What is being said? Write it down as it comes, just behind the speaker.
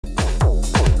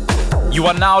You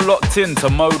are now locked in to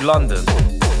Mode London,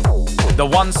 the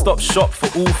one-stop shop for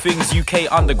all things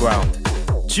UK underground.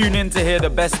 Tune in to hear the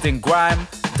best in grime,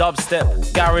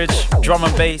 dubstep, garage, drum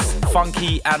and bass,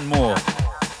 funky and more.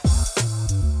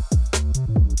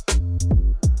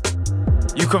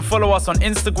 You can follow us on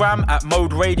Instagram at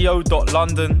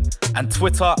moderadio.london and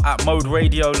Twitter at Mode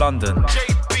Radio London.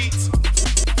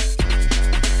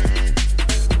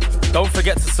 Don't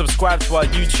forget to subscribe to our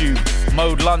YouTube,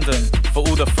 Mode London, for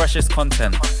all the freshest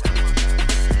content.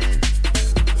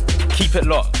 Keep it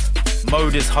locked.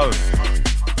 Mode is home.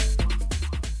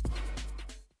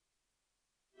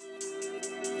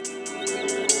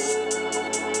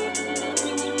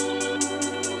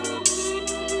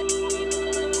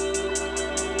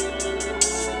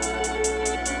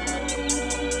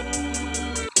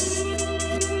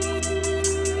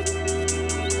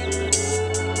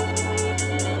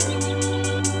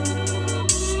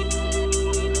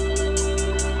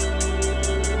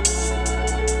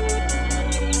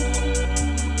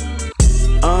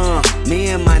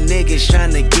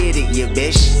 Tryna get it, yeah,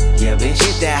 bitch. Yeah, bitch.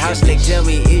 Hit that house, they tell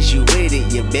me, is you with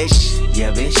it, yeah, bitch.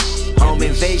 Yeah, bitch. Home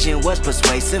invasion was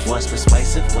persuasive.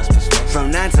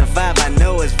 From 9 to 5, I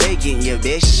know it's vacant, yeah,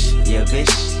 bitch. Yeah,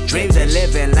 bitch. Dreams of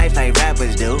living life like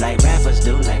rappers do.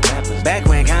 Back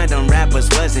when condom rappers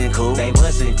wasn't cool. They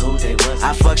wasn't.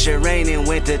 I fucked Shireen and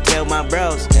went to tell my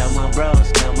bros.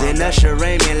 Then Usher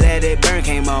Raymond let it burn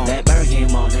came on.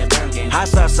 Hot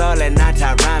sauce all at night,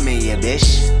 I rhyming, yeah,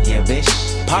 bitch. Yeah, bitch.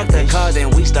 Park the car, then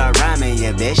we start rhyming,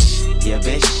 yeah, bitch. Yeah,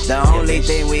 bitch. The only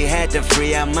thing we had to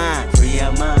free our mind.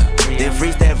 Then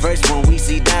freeze that verse when we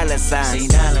see dollar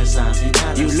signs.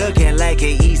 You looking like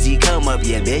an easy come up,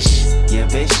 yeah, bitch. Yeah,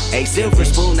 bitch. A silver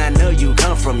spoon, I know you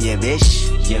come from, yeah, bitch.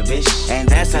 Yeah, bitch. And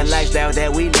that's a lifestyle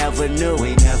that we never knew.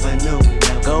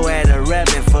 Go at a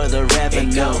rapping for the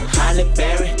revenue. Go Halle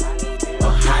Berry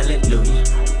or hallelujah.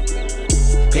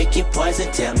 Pick your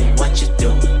poison, tell me what you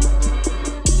doing.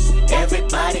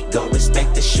 Everybody go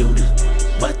respect the shooter,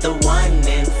 but the one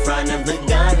in front of the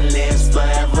gun lives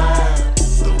forever.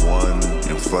 The one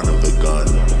in front of the gun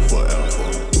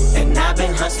forever. And I've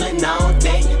been hustling all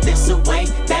day, this away,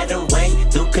 that away,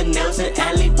 through canals and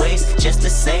alleyways, just to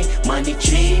say, money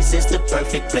trees is the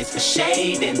perfect place for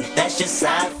shade, and that's just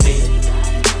how I feel.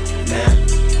 Now,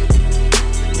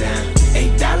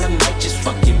 $8 might just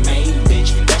fuck your main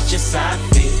bitch, that's just how I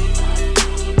feel.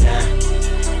 Now,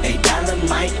 $8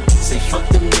 might say fuck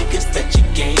them niggas that you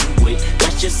game with,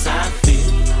 that's just how I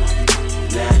feel.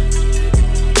 Nah,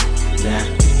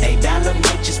 $8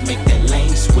 might just make that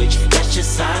lane switch, that's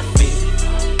just how I feel.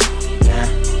 Nah,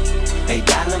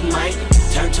 $8 might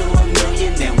turn to $1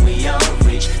 million and we all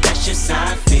rich, that's just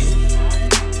how I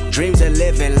feel. Dreams of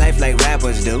living life like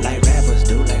rappers do.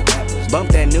 Bump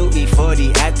that new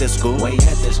E40 at the school.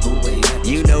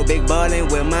 You know big ballin'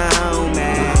 with my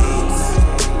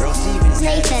homies. Bro Stevens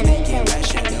Nathan.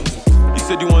 You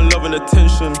said you want love and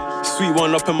attention, sweet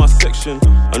one up in my section.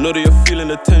 I know that you're feeling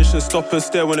the tension, stop and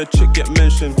stare when a chick get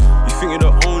mentioned. You think you're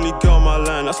the only girl on my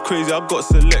line, that's crazy, I've got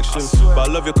selection. But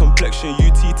I love your complexion,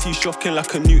 UTT shocking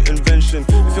like a new invention.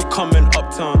 If you're coming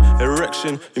uptown,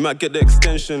 erection, you might get the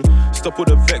extension. Stop with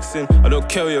the vexing, I don't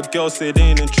care what your girls say, they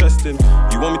ain't interested.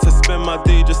 You want me to spend my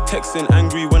day just texting,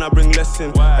 angry when I bring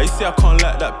lesson. I say I can't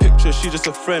like that picture, she just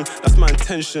a friend, that's my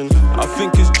intention. I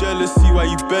think it's jealousy, why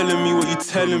you belling me, what you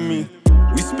telling me?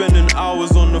 We spending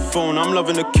hours on the phone, I'm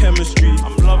loving the chemistry. You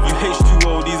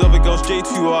H2O, these other girls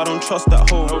J2O, I don't trust that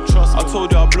hoe. I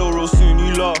told you I'll blow real soon,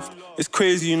 you laughed. It's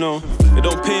crazy, you know. They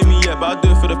don't pay me yet, but I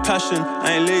do it for the passion.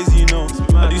 I ain't lazy, you know.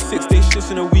 I do 6-day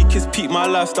shifts in a week, it's peak my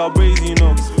lifestyle brazy, you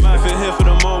know. If you're here for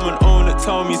the moment, own it,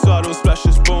 tell me so I don't splash,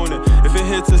 just bone it. If you're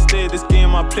here to stay, this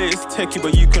game I play is techie,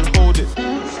 but you can hold it.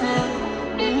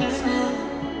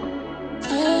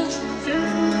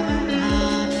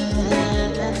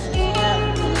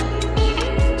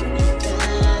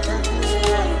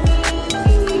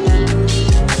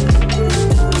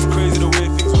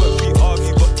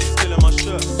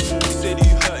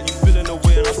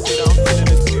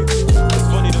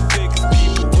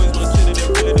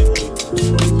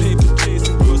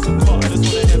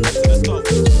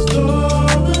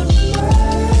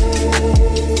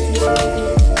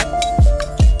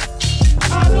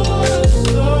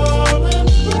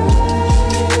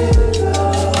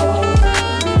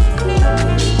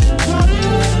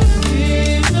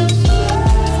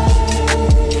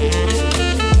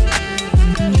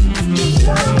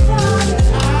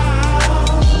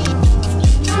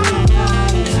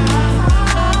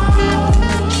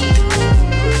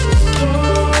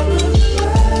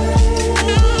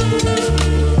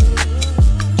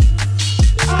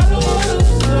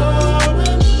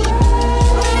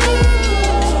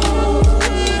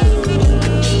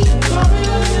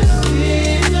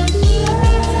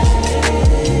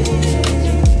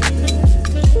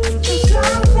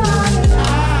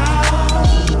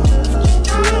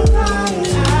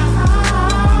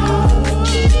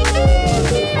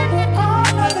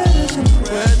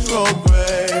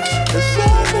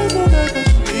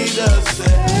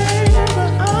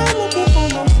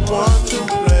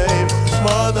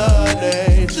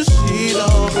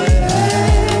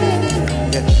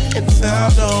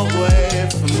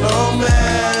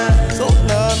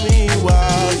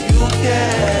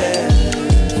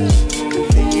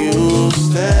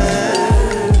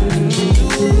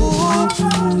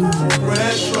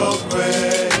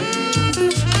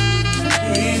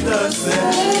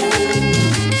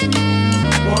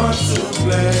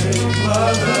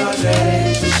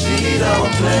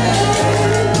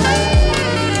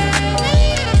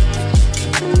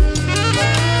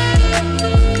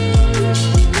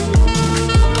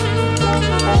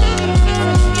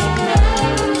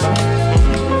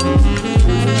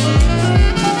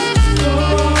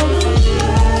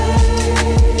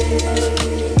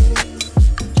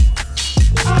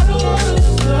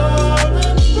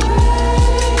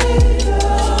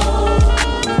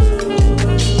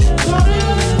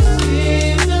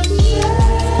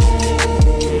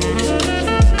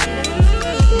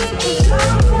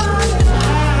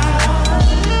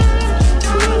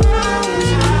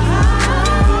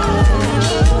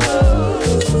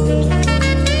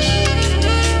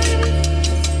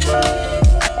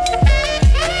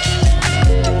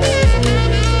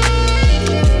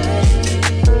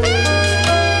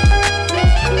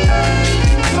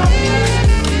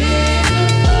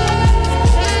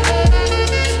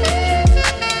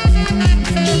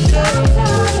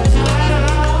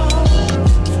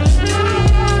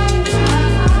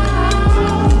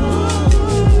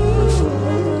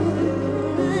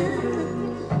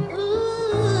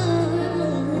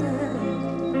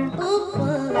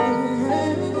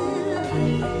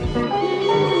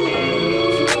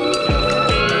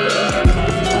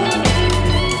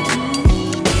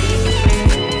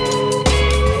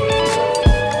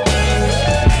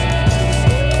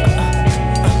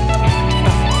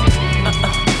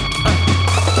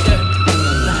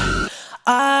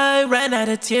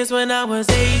 Tears when I was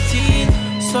 18,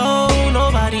 so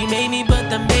nobody made me but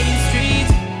the main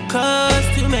streets. Cause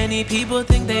too many people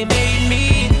think they made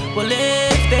me. Well,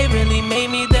 if they really made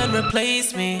me, then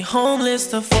replace me. Homeless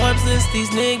to Forbes list, these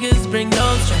niggas bring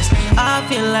no stress. I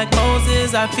feel like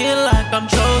Moses, I feel like I'm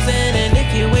chosen. And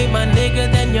if you ain't my nigga,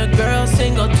 then your girl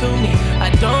single to me. I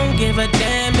don't give a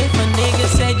damn if a nigga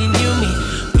said you knew me.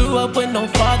 Grew up with no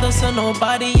father, so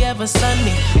nobody ever sunned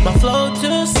me. My flow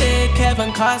too sick,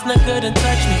 Kevin Costner couldn't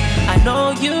touch me. I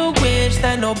know you wish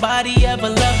that nobody ever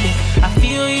loved me. I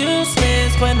feel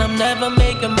useless when I'm never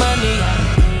making money.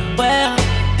 Well,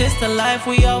 this the life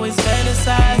we always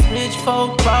fantasize. Rich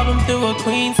folk problem through a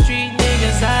Queen Street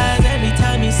nigga's eyes. Every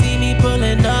time you see me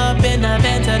pulling up in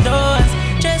Aventadors,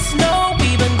 just know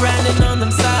we been grinding on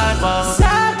them sidewalks.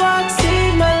 Sidewalks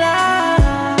see my life.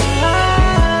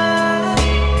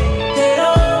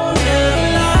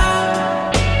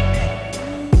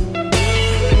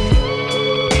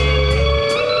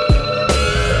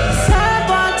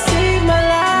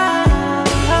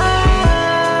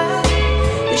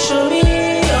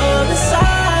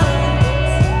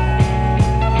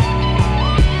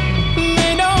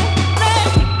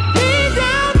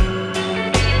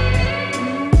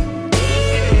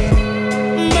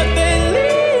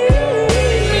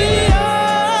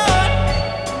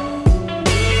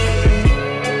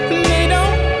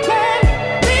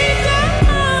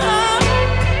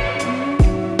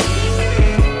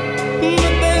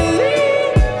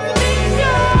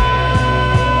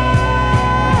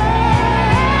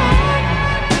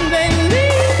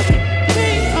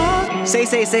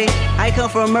 Say, I come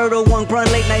from murder, one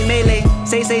grunt, late night melee.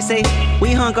 Say,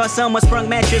 we hung our summer sprung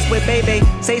mattress with baby.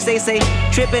 Say,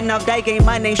 tripping off die game,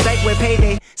 my name strike with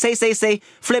payday. Say,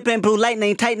 flipping blue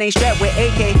lightning, tight name strapped with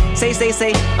AK.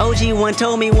 Say, OG one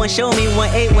told me, one showed me, one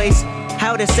 8 ways.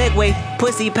 How to segue,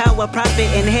 pussy, power, profit,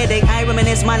 and headache. I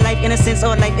reminisce my life innocence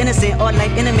or life innocent or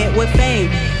life intimate with fame.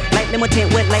 Like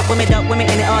limited with like women, dark women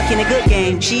in the arc in a good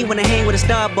game. She wanna hang with a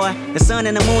star boy, the sun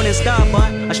and the moon and star boy.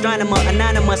 Astronomer,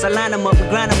 anonymous, I line them up, we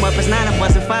grind them up. It's 9 of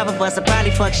us and 5 of us. I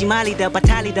probably fuck, she mollied up, I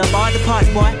tallied up all the parts,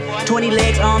 boy. 20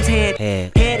 legs, arms, head,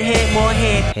 more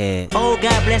head. Oh,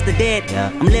 God bless the dead.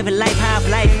 Yeah. I'm living life, half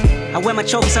life. I wear my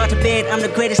trophies out to bed. I'm the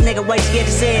greatest nigga, why you scared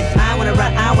to say it? I wanna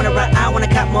rock, I wanna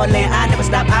cop more land. I never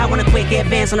stop, I wanna quick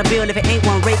advance on the bill. If it ain't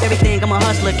one, rape everything. I'm a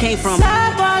hustler, came from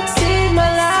sidewalks in my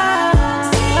life.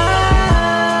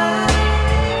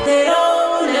 They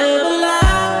don't ever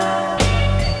lie.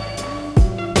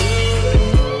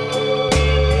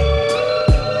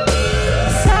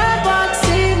 Sidewalks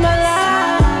in my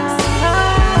life.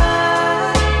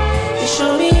 They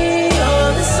show me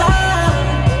all the signs.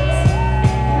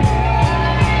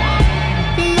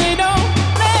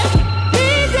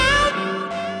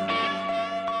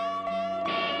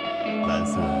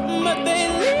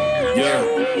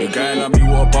 Guy like me,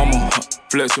 what a bummer.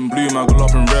 Flexing blue, man, got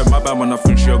up in red. My bad man, I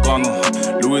think she a gunner.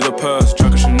 Louis the purse,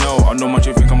 tracker Chanel. I know my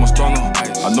chick think I'm a stunner.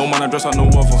 I know man, I dress, I know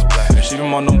other. And she be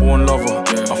my number one lover.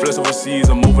 I flex overseas,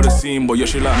 I'm over the scene, but yeah,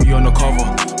 she like me on the cover.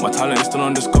 My talent is still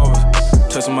undiscovered.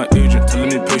 Testing my agent, telling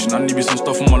me patient, I need you some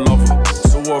stuff for my lover.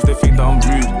 So what if they think that I'm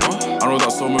rude? I know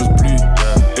that summer's blue.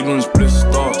 Ignorance bliss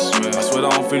starts. I swear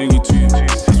that I'm feeling you too.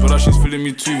 I swear that she's feeling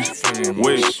me too.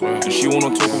 Wait, and she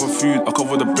wanna talk of her food. I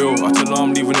cover the bill, I tell her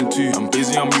I'm leaving in 2. I'm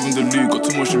busy, I'm moving the loot, got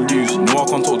too much to lose. No, I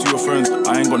can't talk to your friends,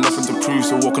 I ain't got nothing to prove,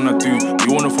 so what can I do?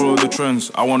 You wanna follow the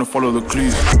trends, I wanna follow the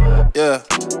clues. Yeah,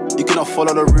 you cannot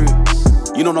follow the route.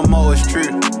 You know the motto is true.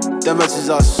 Them versus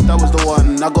us, that was the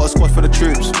one. I got a squad for the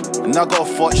troops. And I got a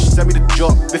thought, she sent me the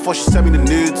job before she sent me the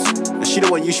nudes. And she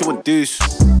don't want you, she want deuce.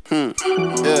 Yeah,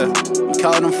 I'm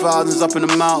counting them thousands up in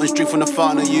the mountains, drink from the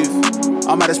fountain of youth.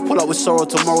 I might just pull up with sorrow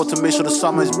tomorrow to make sure the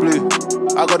summer is blue.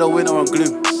 I got a winner on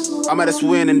gloom. I might just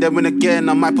win and then win again.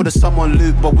 I might put the summer on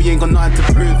loop, but we ain't got nothing to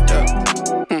prove. Yeah.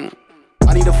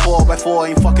 I need a 4x4, I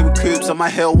ain't fucking with coops. I might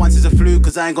hell once it's a fluke,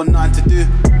 cause I ain't got nothing to do.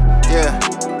 Yeah,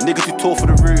 nigga too tall for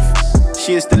the roof.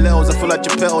 She in stilettos, I feel like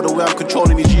Geppetto the way I'm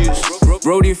controlling these youths.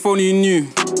 Brody, if only you knew.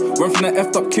 Went from the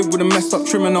effed up kid with a messed up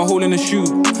trim and a hole in the shoe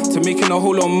to making a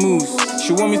whole lot of moves.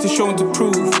 She want me to show and to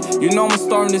prove. You know I'm a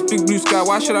star in this big blue sky,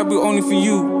 why should I be only for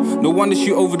you? No wonder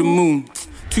she over the moon.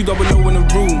 200 in the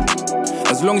room.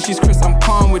 As long as she's crisp, I'm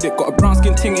calm with it. Got a brown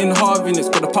skin ting in halving it.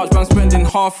 Got a pouch brand spending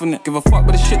half on it. Give a fuck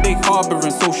about the shit they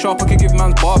harbouring. So sharp I could give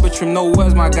man's barber trim. No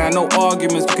words, my guy, no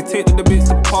arguments. We could take the debates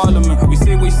to parliament. How we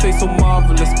say what you say so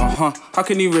marvellous. How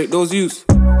can he rate those youths?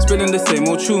 Spilling the same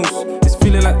old tunes. It's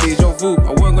feeling like deja vu.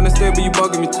 I weren't gonna stay, but you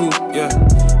bugging me too. Yeah.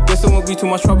 Guess it won't be too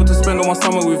much trouble to spend all my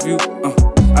summer with you.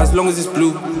 As long as it's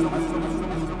blue.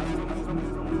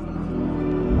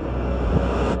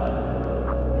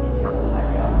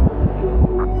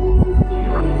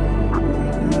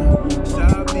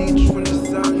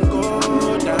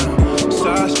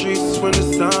 When the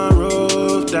sun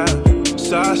rolls down,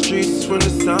 side streets when the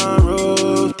sun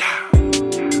rolls down.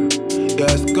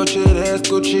 Yeah, it's Gucci, that's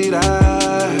Gucci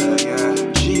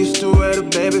that. She used to wear the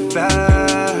baby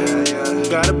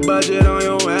fat. Got a budget on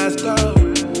your ass though,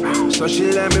 so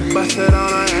she let me bust it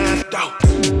on her ass though.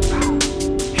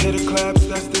 Hit the claps,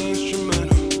 that's the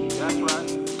instrumental. That's right.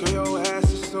 Girl, your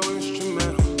ass is so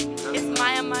instrumental. It's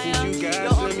Maya.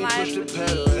 You're on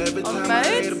live on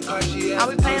Mode. I'll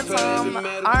be playing some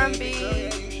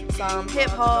R&B, some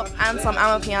hip-hop, and some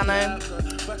Amapiano.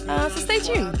 So stay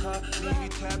tuned.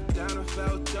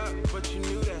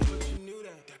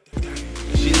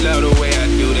 She love the way I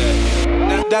do that.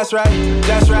 That's right,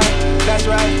 that's right, that's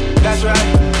right, that's right.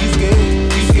 You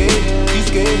scared, you scared, you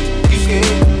scared, you scared.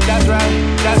 That's right,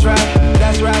 that's right,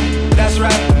 that's right, that's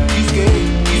right. You scared,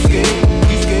 you scared,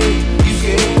 you scared, you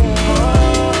scared.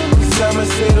 Cause I'ma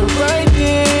say the right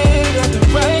thing at the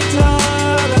right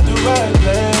time, at the right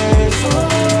place.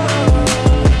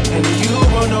 And you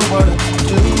won't know what to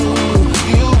do,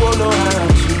 you won't know how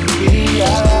to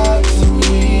react, just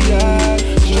relax,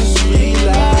 just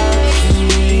relax,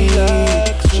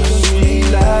 just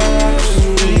relax,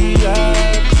 just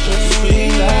relax, just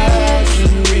relax,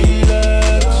 just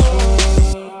relax.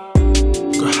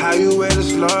 Girl, how you wear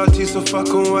this loyalty so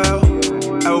fucking well?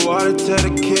 I wanna tell the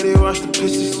kitty, watch the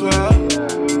pussy swell.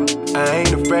 I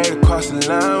ain't afraid to cross the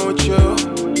line with you.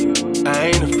 I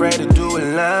ain't afraid to do a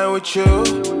line with you.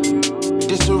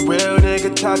 This a real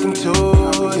nigga talking to,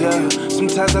 yeah.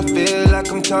 Sometimes I feel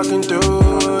like I'm talking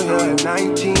through, yeah.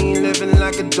 19, living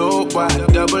like a dope boy.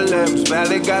 Double M's,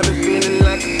 valley got me feeling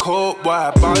like a cold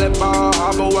boy. Ball at Ball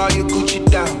Harbor while you Gucci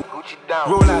down.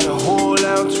 Roll out a whole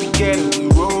ounce, we get it, we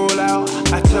roll out.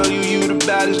 I tell you, you the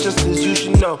baddest, just as you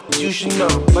should know, you should know.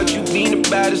 But you be the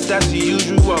baddest, that's the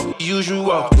usual,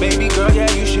 usual. Baby girl, yeah,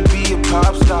 you should be a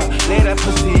pop star. Lay that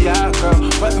pussy out, girl,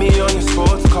 put me on your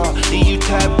sports car. Then you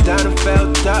tapped down and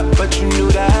felt up, but you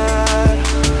knew that.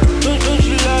 Don't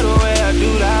you love the way I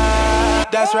do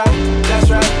that? That's right, that's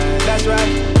right, that's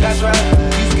right, that's right.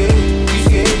 You scared, you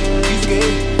scared, you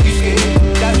scared, you scared.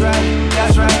 That's right,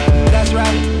 that's right, that's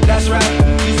right, that's right.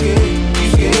 You scared, you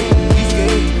scared, you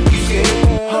scared, you scared.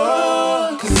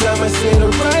 Oh, cause I'ma say the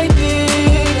right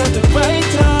thing at the right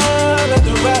time, at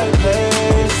the right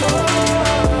place.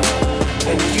 Oh,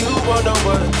 and you won't know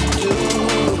what to do,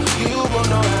 you won't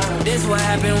know how. This what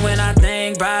happen when I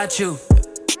think about you.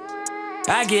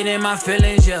 I get in my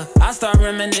feelings, yeah. I start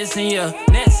reminiscing, yeah.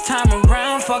 Next time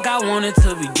around, fuck, I want it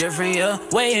to be different, yeah.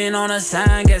 Waiting on a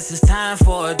sign, guess it's time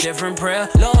for a different prayer.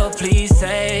 Lord, please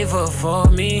save her for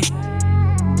me.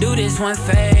 Do this one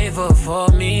favor for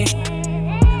me.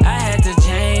 I had to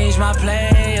change my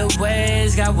player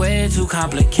ways, got way too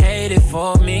complicated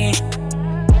for me.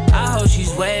 I hope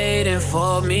she's waiting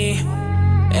for me.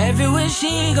 Everywhere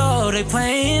she go, they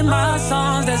playing my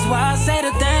songs. That's why I say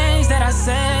the things that I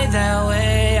say that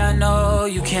way. I know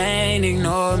you can't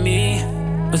ignore me,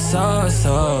 but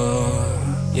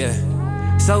yeah.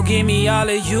 So give me all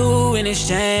of you in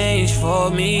exchange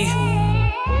for me.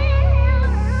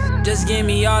 Just give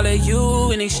me all of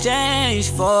you in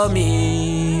exchange for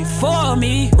me. for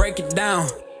me. Break it down.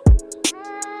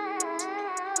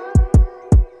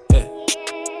 Yeah.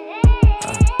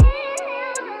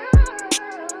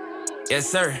 Yes,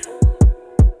 sir.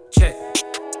 Check.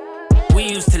 We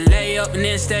used to lay up and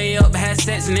then stay up, had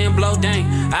sex and then blow dang.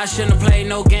 I shouldn't have played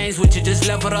no games with you, just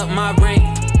leveled up my brain.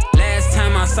 Last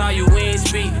time I saw you, we ain't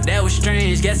speak, that was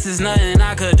strange. Guess there's nothing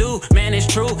I could do, man, it's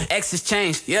true. Exes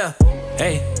changed, yeah.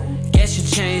 Hey, guess you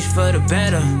changed for the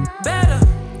better.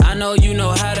 I know you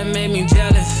know how to make me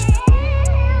jealous.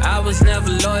 I was never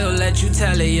loyal, let you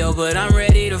tell it, yo. But I'm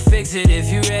ready to fix it if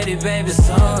you ready, baby.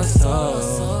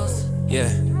 So, yeah.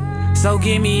 So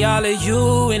give me all of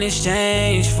you in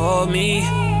exchange for me.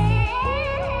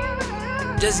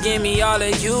 Just give me all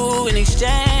of you in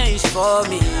exchange for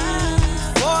me.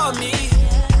 For me.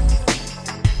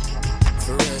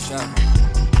 For real, shot.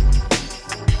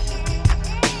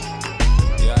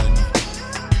 Yeah, I know.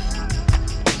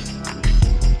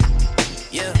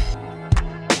 Yeah.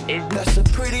 That's a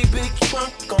pretty big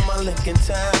trunk on my Lincoln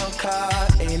Town car,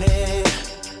 ain't it?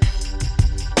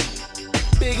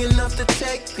 Big enough to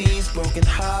take these broken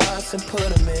hearts and put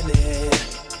them in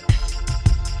it.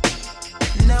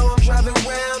 Now I'm driving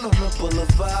round on the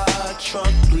boulevard,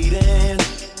 trunk bleeding.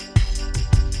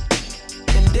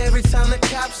 And every time the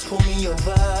cops pull me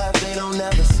over, they don't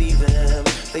ever see them,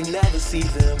 they never see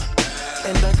them.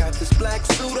 And I got this black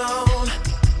suit on,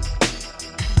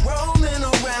 rolling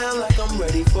around like I'm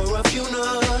ready for a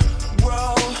funeral.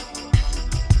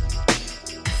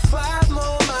 5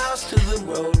 more miles till the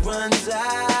road runs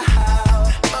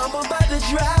out. I'm about to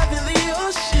drive in the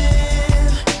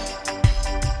ocean.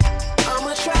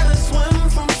 I'ma try to swim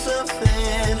from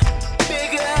something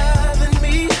bigger than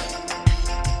me.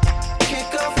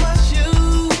 Kick off my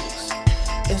shoes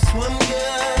and swim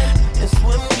good, and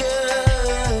swim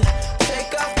good.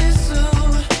 Take off this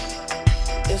suit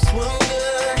and swim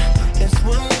good, and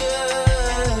swim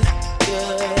good,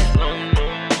 yeah.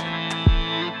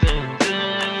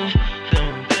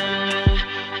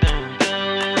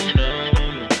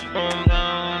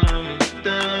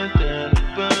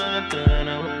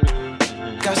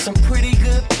 Got some pretty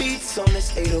good beats on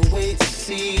this 808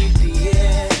 CD,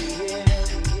 yeah.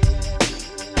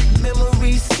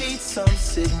 Memory seats I'm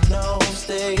sitting on,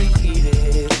 stay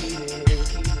heated.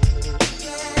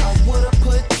 I would've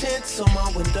put tents on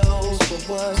my windows, but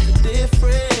what's the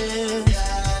difference?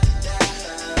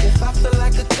 If I feel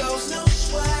like a ghost, no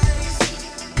sways.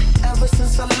 Ever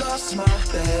since I lost my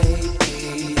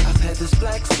baby, I've had this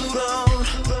black suit on,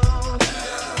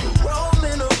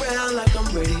 rolling around like I'm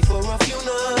ready for a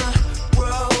funeral.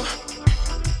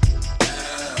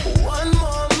 1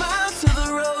 more mile till the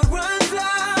road runs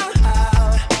out.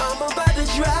 I'm about to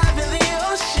drive in the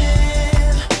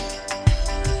ocean.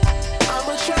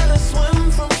 I'ma try to swim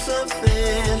from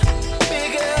something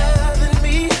bigger than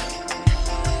me.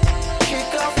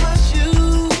 Kick off my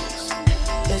shoes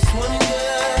and swim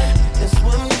good, and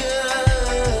swim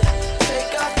good.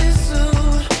 Take off this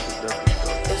suit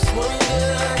and swim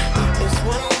good, and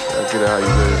swim good. Get it how you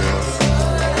live, you know.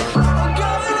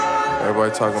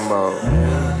 Everybody talking about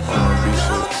R&B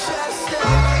shit.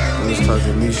 I'm just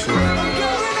talking me shit. You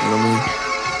know me?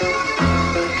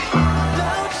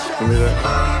 Give me that.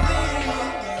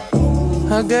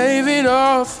 I gave it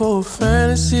all for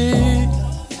fantasy.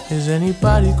 Is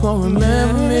anybody gonna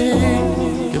remember me?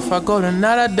 If I go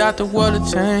tonight, I doubt the world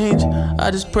will change. I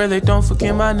just pray they don't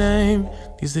forget my name.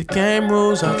 These the game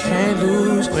rules I can't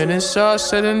lose. When it's all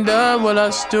said and done, will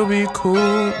I still be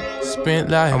cool? Spent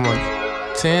like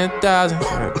 10,000,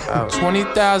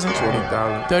 20,000,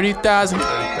 30,000,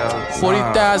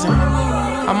 40,000.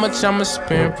 How much I'ma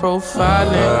spend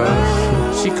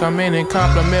profiling? She come in and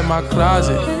compliment my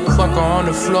closet. Fuck her on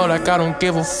the floor like I don't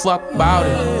give a fuck about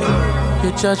it.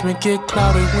 Your judgment get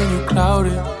clouded when you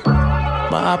clouded.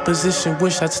 My opposition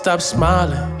wish I'd stop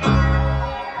smiling.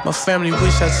 My family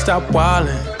wish I'd stop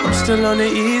wildin'. I'm still on the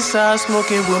east side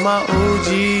smoking with my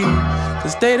OG,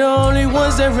 cause they the only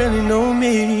ones that really know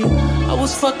me. I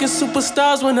was fucking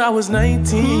superstars when I was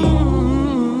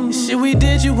 19. The shit we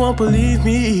did, you won't believe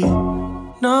me.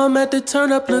 Now I'm at the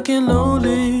turn up looking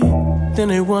lonely. Then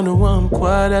they wonder why I'm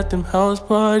quiet at them house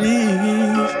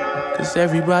parties, cause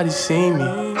everybody see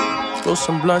me. Throw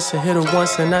some blunts and hit her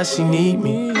once and now she need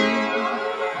me.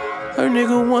 Her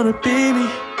nigga wanna be me,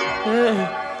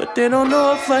 yeah, but they don't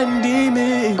know I'm fighting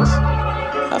demons.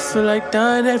 I feel like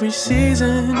dying every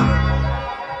season.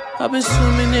 I've been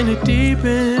swimming in the deep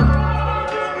end.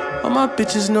 All my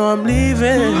bitches know I'm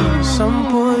leaving at some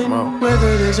point,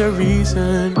 whether there's a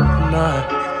reason or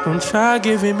not. Don't try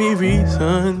giving me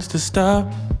reasons to stop.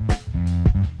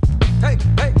 Hey,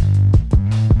 hey.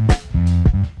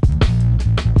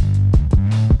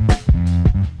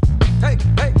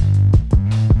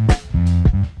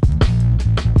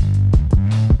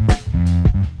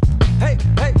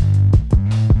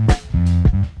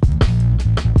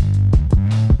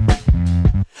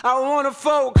 I wanna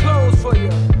fold clothes for you.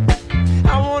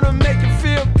 I wanna make you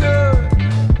feel good.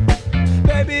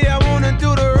 Baby, I wanna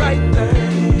do the right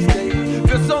things. They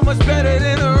feel so much better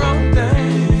than the wrong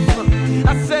things.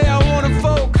 I say I wanna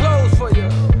fold clothes for you.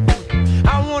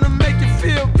 I wanna make you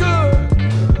feel good.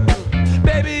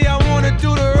 Baby, I wanna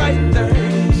do the right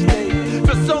things. They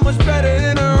feel so much better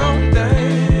than the wrong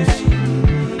things.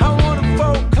 I wanna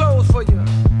fold clothes for you.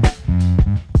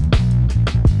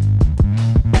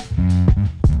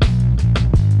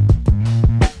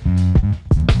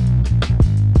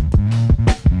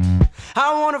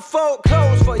 I wanna fold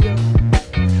clothes for you.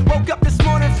 Woke up this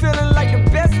morning feeling like the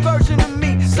best version of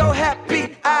me. So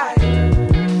happy I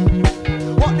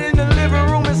walked in the living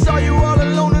room and saw you all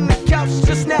alone on the couch,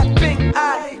 just napping.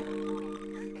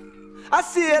 I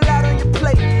see a lot on your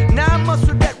plate. 9 months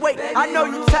with that weight. I know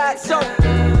you tired, so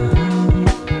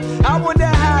I wonder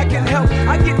how I can help.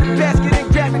 I get the basket and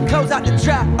grab the clothes out the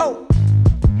dryer. Oh,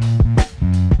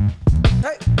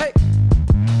 hey, hey.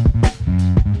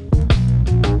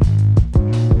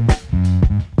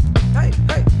 Hey,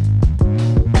 hey.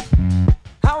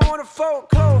 I wanna fold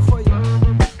clothes for you.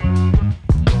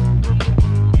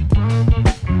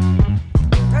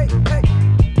 Hey, hey.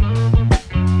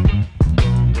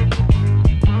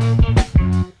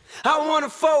 I wanna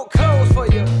fold clothes for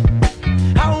you.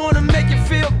 I wanna make you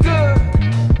feel good.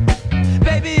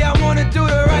 Baby, I wanna do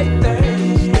the right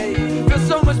things. They feel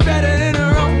so much better than the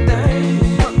wrong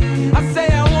things. I say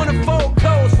I wanna fold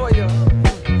clothes for you.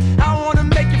 I wanna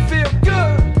make you feel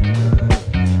good.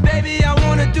 Baby, I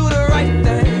wanna do the right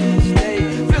things. They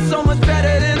feel so much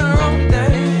better than the wrong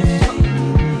things.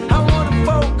 I wanna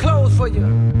fold clothes for you.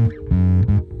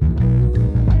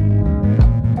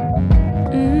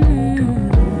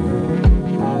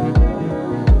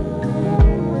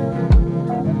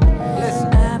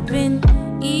 I've been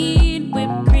eating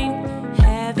whipped cream,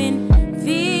 having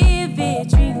vivid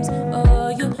dreams. Oh,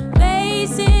 you're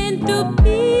pacing through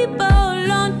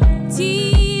people on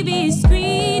TV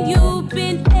screen. You've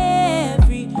been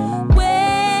everywhere.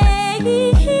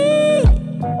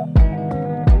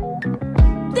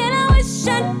 Then I wish I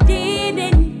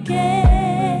didn't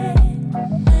care.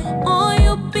 Oh,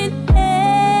 you've been everywhere.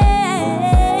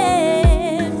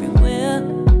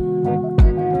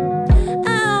 I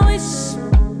wish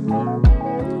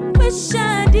I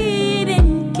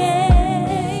didn't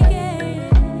care.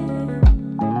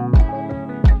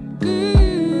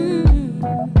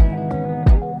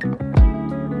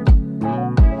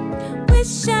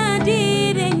 Wish I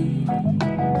didn't.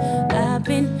 I've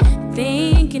been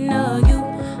thinking of you.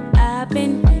 I've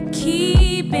been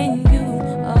keeping you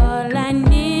all I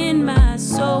need, my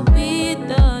soul with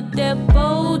the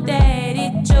devil that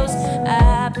it chose.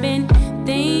 I've been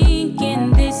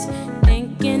thinking this,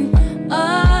 thinking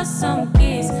of some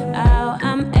kids, how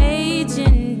I'm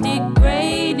aging,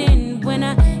 degrading when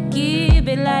I give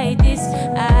it like this.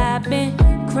 I've been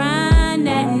crying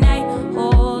at night,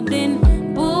 holding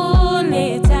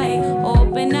bullet tight,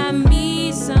 hoping I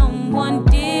meet someone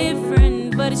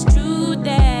different, but it's true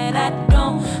that I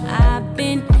don't. I've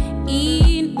been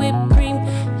eating whipped cream,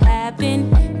 having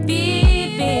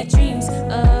vivid dreams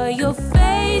of your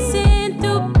face and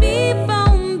through people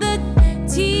on the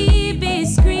TV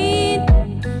screen.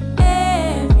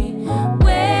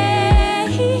 Everywhere.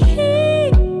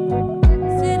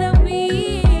 Said I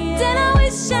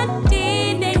wish I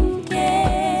didn't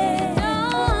care.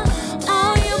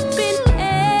 Oh, you've been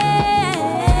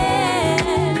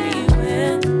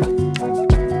everywhere.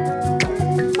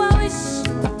 Well,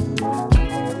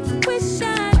 wish I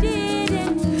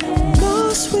didn't care.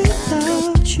 Lost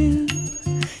without you,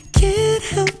 can't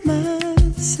help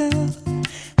myself.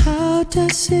 How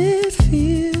does it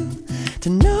feel to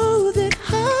know that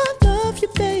I love you,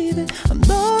 baby? I'm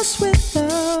lost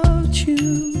without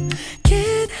you,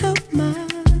 can't help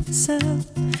myself.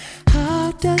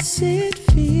 How does it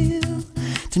feel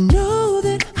to know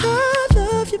that I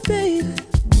love you, baby?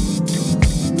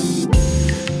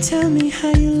 Tell me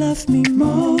how you love me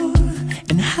more,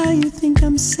 and how you think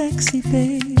I'm sexy,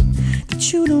 babe.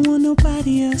 That you don't want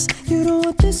nobody else. You don't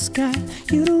want this guy,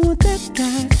 you don't want that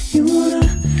guy. You wanna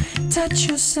touch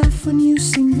yourself when you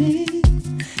see me.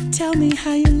 Tell me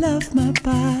how you love my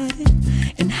body,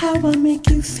 and how I make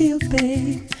you feel,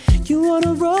 babe. You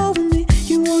wanna roll with me,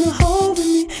 you wanna hold with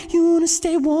me, you wanna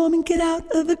stay warm and get out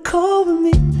of the cold with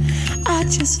me. I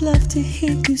just love to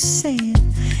hear you say it.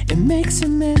 It makes a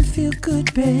man feel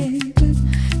good, baby.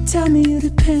 Tell me you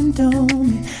depend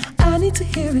on me. I need to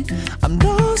hear it. I'm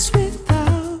lost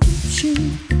without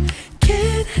you,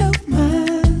 can't help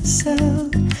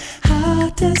myself. How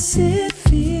does it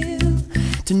feel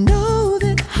to know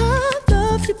that I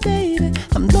love you, baby?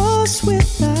 I'm lost lost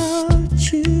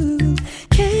without you.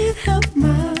 Can't help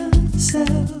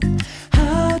myself.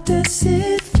 How does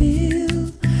it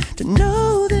feel to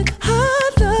know that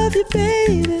I love you,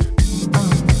 baby?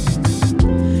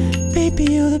 Baby,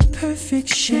 you're the perfect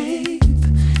shape.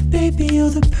 Baby, you're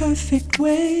the perfect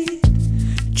weight.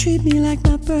 Treat me like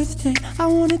my birthday. I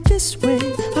want it this way,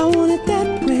 I want it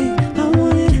that way. I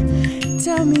want it.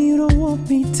 Tell me you don't want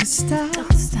me to stop.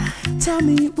 Tell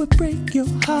me it would break your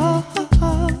heart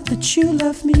that you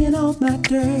love me and all my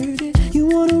dirty. You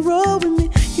wanna roll with me,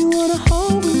 you wanna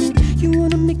hold with me, you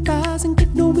wanna make eyes and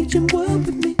get Norwegian word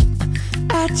with me.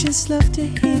 I just love to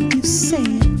hear you say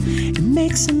it. It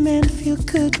makes a man feel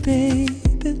good,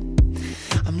 baby.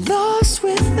 I'm lost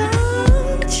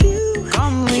without you.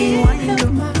 Come rewind,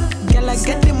 girl, I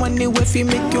get the money if you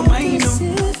make you mine.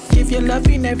 Give you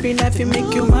loving every night, you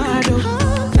make you mad.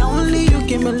 Not only you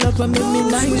give me love, but make me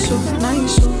nice, oh,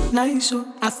 nice, oh, nice, oh.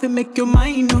 I feel make you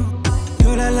mine, oh.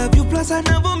 Girl, I love you, plus I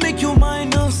never make you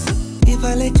minus. If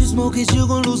I let you smoke it, you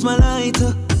gon' lose my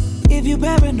lighter. If you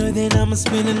paranoid, then I'ma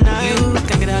spend the night. You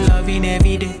can get a loving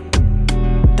every day.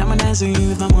 Time I dance with you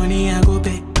with my money, I go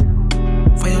pay.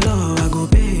 For your love, I go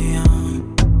pay.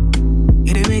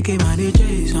 It ain't making my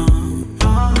DJs on.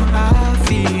 I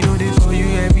feel all day for you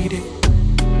every day.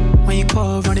 When you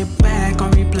call, run it back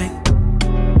on replay.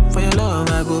 For your love,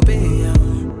 I go pay.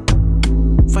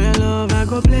 For your love, I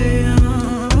go play.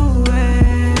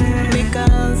 Make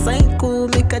a psycho,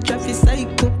 make a traffic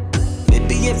psycho.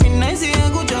 Baby, every night I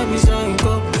go drive me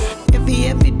psycho.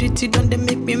 Every duty done, they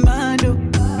make me mad.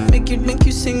 Make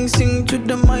you sing to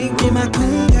the mic. Be my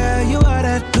queen, girl, you are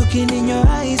that looking in your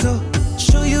eyes, oh.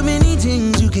 Show you many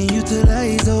things you can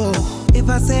utilize, oh. If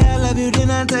I say I love you, then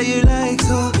I tell you like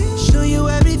so. Show you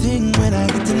everything when I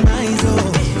get to my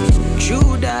oh.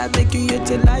 True that make you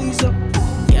utilize, oh.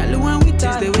 Girl, when we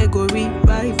taste the way go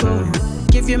revive, oh.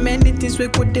 Give you many things we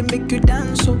could they make you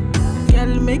dance, oh.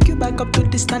 Girl, make you back up to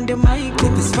the standing mic.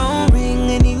 If his phone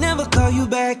ring and he never call you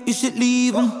back, you should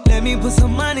leave him. Let me put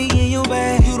some money in your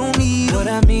bag. You don't need him. What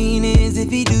I mean is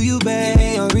if he do you bad, give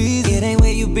me a reason. It ain't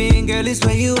where you been, girl, it's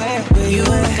where you at. Where you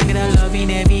at? Can get a loving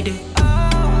every day.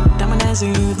 Time I dance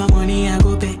with you with my money, I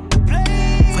go pay.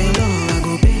 For your love, I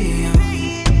go pay.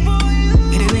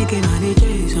 It ain't making my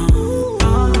DJs on.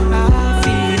 I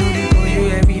feel all day for you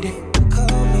every day.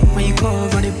 When you call,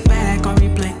 run it back on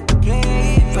replay.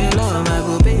 For your love, I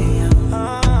go pay.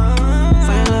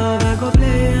 For your love, I go play.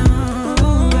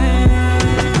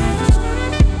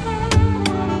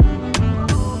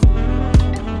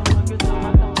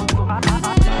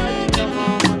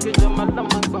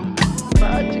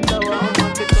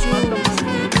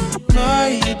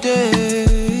 My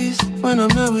days when I'm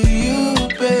not with you,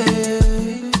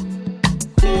 babe.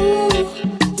 Ooh,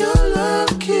 your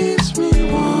love keeps me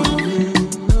warm.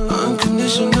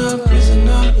 Unconditional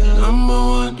prisoner, number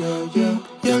one.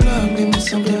 Your love give me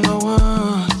something I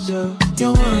want.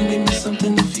 You wanna give me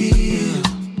something to feel.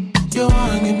 You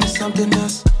wanna give me something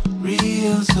that's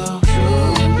real, so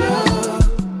true love.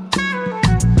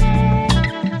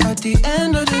 At the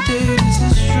end of the day, this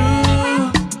is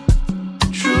true.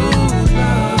 True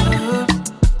love.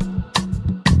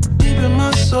 Deep in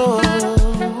my soul,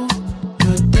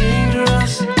 you're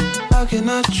dangerous. How can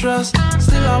I trust?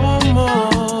 Still I want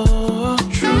more.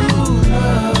 True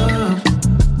love.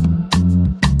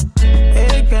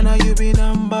 Hey, girl, you be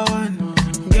number one.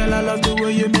 Girl, I love the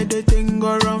way you made the thing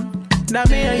go round. Now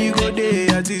me and you go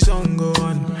there as the song go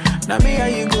on. Now me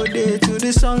and you go there till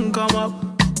the sun come up.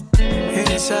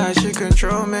 Inside she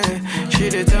control me. She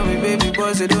did tell me, baby,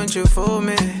 boy, say don't you fool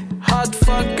me. Hot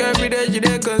fuck every day, she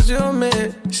did consume me.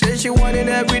 Say she want it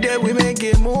every day, we make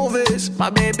it movies. My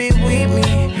baby with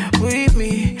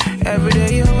me. Every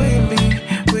day you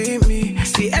with me.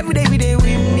 See, every day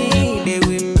with me, they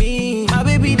with me. My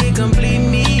baby, they complete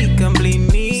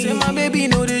me. Say my baby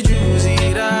know the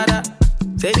juicy, da.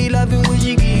 Say the loving what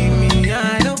she give me,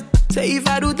 I know. Say if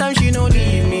I do time, she don't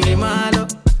leave me, my love.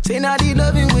 Say not the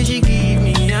loving what she give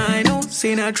me, I know.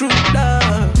 Say not true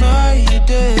love. My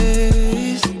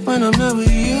days when I'm not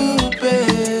with you,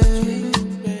 babe.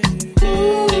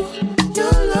 Ooh,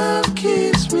 your love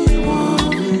keeps me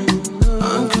warm.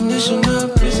 Unconditional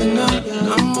prisoner,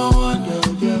 number one.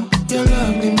 Your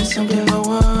love give me something I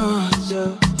want.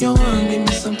 You wanna give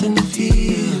me something to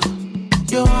feel.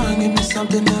 You wanna give me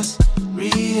something that's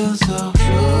real, so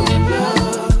true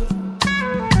love.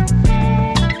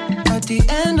 At the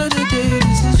end of the day,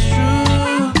 this is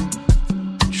true.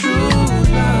 True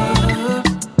love.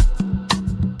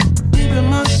 Deep in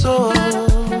my soul,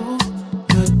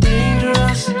 you're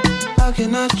dangerous. How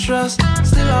can I trust?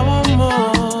 Still I want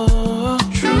more.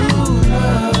 True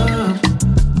love.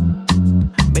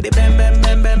 With the bang, bang,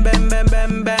 bang, bang, bang, bang,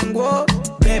 bang, bang, whoa.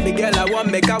 Baby girl, I want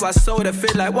make our soul to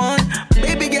feel like one.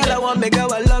 Baby girl, I want make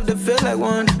our love to feel like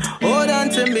one. Hold on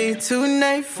to me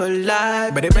tonight for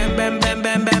life. But it bang, bang, bang,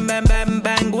 bang, bang, bang, bang,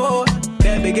 bang, whoa.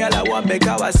 Baby girl, I want make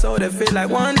our soul to feel like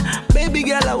one. Baby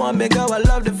girl, I want make our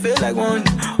love to feel like one.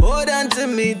 Hold on to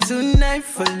me tonight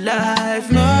for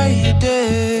life. My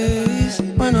days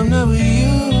when I'm not with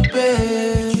you,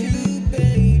 babe.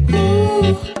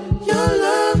 Ooh, your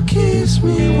love keeps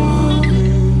me warm.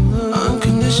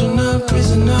 Unconditional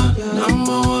prisoner,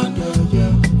 number one.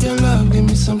 Your love give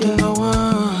me something I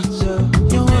want.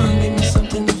 You want give me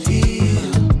something to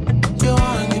feel. You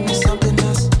want give me something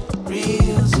that's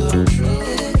real, so true.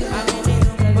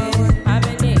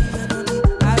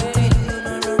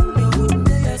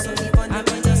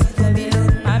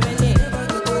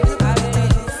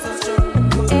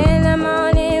 In the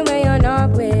morning when you're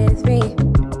not with me,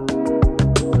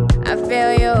 I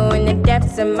feel you in the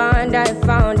depths of mind. I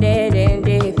found it in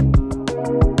deep.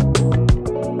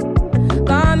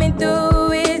 Coming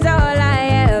through is all I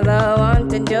ever want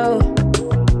to do.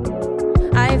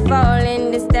 I fall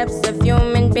in the steps of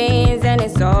human beings and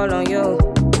it's all on you.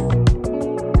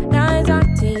 Now it's up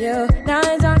to you, now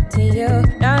it's up to you,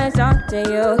 now it's up to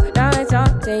you, now it's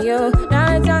up to you,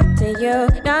 now it's up to you,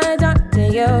 now it's up to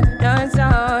you, now it's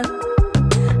on.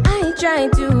 I try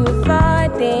to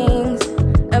avoid things,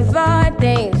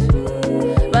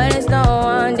 but it's no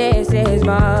one, this is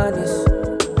mothers.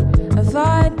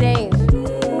 Avoid things.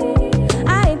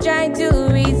 I try to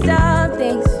resolve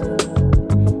things,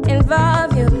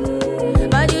 involve you,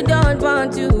 but you don't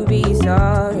want to be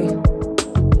sorry.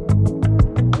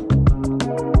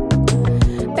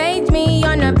 Page me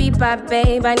on a beeper,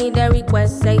 babe. I need a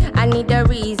request, say I need a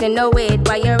reason. No wait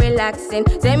while you're relaxing.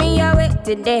 Send me your way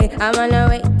today. I'm on a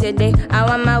way today. I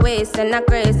want my waist and I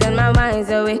grace and my mind's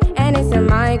away. And it's a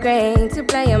migraine to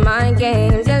play your mind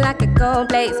games. You're like a cold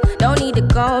place, don't need a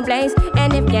cold place.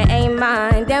 And if you ain't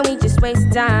mine, then we just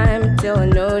waste time till a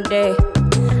new day.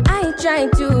 I try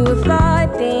to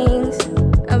avoid things,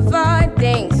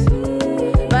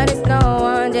 but it's no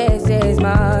one, this is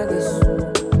mothers.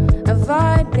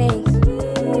 Avoid things.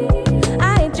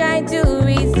 I try to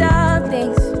resolve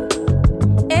things,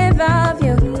 involve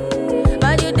you,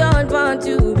 but you don't want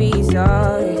to be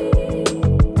sorry.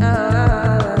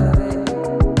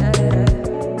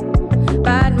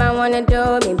 Bad man wanna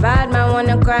do me, bad man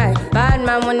wanna cry, bad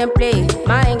man wanna play,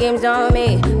 mind games on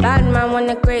me, bad man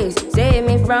wanna craze. Save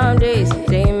me from this,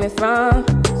 save me from.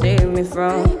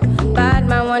 Bad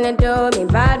man wanna do me,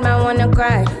 bad man wanna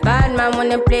cry, bad man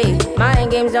wanna play,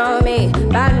 mind games on me,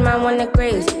 bad man wanna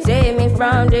craze. Save me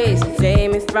from this,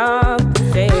 save me from.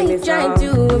 I try to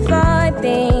avoid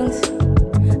things,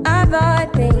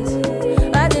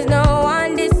 but there's no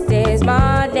one, this is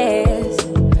modest.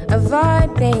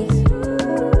 Avoid things.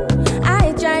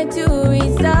 I try to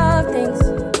resolve things,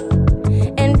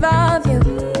 involve you,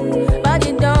 but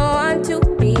you don't want to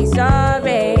be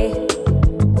sorry.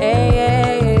 Hey, yeah.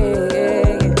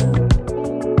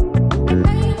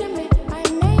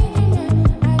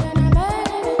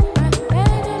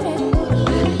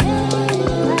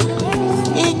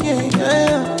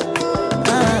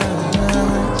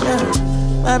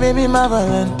 My baby, my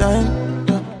Valentine.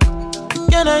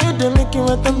 Can I you to make you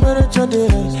what temperature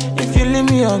is? If you leave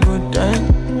me a good time,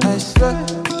 I swear.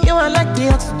 You are like the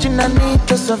oxygen I need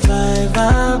to survive,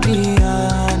 I'll be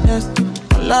honest.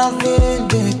 Loving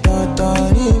the thought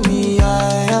of me, I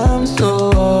am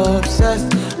so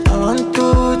obsessed. I want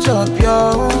to chop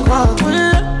your heart.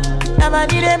 Never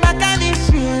did it back at this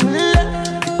feel.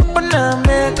 Open up,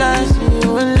 make us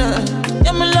feel.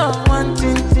 Yeah, my love, one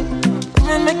thing.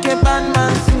 Make a bad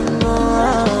man sing.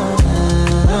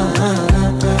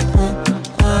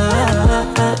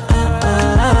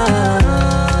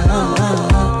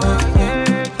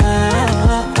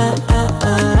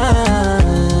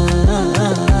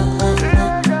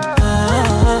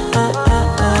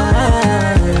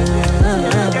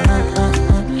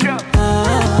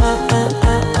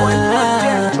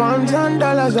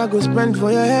 $1,000 I could spend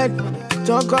for your head.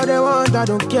 Talk all they want, I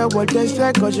don't care what they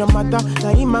say, cause your matter.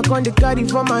 Now you my con, they carry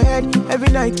for my head every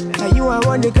night. Now you I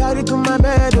want, they carry to my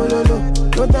bed, oh no no.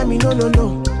 Don't tell me no no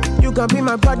no. You can be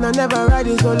my partner, never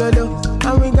riding solo though.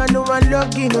 And we got no one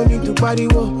lucky, no need to party,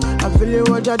 whoa. I'm feeling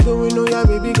what you're doing, oh yeah,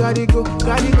 baby, gotta go,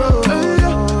 gotta go.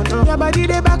 Oh, no. Your body,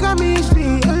 they back at me,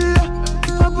 sweet,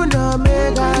 oh, open up,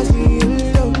 make I see,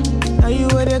 oh, now you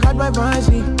where they got my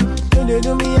fancy. When they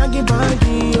do me, I get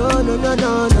banky, oh, no, no,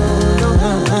 no, no,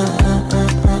 no.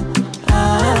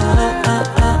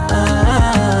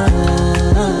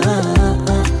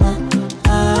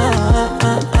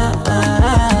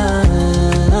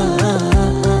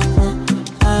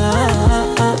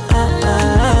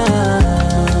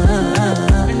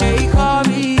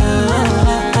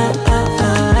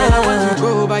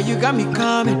 got me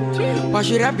coming. Why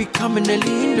should I be coming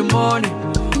early in the morning?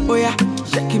 Oh yeah,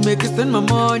 shake it, make it spend my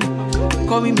money.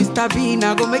 Call me Mr. Bean,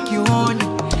 I go make you honey.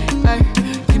 Hey,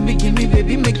 give me,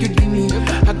 baby, make you give me.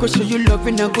 I go show you love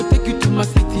and I go take you to my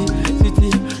city.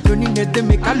 Don't need them,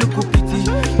 make I look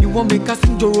pity. You won't make us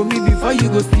sing Joro me before you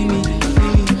go see me.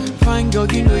 Fine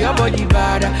girl, you know your body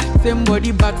bad. Same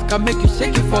body bags can make you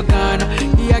shake it for Ghana.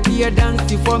 Here,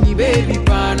 dancing for me, baby,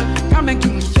 pana. Come and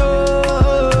kill show.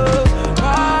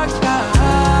 Rockstar.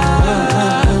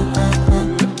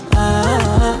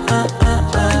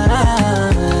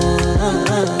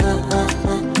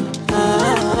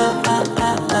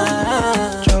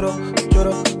 Choro,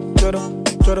 choro, choro,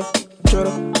 choro,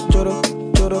 choro, choro,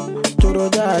 choro, choro,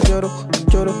 ja, choro,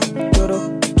 choro, choro,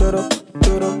 choro, choro,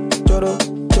 choro,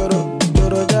 choro,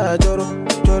 choro, ja, choro,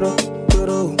 choro,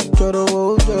 choro, choro,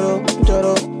 choro,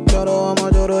 choro, choro, I'm a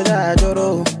choro, ja, choro.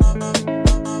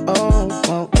 Oh,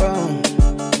 oh, oh.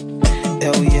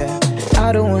 Hell yeah.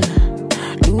 I don't wanna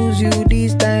lose you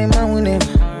this time, I win him.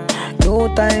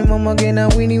 No time, I'm gonna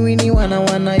winnie,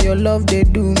 wanna your love, they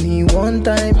do me one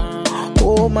time.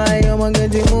 Oh my, I'm gonna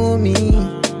move me.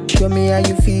 Show me how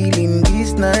you feeling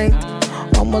this night.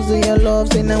 Almost say your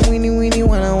love, say now winnie,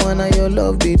 wanna your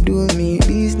love, they do me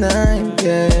this night,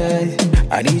 yeah.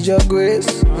 I need your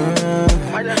grace,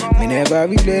 me never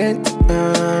relent,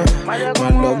 my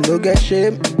love no get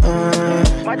shame,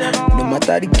 no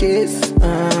matter the case,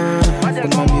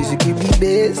 with my music it be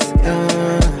bass,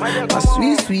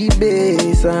 my sweet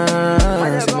bass, so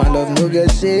my love no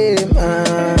get shame,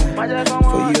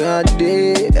 for you all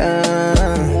day,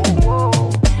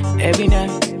 every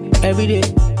night, every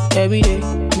day,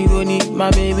 me gon' need my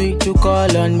baby to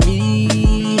call on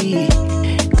me,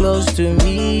 close to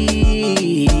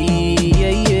me,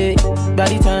 yeah. By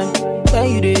the time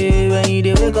when you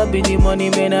dey wake up in the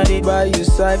morning, man, I dey buy you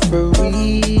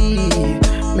cyphery,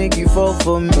 make you fall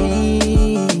for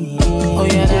me. Oh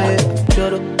yeah,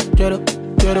 choro, choro,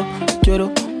 choro, choro,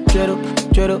 choro,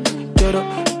 choro, choro,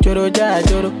 choro, ja,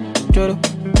 choro, choro,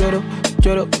 choro,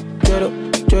 choro, choro,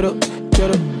 choro,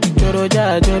 choro, choro,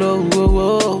 ja, choro, whoa,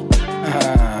 whoa.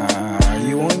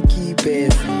 You won't keep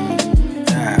it.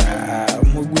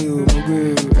 Mugu.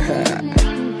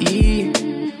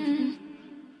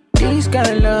 This kind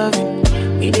of love,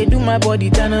 it they do my body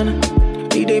tanana.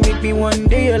 It they make me one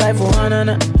day your life for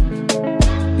hanana.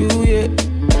 Do yeah.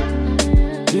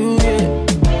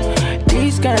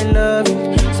 This kind of love,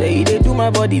 say it they do my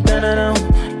body tanana.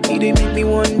 It they make me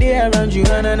one day around you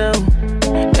hanana.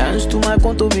 Dance to my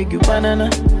conto, make you banana.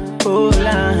 Oh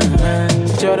la,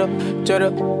 choro, choro,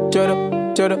 choro,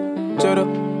 choro, choro,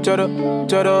 choro,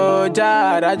 choro,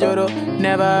 jara, choro.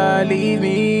 Never leave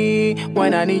me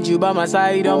when I need you by my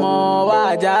side. I'm all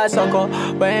waja soko.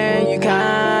 When you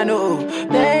can, oh,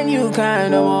 then you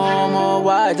can. I'm all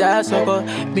waja soko.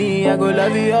 Me, I go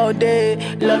love you all day,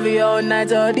 love you all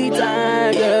night, all the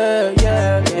time. Yeah.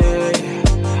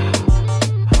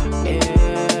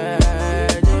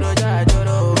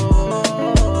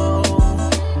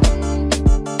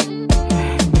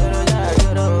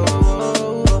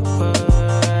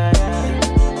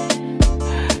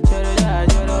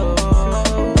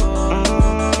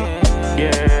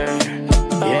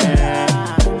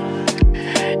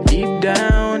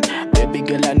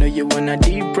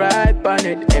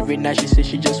 Every night she says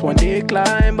she just want to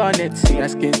climb on it. See her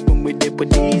skin spoon with it, put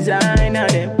design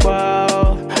on it.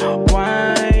 Wow,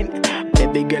 wine.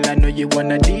 Baby girl, I know you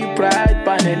wanna deep ride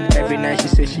on it. Every night she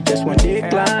says she just want to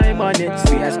climb on it.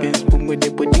 See her skin spoon with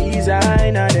it, put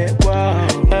design on it. Wow,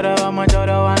 I'm a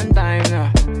daughter one time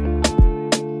now.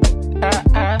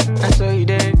 I saw you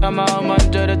there, I'm a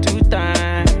daughter two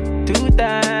times.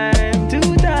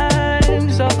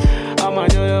 So I'm a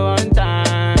daughter one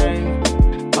time.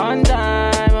 One time.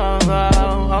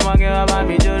 I'ma give up on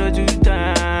me two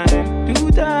times,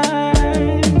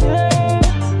 yeah.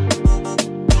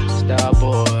 Star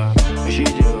boy, she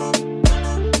do.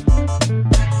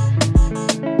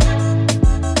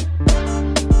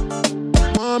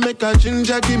 Mom, make a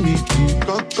ginger, give me key,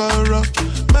 kokoro.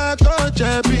 My coach,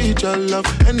 I beat your love.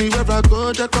 Anywhere I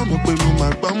go, just come up with me,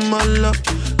 my bum, my love.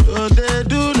 So they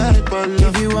do like Polo.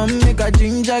 If you want make a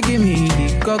ginger, give me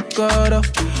the kokoro.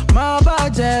 My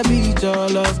body beat your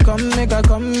love. Come make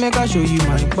a show you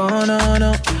my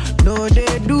banana. No,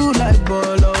 they do like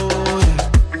Polo.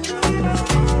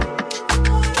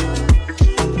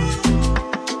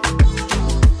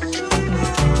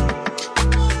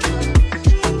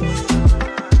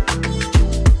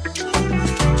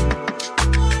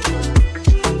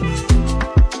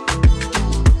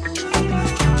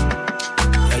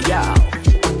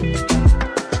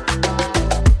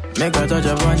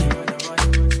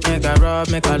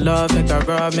 love, make a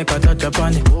rub, make a touch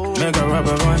upon it. Make a rub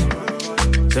upon it.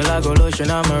 Till I go lotion,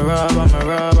 I'ma rub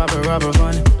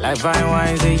upon it. Like fine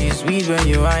wine, say you sweet when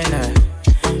you wine her.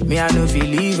 Me, I know feel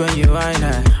leave when you wine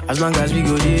her. As long as we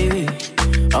go there,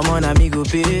 I'm on a me go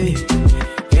pay.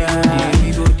 Yeah,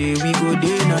 we go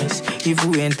there nice. If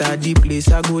we enter the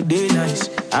place, I go there nice.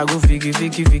 I go fiki,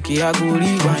 I go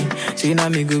rewind. Say now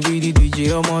me go be the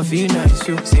DJ, I'ma feel nice.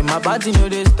 So, say my party know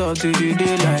they stop to the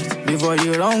daylight. Before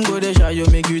you run, go the shot, you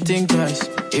make you think twice.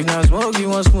 If not smoke, you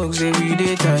want smoke, say we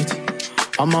day tight.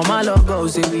 I'm on my logo,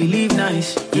 say we live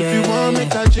nice. Yeah. If you want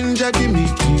make a ginger, give me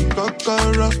tea,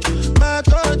 kokoro. My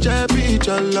touch, I beat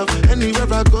your love.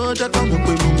 Anywhere I go, just come up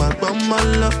with my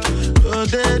love. So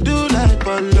they do like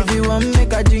Polo. If you want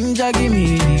make a ginger, give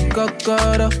me the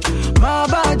kokoro. My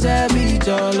body beat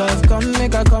your love. Come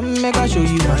make a show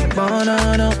you my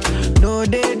banana. No,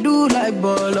 they do like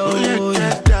Bolo. Oh,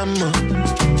 yeah, damn.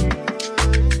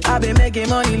 I been making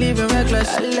money, living reckless.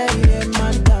 I lay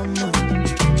madam.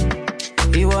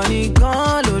 Ìwọ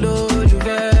nìkan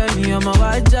lolólùfẹ́ mi, ọmọ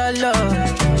wa jálọ.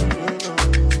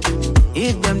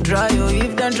 If them try,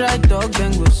 talk,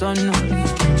 then go sọnù.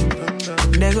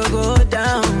 They go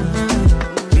down.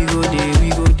 We go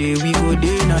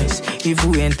day nice. If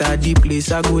we enter the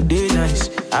place, I go day nice.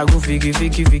 I go fiki,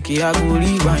 I go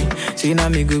rewind. Say now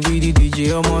me go be the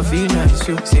DJ, I'ma feel nice.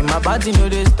 So, say my party know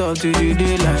they stop to the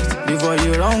daylight. Before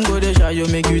you run, go the shot, you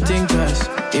make you think twice.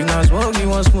 If not smoke, you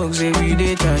want smoke, say we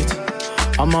day tight.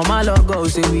 I'm on my logo,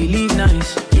 say we live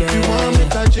nice. Yeah. If you want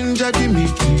make a ginger, give me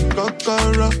tea,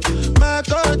 kokoro. My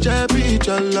touch, I beat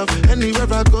your love. Anywhere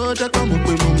I go, just come up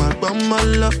with my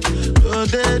love. So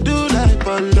they do like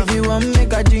Polo. If you want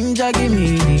make a ginger, give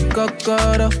me the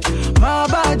kokoro. My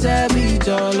body beat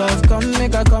your love. Come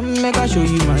make a show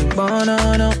you my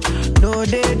banana. No,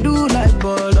 they do like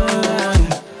Bolo.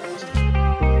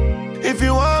 If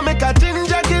you want make a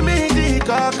ginger, give me the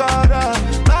kokoro.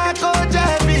 My coach,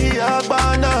 I be your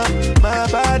banana. My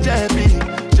body be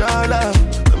your love.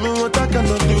 I mean, what I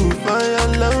cannot do for your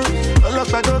love. All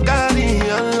of I go carry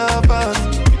your love us.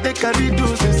 They carry do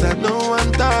since I know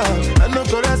one time. I know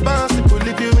go responsible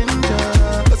if you in ya.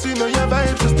 Cause you know your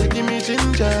vibe, just they give me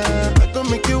ginger. I go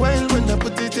make you wild when I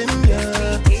put it in ya.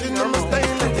 You know my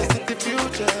style like this is the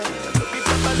future.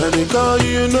 Let me call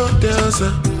you, you know the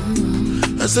answer.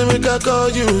 I say make I call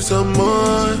you some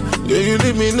more. Yeah, you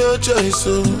leave me no choice,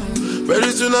 so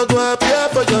very soon I go appear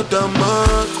for your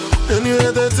demand. And you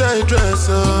had that tight dress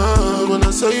on when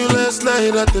I saw you last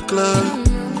night at the club.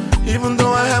 Even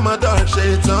though I had my dark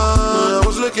shades on, I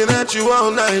was looking at you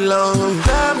all night long.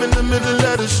 I'm in the middle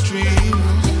of the street.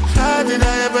 How did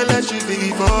I ever let you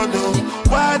leave? Oh no,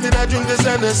 why did I drink this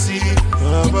Hennessy? And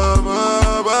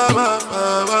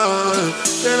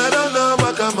I don't know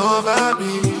what come over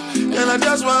me. And I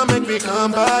just wanna make me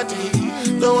come party.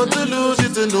 Don't want to lose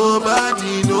it to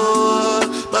nobody, no.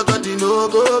 My God, you no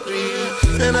go free.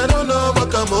 And I don't know what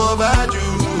come over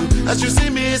you. As you see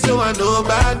me, so I know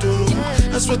about you.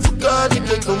 I swear to God, you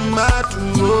can come out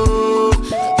too. Oh,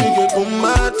 you can come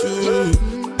out too.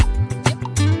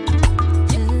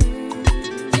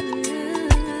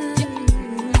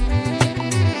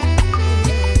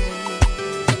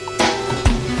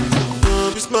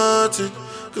 Don't be smarting,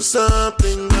 cause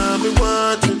something got me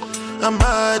watching. I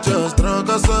might just drunk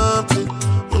or something.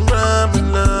 I'm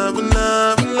rhyming, loving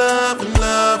like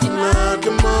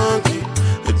a monkey.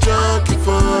 A junkie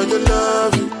for your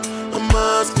loving. I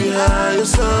must be high or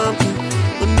something.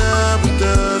 But now it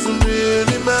doesn't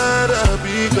really matter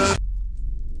because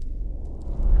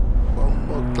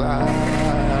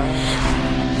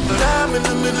but I'm in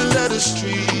the middle of the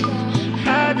street.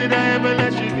 How did I ever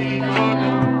let you leave? Oh no.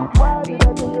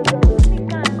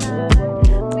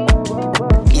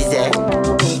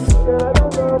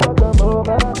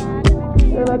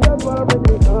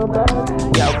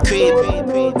 Yo, creep,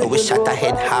 we shot a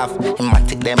head half. He might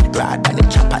take them grad and the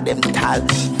chopper them tall.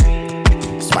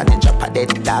 Swat the drop a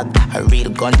dead dog. A real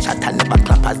gunshot and never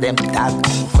clap as them tag.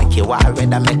 Make you war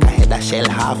red and make a head a shell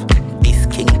half. This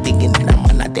king digging in a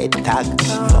man a dead tag.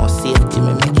 No safety,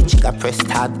 me make it chica press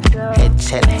tag. Head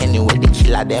shell anyway, the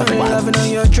killer them I'm loving on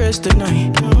your dress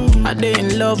tonight. I dey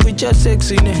in love with your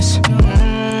sexiness.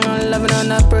 Loving on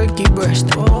that perky breast.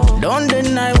 Don't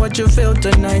deny what you feel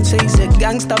tonight. Say it's a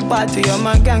gangster party, I'm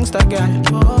a gangster girl.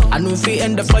 I know if we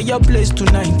end the fireplace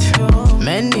tonight.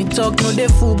 Many talk, no they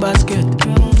full basket.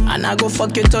 And I go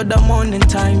fuck you till the morning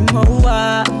time. Oh,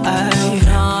 why?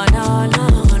 No.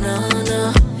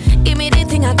 Give me the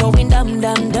thing I going dumb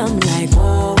like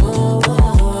whoa.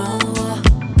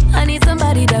 I need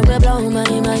somebody that will blow my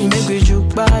mind. Make we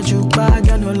juke back,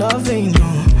 got no loving,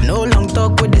 no. No long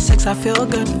talk with the sex, I feel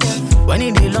good. When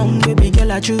it is long, baby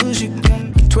girl, I choose you.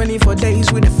 24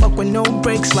 days with the fuck with no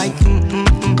breaks, like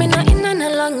Me not in on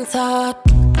a long talk.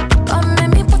 Come let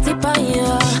me put it on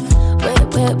you.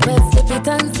 Wait, slip it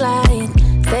and slide.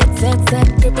 Set,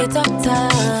 grip it up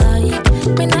tight.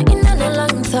 Me not in on a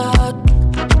long talk.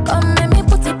 Come let me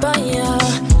put it on you.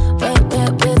 Wait,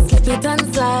 slip it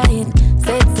and slide.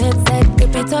 Set,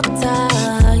 grip it up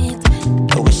tight.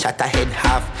 Oh, we shot a head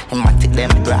half, him a take them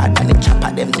broad and him chop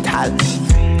at them tall.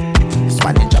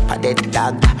 Swan drop a dead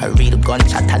dog, a real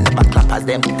gunshot and never clap as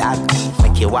them tag.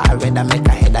 Make you war red and make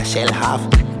a head a shell half.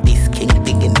 This king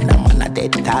digging in a man a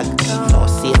dead tag. No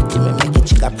safety, me make it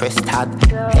chigga press tag.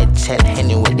 Head shell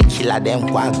anyway the killer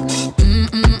them wag.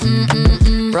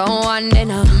 Round one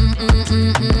then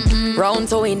round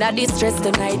two in a distress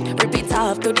tonight. Rip it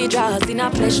off to the jaws in a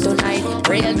flesh tonight.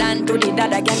 Real down to the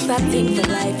dad against that thing for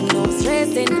life. No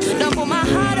stressing. Don't put my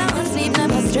heart on sleep,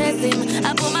 never stressing.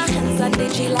 I put my hands on the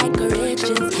G like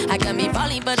corrections. I can be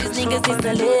falling, but these niggas is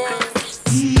the list.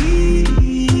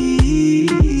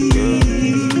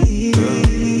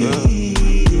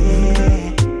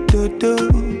 Dodo,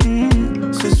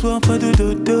 ce soir pas de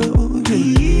dodo.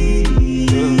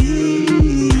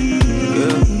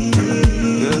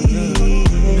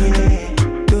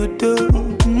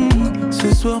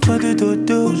 Ce soir pas de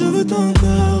dodo, je veux ton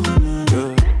corps.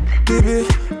 Bébé,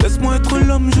 laisse-moi être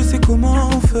l'homme, je sais comment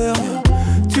faire.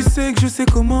 Tu sais que je sais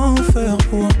comment faire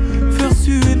pour faire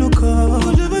suer nos corps.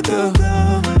 Je veux ton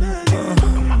corps.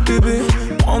 Bébé,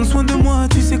 prendre soin de moi,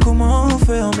 tu sais comment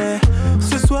faire. Mais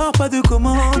ce soir pas de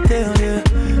commentaires, yeah.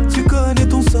 Tu connais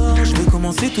ton sort, je vais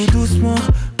commencer tout doucement.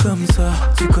 Comme ça,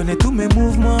 tu connais tous mes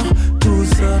mouvements, tout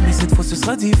ça. Mais cette fois ce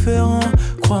sera différent,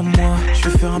 crois-moi. Je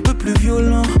vais faire un peu plus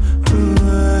violent.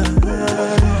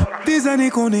 Des années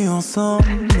qu'on est ensemble,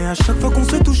 mais à chaque fois qu'on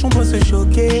se touche on doit se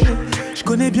choquer. Je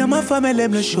connais bien ma femme, elle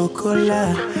aime le chocolat.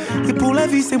 Et pour la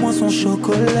vie c'est moi son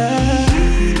chocolat.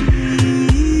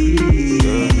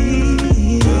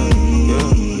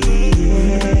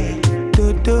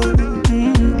 Dodo,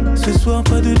 ce soir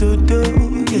pas de dodo.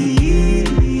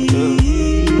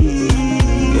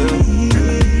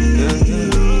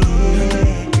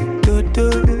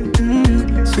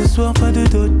 Ce soir pas de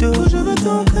dodo, je veux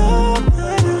ton corps.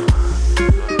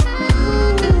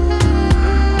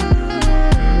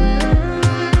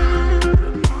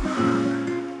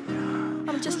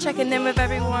 I'm just checking in with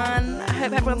everyone. I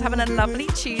hope everyone's having a lovely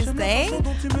Tuesday. I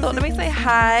thought let me say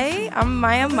hi. I'm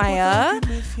Maya.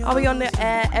 I'll be on the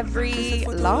air every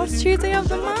last Tuesday of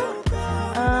the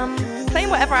month. Playing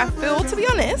whatever I feel, to be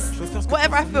honest.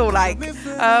 Whatever I feel like.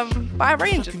 But I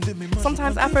range.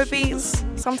 Sometimes Afrobeats,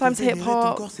 sometimes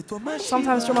hip-hop,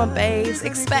 sometimes drum and bass.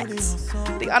 Expect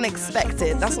the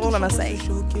unexpected. That's all I'm gonna say.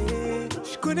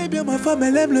 Je connais bien ma femme,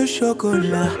 elle aime le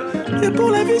chocolat. Et pour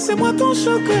la vie, c'est moi ton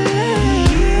chocolat.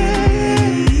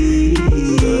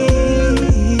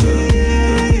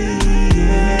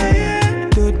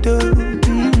 Dodo,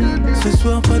 ce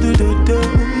soir pas de dodo.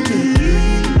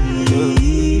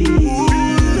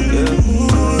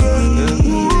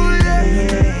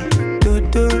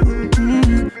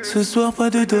 Ce soir pas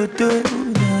de dodo.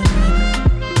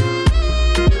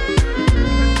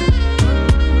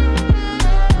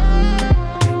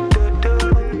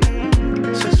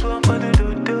 Ce soir pas de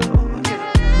dodo.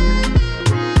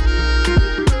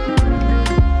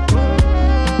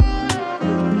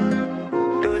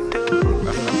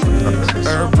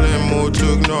 Airplane mode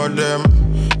to ignore them.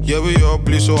 Yeah, we all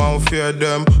bleed, so I don't fear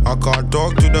them. I can't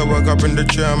talk to the work up in the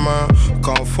chair, man.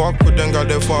 Can't fuck with them, got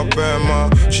they fuck bad,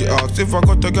 man. She asked if I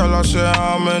got a girl, I said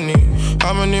how many?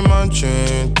 How many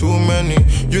mansion? Too many.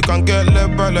 You can get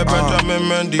left by like Benjamin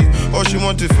Mendy. Oh, she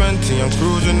wanted Fenty, I'm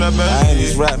cruising the Bentley. I ain't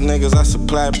these rap niggas, I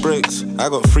supply bricks. I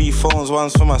got 3 phones,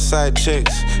 one's for my side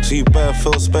chicks. So you better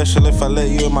feel special if I let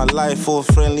you in my life. All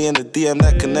friendly in the DM,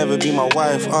 that can never be my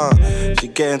wife, She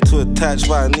getting too attached,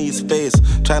 but I need space.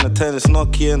 Trying to turn this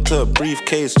Nokia into a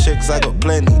briefcase. Chicks, I got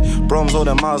plenty. Broms all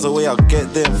the miles away, I'll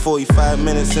get there in 45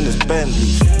 minutes in this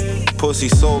Bentley. Pussy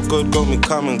so good, got me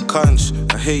coming cunch.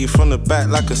 I hit you from the back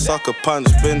like a sucker punch.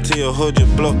 Been to your hood, your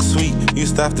block sweet.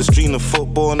 Used to have to stream the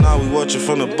football, now we watch it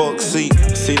from the box seat.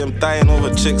 See them dying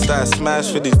over chicks that I smash.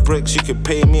 For these bricks, you could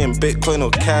pay me in Bitcoin or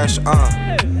cash,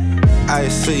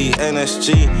 Ice City,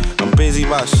 NSG. I'm busy,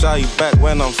 but I'll shout you back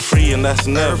when I'm free, and that's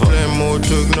never. Airplane mode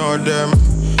to ignore them.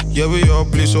 Yeah, we all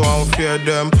bleed, so I don't fear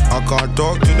them. I can't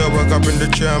talk to the work up in the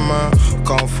chair, man.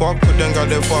 Can't fuck with them, got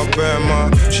they fuck bad,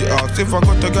 man. She asked if I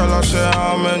got a girl, I said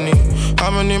how many? How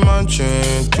many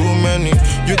mansions? Too many.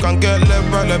 You can get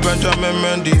left by like Benjamin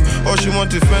Mendy. All she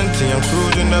want is Fenty, I'm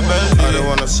cruising the Bentley. I don't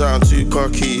wanna sound too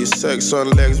cocky. Sex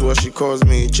on legs, what she calls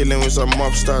me. Chilling with some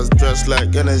mobsters dressed like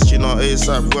NSG, not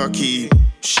ASAP Rocky.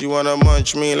 She wanna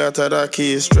munch me like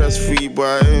Tadaki. Stress free,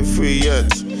 but I ain't free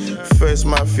yet. Face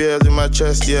my fears in my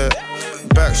chest, yeah.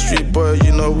 Backstreet boy,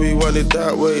 you know we want it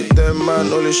that way. Them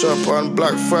man only shop on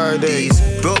Black Friday.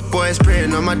 These broke boys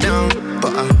praying on my down,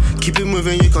 but I keep it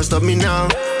moving, you can't stop me now.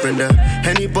 Bring the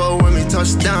Henny bottle when we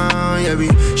touch down. Yeah, we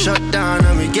shut down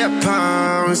and we get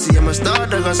pounds. See, I'm a star,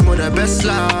 that got smell that best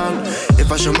loud. If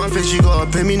I show my face, you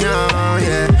gotta pay me now,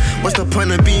 yeah. What's the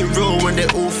point of being real when they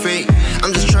all fake?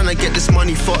 I'm just trying to get this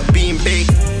money, fuck being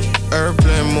big.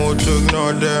 Airplane mode to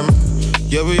ignore them.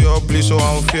 Yeah, we all please, so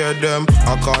I don't fear them.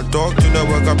 I can't talk to them,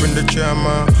 wake up in the chair,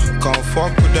 man. Can't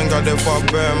fuck with them, got them fuck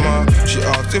bare, man. She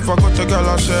asked if I got a girl,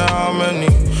 I say how many?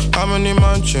 How many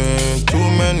mansions? Too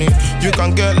many. You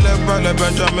can get left by like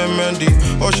Benjamin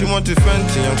Mendy. All she want is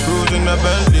Fenty, I'm cruising the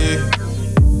Bentley.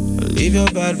 Leave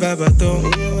your bad vibe at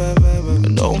home,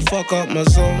 and don't fuck up my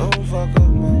zone.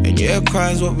 And yeah,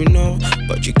 crime's what we know,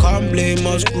 but you can't blame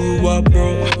us, grew up,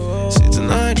 bro. See,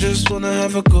 tonight just wanna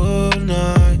have a good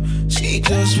night. She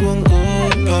just want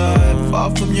good vibe.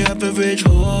 Far from your average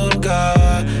hood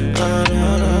guy.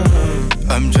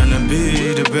 I'm tryna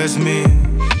be the best me.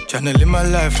 Tryna live my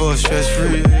life all stress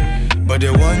free. But they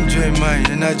won't drain my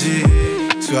energy.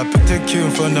 So I put the queue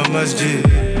in front of masjid.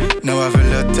 Now I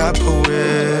feel a tap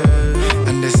away.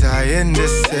 And this I in the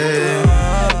same.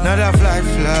 Now that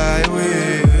fly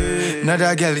away. Now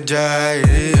that girl dry.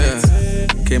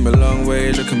 Yeah. Came a long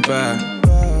way looking back.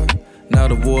 Now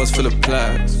the war's full of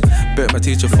plaques. Bet my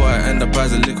teacher thought I end up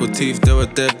as a little thief. They were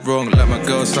dead wrong, like my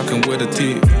girl sucking with her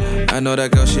teeth. I know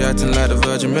that girl, she acting like the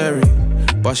Virgin Mary,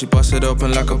 but she busted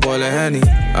open like a bowl of Henny.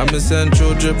 I'm in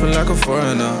Central dripping like a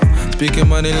foreigner, speaking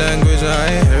money language I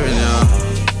ain't hearing ya.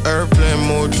 Airplane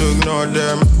mode to ignore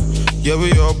them. Yeah,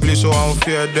 we all please, so I don't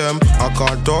fear them. I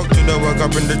can't talk to them, wake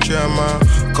up in the chair, man.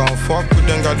 Can't fuck with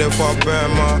them, got them fuck bare,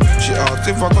 man. She asked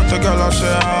if I got a girl, I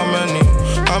say how many?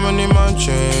 How many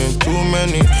mansions? Too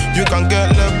many. You can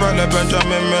get left by like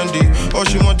Benjamin Mendy. All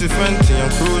she want is Fenty, I'm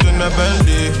cruising the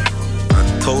Bentley.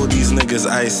 I told these niggas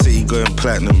IC going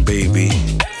platinum, baby.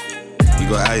 We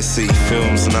got IC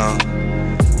films now.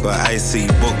 Got IC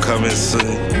book coming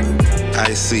soon.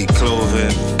 IC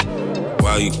clothing.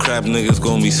 While you crab niggas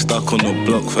gonna be stuck on the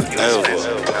block forever.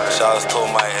 Shouts to all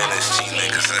my NSG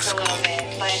niggas, let's go.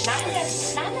 But not in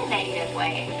a negative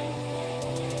way.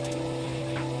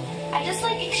 I just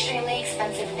like extremely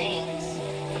expensive things.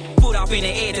 Put off in the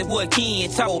edge of what Ken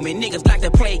told me. Niggas like to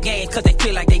play games cause they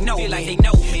feel like they know me.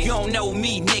 You don't know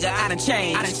me, nigga, I done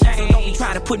changed. So don't be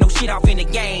trying to put no shit off in the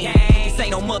game. This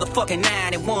ain't no motherfucking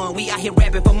 91. We out here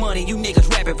rapping for money, you niggas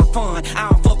rapping for fun. I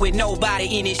don't fuck with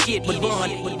nobody in this shit but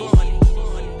Bun.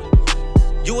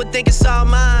 You would think it's all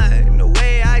mine, the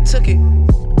way I took it.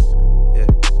 Yeah.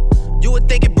 You would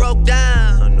think it broke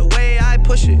down, the way I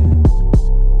push it.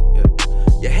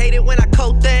 Yeah. You hate it when I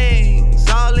coat things,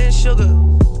 all in sugar.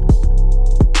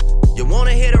 You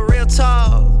wanna hear the real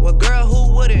talk, well girl,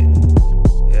 who wouldn't?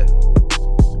 Yeah.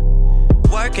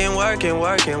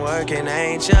 Working,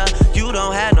 ain't ya? You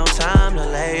don't have no time to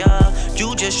lay up.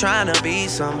 You just tryna be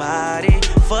somebody.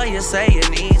 For you say you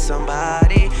need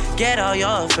somebody. Get all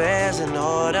your affairs in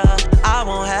order. I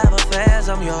won't have affairs,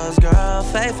 I'm yours, girl.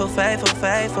 Faithful.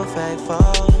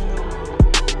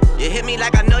 You hit me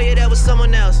like I know you there with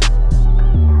someone else.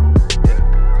 Yeah.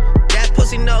 That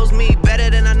pussy knows me better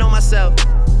than I know myself.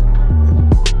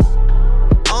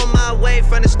 On my way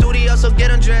from the studio, so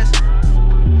get undressed.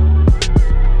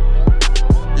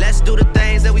 Let's do the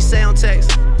things that we say on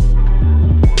text.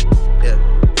 Yeah.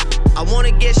 I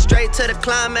wanna get straight to the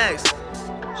climax.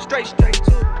 Straight to it.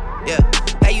 Yeah.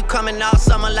 Hey, you coming all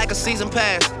summer like a season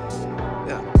pass.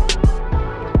 Yeah.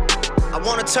 I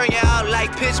wanna turn you out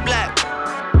like pitch black.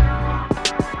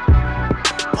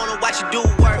 Wanna watch you do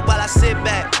work while I sit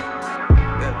back.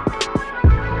 Yeah.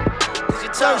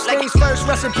 First things first,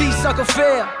 rest in peace, Uncle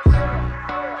Phil.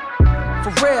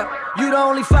 For real, you the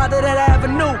only father that I ever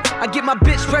knew. I get my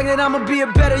bitch pregnant, I'ma be a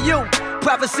better you.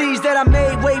 Prophecies that I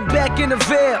made way back in the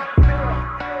veil.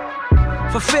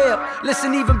 Fulfilled.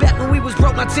 Listen, even back when we was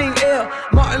broke, my team ill.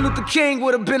 Martin Luther King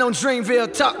would've been on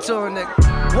Dreamville. Talk to her,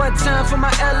 nigga. One time for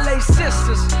my LA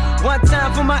sisters. One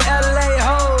time for my LA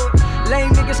hoes.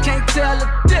 Lame niggas can't tell the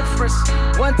difference.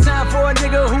 One time for a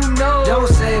nigga who knows. Don't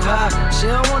save her, she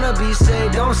don't wanna be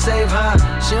saved. Don't save her,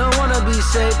 she don't wanna be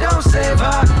saved. Don't save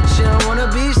her, she don't wanna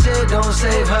be saved. Don't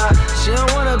save her, she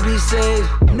don't wanna be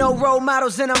saved. No role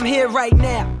models and I'm here right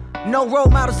now. No role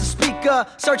models to speak of.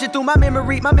 Searching through my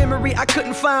memory, I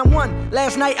couldn't find one.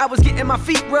 Last night I was getting my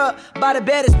feet rubbed by the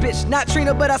baddest bitch. Not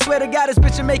Trina, but I swear to God, this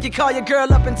bitch will make you call your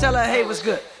girl up and tell her, hey, what's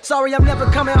good? Sorry, I'm never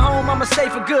coming home, I'ma stay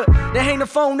for good. Then hang the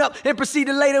phone up and proceed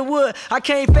to later wood. I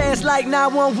came fast like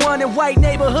 911 in white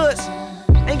neighborhoods.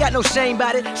 Ain't got no shame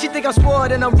about it. She think I'm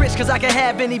spoiled and I'm rich cause I can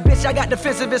have any bitch. I got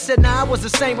defensive and said, nah, I was the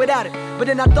same without it. But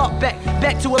then I thought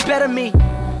back to a better me.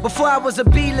 Before I was a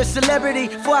B-list celebrity,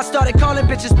 before I started calling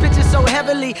bitches so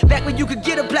heavily. Back when you could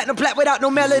get a platinum plat without no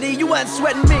melody, you wasn't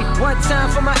sweating me. One time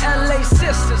for my LA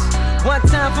sisters, one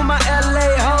time for my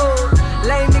LA hoes.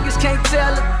 Lame niggas can't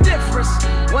tell the difference.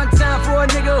 One time for a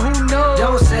nigga who knows.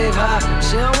 Don't save her,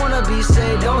 she don't wanna be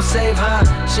saved. Don't save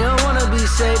her, she don't wanna be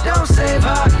saved. Don't save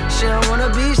her, she don't wanna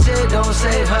be saved. Don't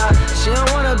save her, she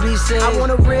don't wanna be saved. I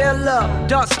want a real love,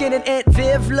 dark skin and Aunt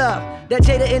Viv love. That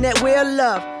Jada and that weird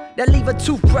love. That leave a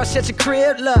toothbrush at your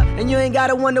crib, love. And you ain't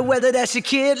gotta wonder whether that's your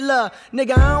kid, love.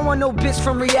 Nigga, I don't want no bitch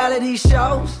from reality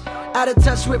shows. Out of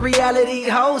touch with reality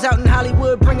hoes. Out in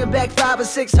Hollywood, bringing back 5 or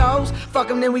 6 hoes. Fuck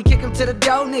them, then we kick them to the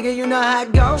door. Nigga, you know how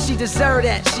it goes. She deserve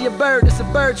that. She a bird, it's a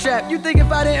bird trap. You think if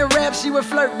I didn't rap, she would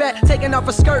flirt back. Taking off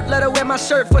her skirt, let her wear my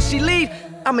shirt before she leave.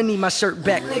 I'ma need my shirt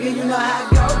back. Nigga, you know how it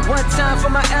goes. One time for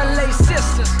my LA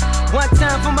sisters. One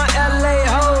time for my LA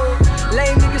hoes.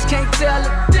 Lame niggas can't tell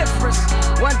the difference.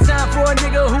 One time for a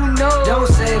nigga who knows. Don't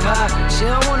save her, she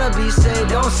don't wanna be saved.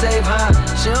 Don't save her,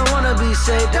 she don't wanna be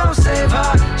saved. Don't save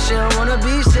her, she don't wanna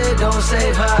be saved. Don't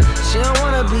save her, she don't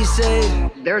wanna be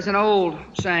saved. There's an old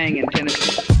saying in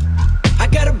Tennessee. I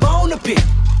got a bone to pick.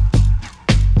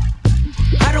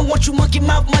 I don't want you monkey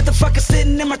mouth motherfucker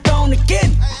sitting in my throne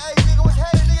again.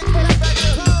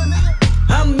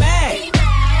 I'm mad,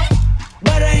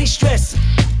 but I ain't stressing.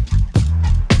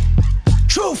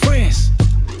 True friends,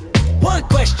 one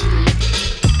question.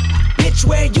 Bitch,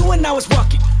 where you and I was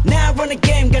walking. Now I run the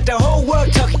game, got the whole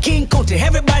world talking. King Kunta,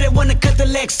 everybody wanna cut the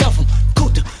legs off him.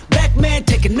 Kunta, black man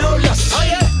taking no losses. Oh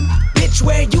yeah. Bitch,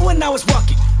 where you and I was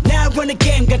walking. Now I run the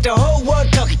game, got the whole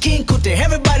world talking. King Kunta,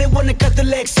 everybody wanna cut the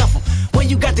legs off him. When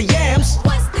you got the yams.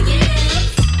 What's the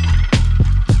yams?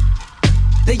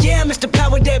 The yam is the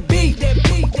power that be.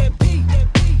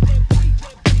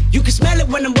 You can smell it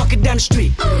when I'm walking down the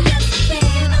street. Oh yes we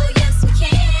can, oh yes we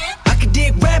can. I can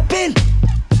dig rapping,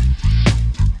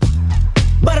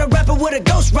 but a rapper with a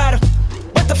ghost rider.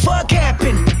 What the fuck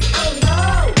happened? Oh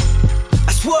no,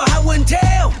 I swore I wouldn't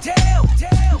tell.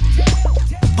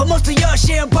 But most of y'all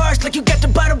sharing bars like you got the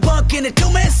bottom bunk in a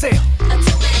 2-man cell. A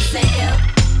 2-man cell.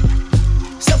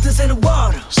 Something's in the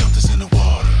water. Something's in the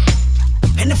water.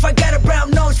 And if I got a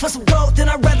brown nose for some gold, then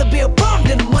I'd rather be a bum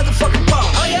than a motherfucking bum.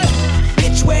 Oh yeah.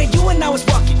 Bitch, where you and I was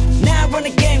walking. Now I run the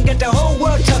game, got the whole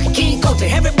world talking. King Kunta,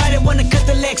 everybody wanna cut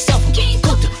the legs off him. King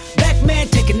Kunta, black man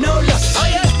taking no losses. Oh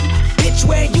yeah. Bitch,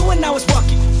 where you and I was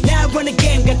walking. Now I run the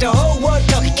game, got the whole world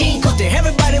talking. King Kunta,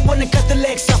 everybody wanna cut the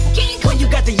legs off him. When you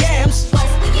got the yams. What's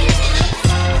the yams?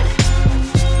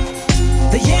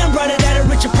 The yam brought it out of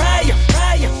Richard Pryor.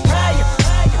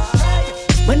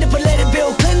 Manipulated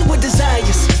Bill Clinton with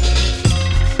desires.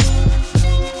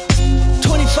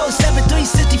 24/7,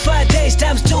 365 days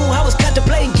times 2. I was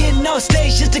contemplating getting on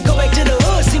stage just to go back to the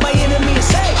hood, see my enemy and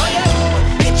say, oh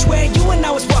yeah. Bitch, where you and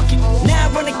I was walking. Now I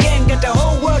run the game, got the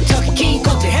whole world talking. King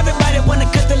Kunta, everybody wanna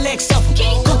cut the legs off him.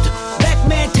 King Kunta, black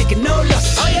man taking no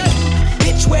losses. Oh yeah.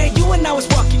 Bitch, where you and I was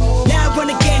walking. Now I run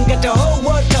the game, got the whole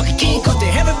world talking. King Kunta,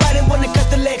 everybody wanna cut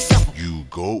the legs off him.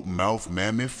 Goat mouth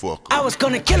mammy fucker. I was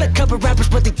gonna kill a couple rappers,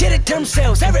 but they did it to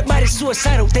themselves. Everybody's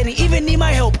suicidal, they didn't even need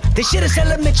my help. This shit is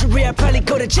elementary, I'd probably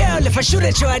go to jail if I shoot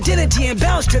at your identity and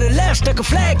bounce to the left. Stuck a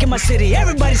flag in my city,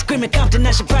 everybody screaming Compton.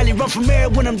 I should probably run from here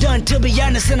when I'm done, to be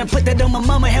honest. And I put that on my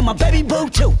mama and my baby boo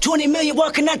too. 20 million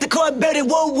walking out the court building,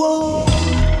 whoa, whoa.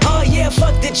 Oh yeah,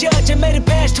 fuck the judge, I made it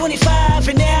past 25.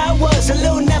 And now I was a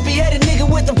little nappy-headed nigga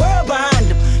with the world behind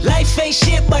him. Life ain't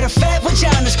shit but a fat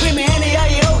vagina. Screaming, Annie, are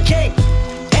you okay?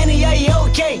 Annie, are you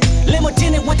okay? Limo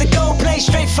tinted with the gold plate.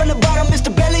 Straight from the bottom, Mr.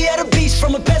 Belly of the beast.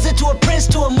 From a peasant to a prince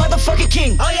to a motherfucking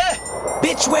king. Oh yeah.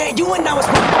 Bitch, where you and I was.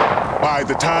 By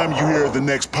the time you hear the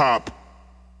next pop,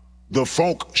 the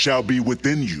funk shall be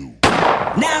within you.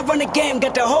 Now I run the game,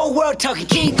 got the whole world talking.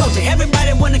 King Kunta,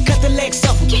 everybody wanna cut the legs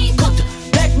off him. King Kunta,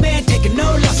 black man taking no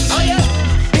losses. Oh yeah.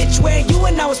 Bitch, where you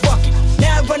and I was walking.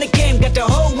 Now I run the game, got the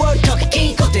whole world talking.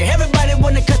 King Kunta, everybody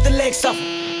wanna cut the legs off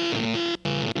him.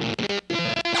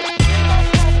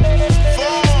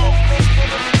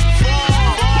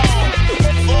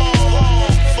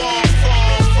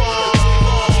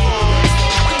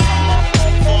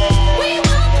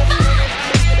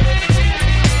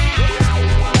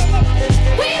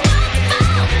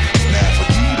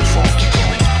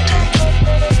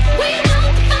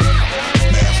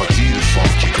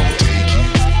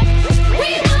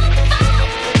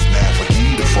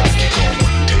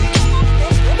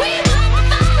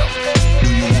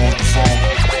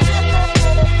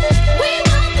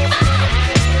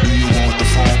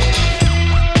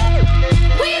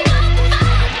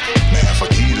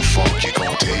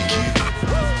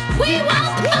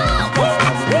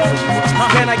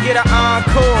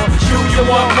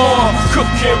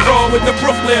 Cook and roll with the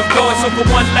Brooklyn boys. So for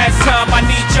one last time, I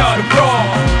need y'all to roll.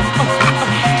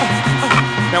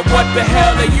 Now what the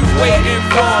hell are you waiting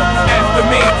for? After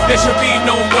me, there should be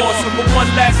no more. So for one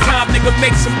last time, nigga,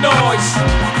 make some noise.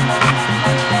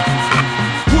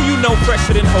 Who you know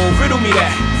fresher than Hov? Riddle me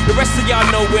that. The rest of y'all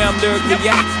know where I'm lurking,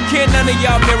 yeah. Can't none of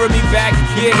y'all mirror me back.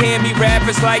 Yeah, hear me rap,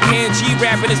 it's like Han G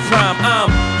rapping his prime.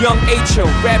 I'm Young H.O.,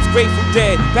 raps Grateful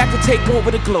Dead. Back to take over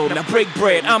the globe, now break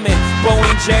bread. I'm in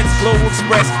Boeing Jets, Global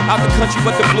Express. Out the country,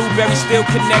 but the blueberries still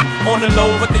connect. On the low,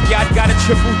 but the yacht got a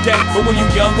triple deck. But when you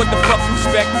young, what the fuck you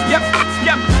expect? Yep.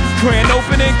 Grand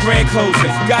opening, grand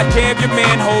closing. Goddamn your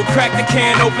manhole, crack the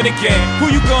can open again. Who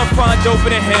you gonna find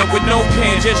open in him with no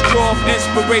pen? Just draw off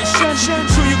inspiration.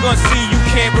 Who you gonna see you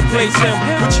can't replace him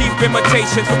with cheap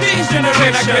imitations from these generations?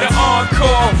 Can I get an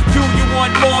encore? Do you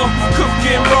want more? Cook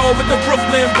and roll with the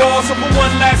Brooklyn boys. So for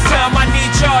one last time, I need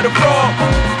y'all to roll.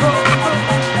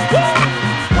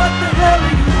 What the hell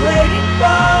are you waiting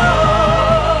for?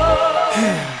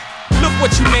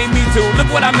 What you made me do,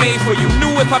 look what I made for you.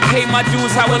 Knew if I pay my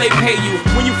dues, how will they pay you?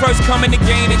 When you first come in the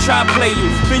game, they try to play you.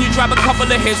 Then you drop a couple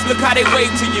of hits, look how they wave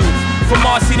to you. From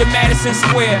Marcy to Madison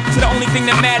Square, to the only thing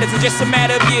that matters is just a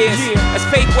matter of years. As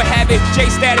fate would have it, J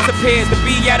status appears to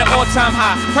be at an all-time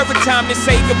high. Perfect time to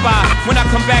say goodbye. When I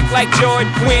come back like Jordan,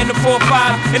 wearing the 4-5,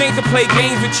 it ain't to play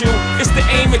games with you, it's to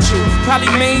aim at you, probably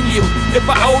maim you. If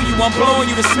I owe you, I'm blowing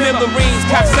you to smithereens.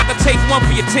 Cocksucker, take one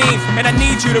for your team, and I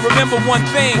need you to remember one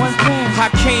thing.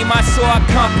 I came, I saw, I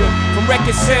conquered. From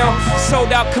record sale,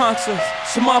 sold out concerts.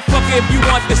 So motherfucker, if you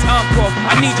want this encore,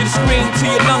 I need you to scream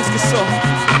till your lungs get sore.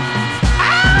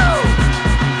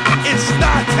 It's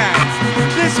star time.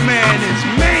 This man is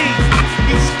mean.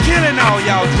 He's killing all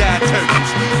y'all jive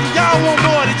turkeys. Y'all want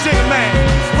more than Jigga Man?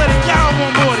 Well, if y'all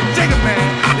want more than Jigga Man,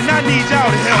 then I need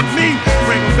y'all to help me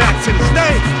bring him back to the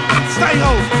stage. Stay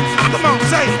hold. Come on,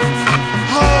 say it.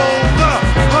 Hold up,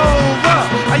 hold up.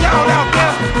 Are y'all out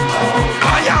there?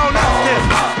 Are y'all out there?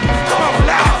 Come on,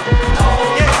 loud.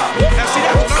 Yeah. Now see,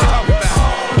 that's what I'm talking about.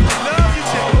 They love you,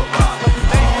 Jigga.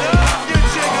 They love you,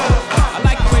 Jigga. I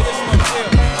like the way this one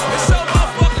feels. It's so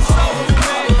motherfucking soulful,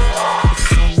 man.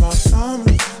 It's my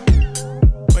summer.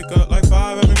 Wake up like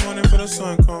 5 every morning for the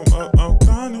sun come up. I'm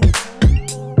grinding.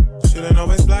 Shit ain't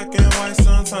always black and white.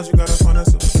 Sometimes you gotta find a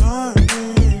silver lining.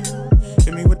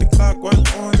 Hit me with the clockwork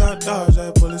orange, I dodge.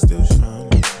 That bullet still shining.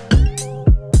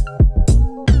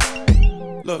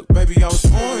 Look, baby, I was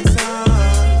on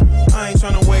time. I ain't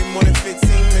tryna wait more than 15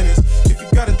 minutes. If you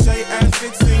got a J, add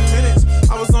 15 minutes.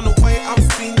 I was on the way, I was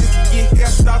speeding just to get here. I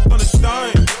stopped on the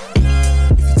start.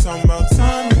 If you talking about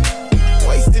timing,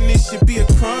 wasting this should be a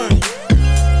crime.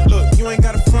 Look, you ain't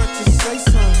gotta front, just say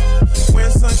something.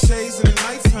 Wearing sunshades in the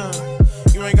nighttime.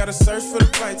 You ain't gotta search for the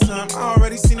right time. I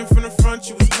already seen it from the front,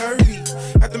 you was curvy.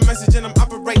 At the message and I'm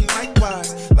operating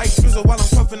likewise. Like Frizzle while I'm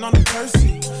puffing on the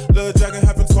Percy. Lil' Dragon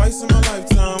happened twice in my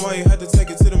lifetime. Why you had to take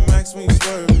it to the max when you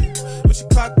swerve it? When your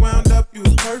clock wound up, you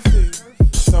was perfect.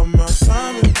 Talking about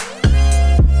timing.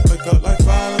 Wake up like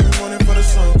 5 every morning for the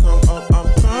sun come up. I'm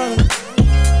crying.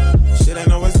 Shit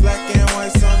ain't always black and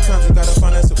white. Sometimes you gotta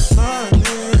find that silver lining.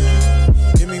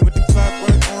 Hit me with the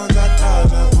clockwork orange, I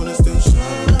dodge. That bullet still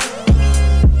shine.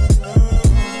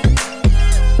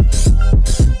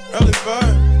 Early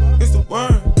bird, it's the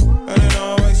worm. That ain't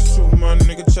always true, my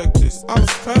nigga. Check this. I was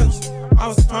pressed, I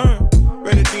was perm.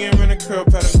 Ready to DM in a curl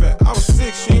pattern back. I was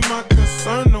sick, she ain't my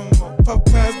concern no more. Puff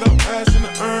passed up ash in the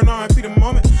urn. R.I.P. the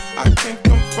moment. I can't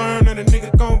confirm that a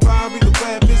nigga gon' vibe. We the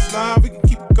bad bitch live, we can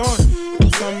keep it going. If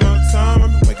it's talking about time,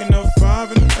 I've been waking up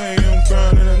 5 in the AM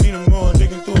grinding. I need 'em more,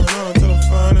 digging through it all till I'm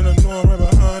fine. And I know I'm right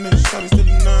behind it. Shawty still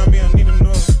denying me, I need 'em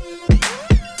more.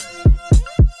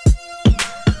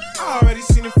 I already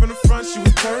seen it from the front, she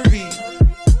was curvy.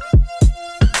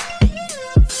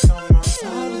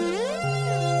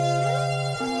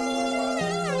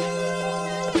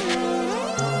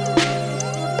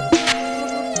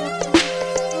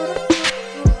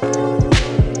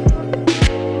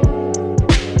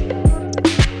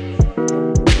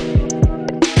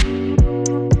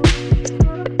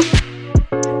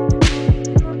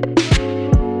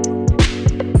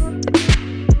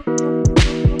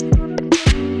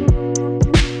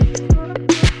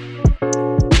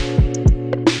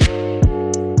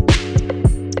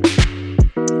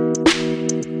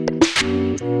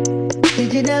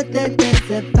 Did you know that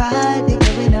there's a party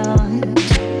going on?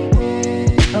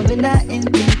 But we're not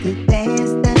intending to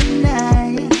dance the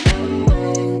night.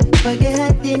 Forget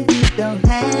hunting, you don't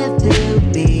have to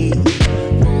be.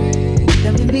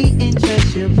 Don't be in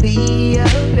church, you'll be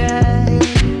alright.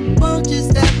 Won't you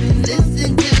stop and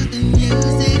listen to the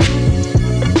music?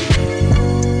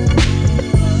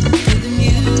 To the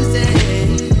music.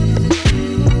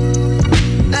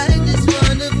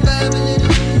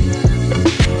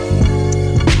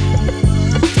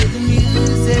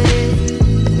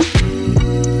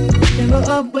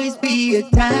 be a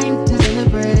time to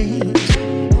celebrate.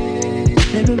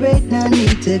 Celebrate, no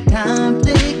need to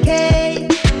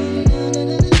complicate.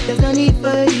 There's no need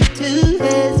for you to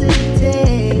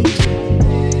hesitate.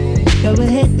 Go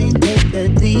ahead and take the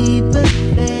leap of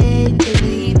faith. The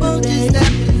leap of faith. Won't you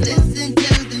stop and listen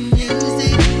to the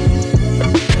music?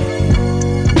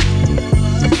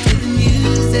 To the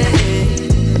music.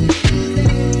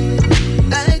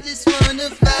 I just wanna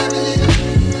vibe a little.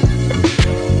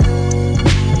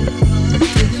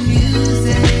 To the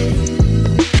music.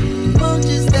 Won't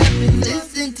you stop and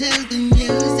listen to the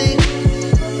music?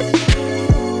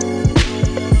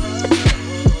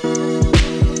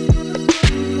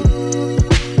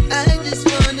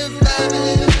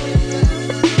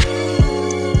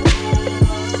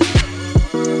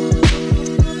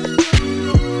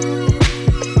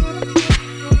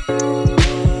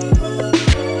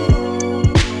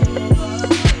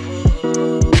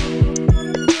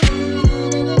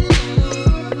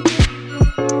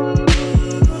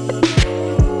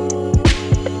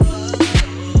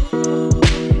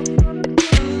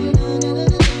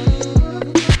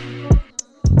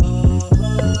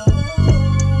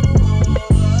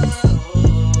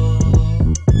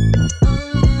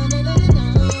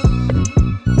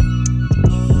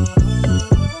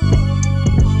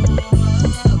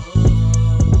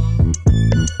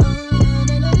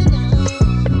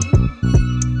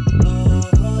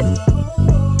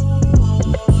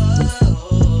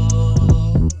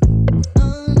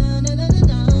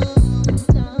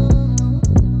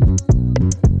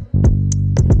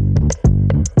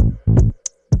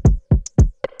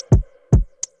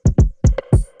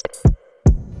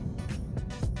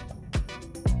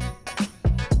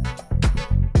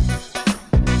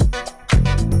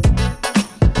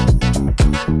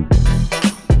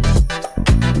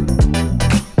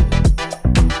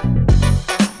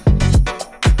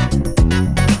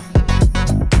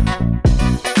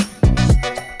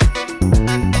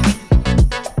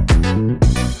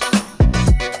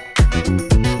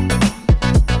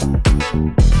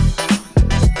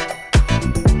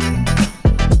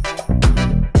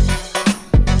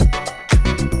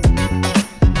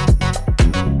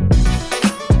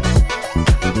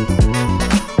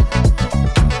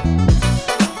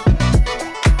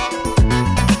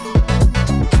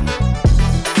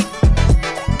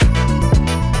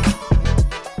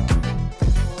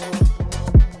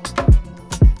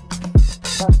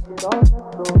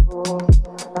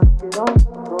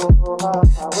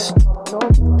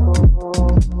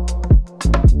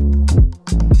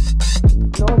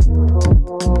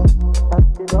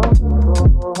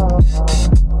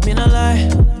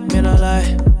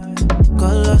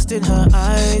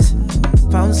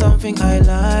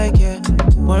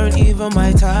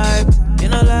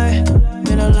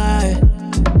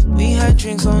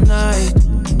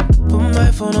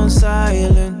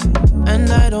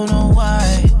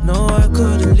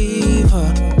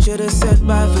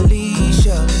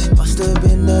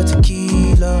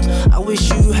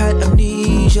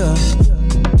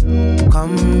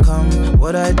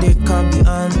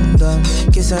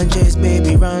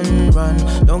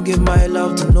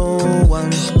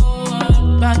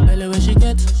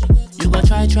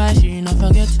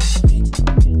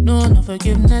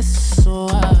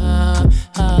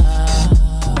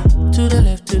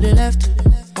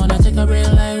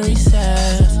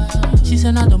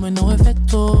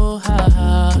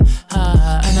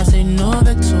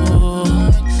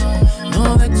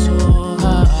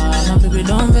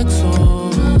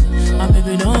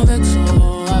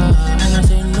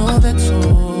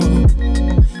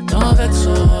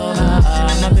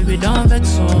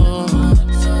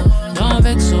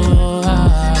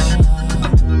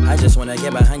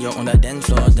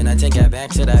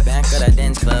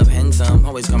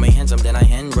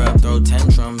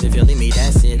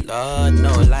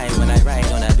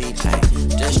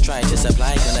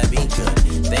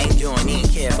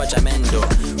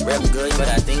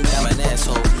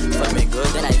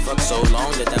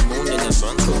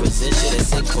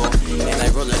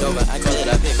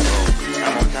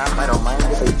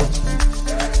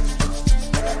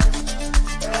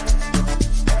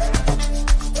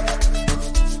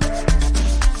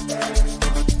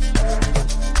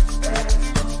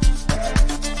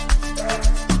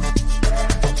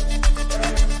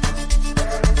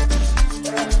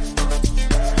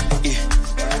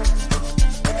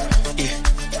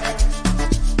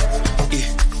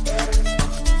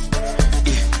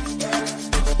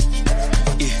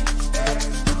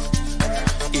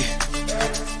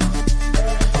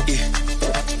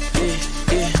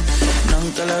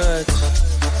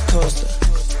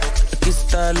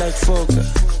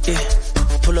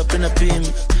 pull up in a beam.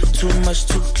 Too much,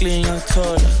 too clean, young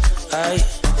taller. Aye,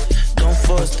 don't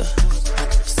foster.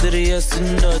 Serious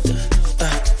and daughter.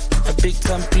 A big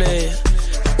time player.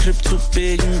 Crib too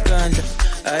big and ganja.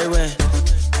 I went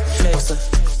flexer,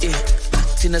 yeah.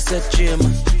 Tina said gym,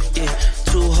 yeah.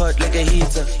 Too hot like a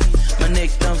heater. My neck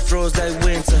done froze like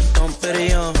winter. Don't bet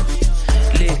it on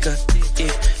liquor,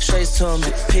 yeah. Straight on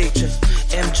big picture.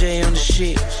 MJ on the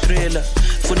shit, thriller.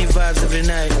 Funny vibes every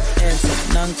night. Enter,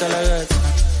 Nankalagata,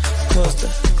 Costa,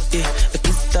 yeah. I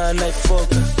can start like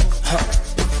Fokker, huh.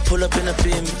 Pull up in a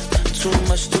beam. Too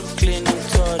much, too clean and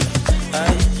taller.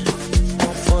 Aye,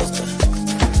 don't foster.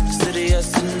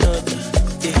 Serious and daughter,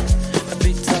 yeah. A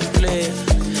big time player.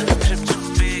 A trip too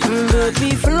big.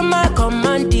 Baby, follow my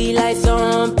command like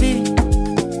zombie.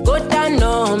 Go down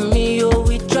on me, oh,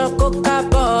 with your coca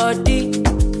body.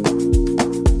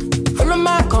 Follow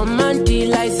my command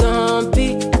like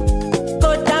zombie.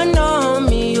 Go down on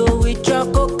me, oh, with your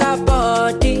coca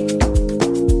body.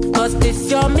 Cause this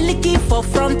your milky for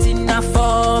front enough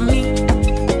for me.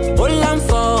 Hold on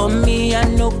for me, I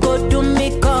no go do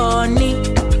me corny.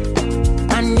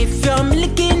 And if you're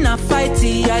milky na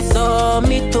fighty, I saw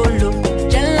me to look.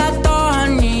 Gelato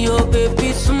honey, oh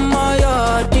baby,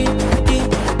 sumoyo deep.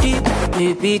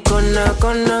 Baby,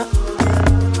 kona.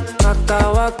 Waka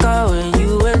waka when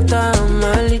you enter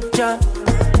my licha.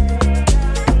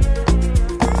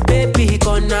 Baby,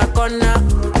 kona.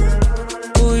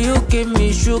 Will you give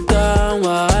me sugar,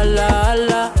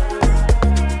 wahala.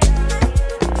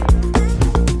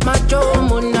 Macho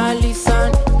Mona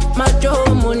Lisa, Macho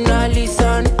Mona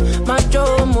Lisa,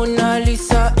 Macho Mona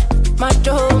Lisa,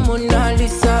 Macho Mona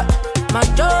Lisa,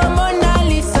 Macho Mona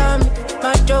Lisa,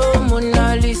 Macho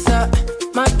Mona Lisa,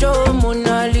 Macho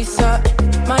Mona Lisa,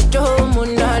 Macho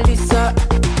Mona Lisa.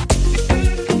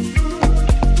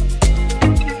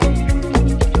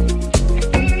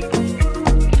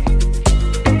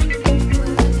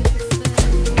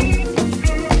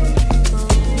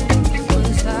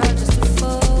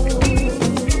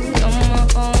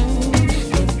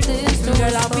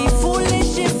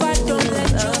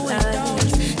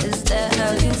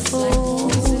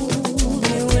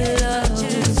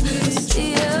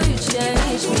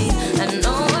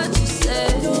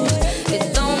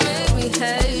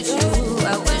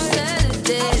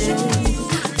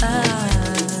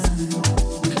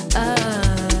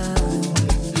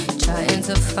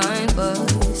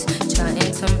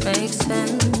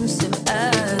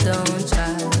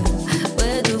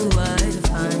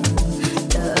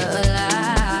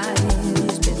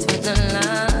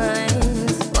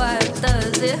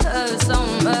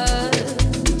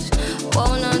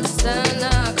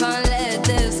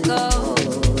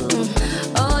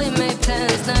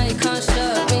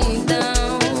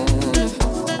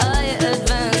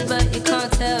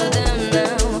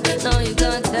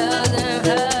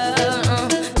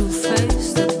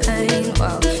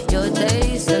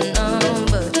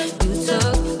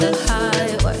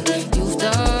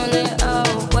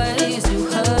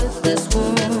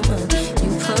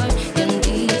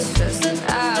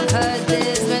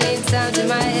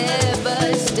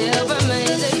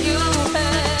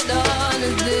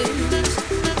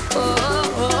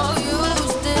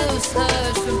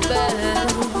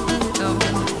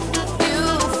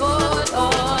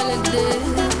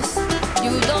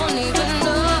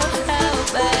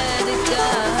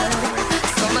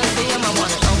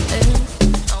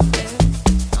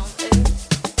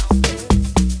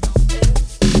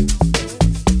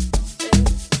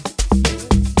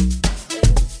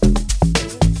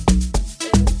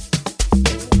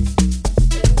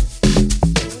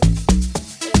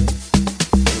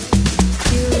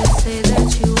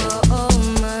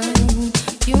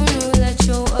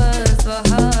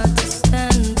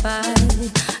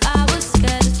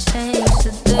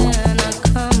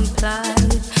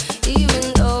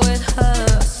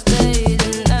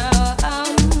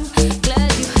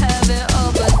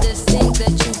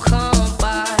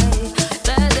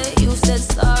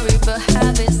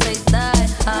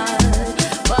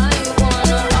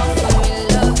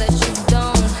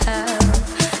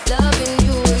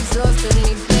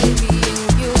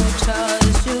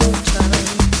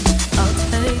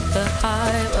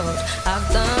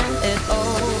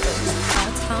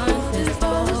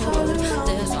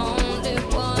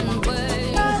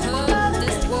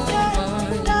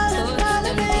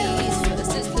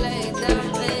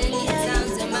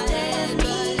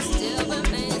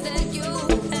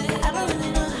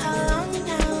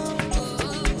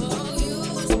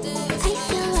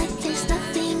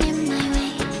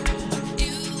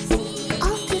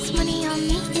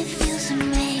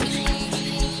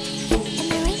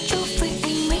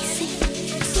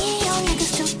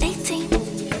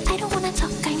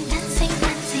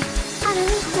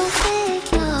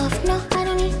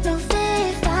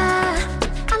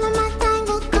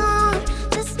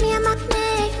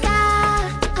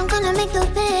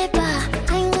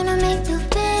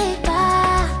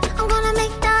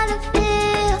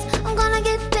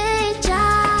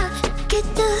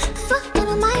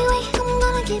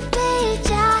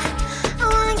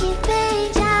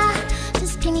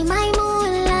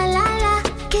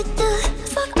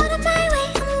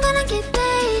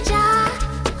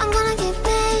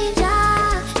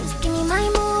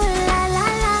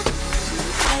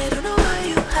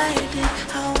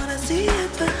 see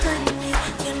it behind me.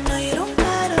 You know you don't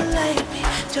gotta like me.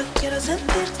 Yo quiero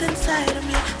sentirte inside of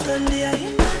me. Todo el día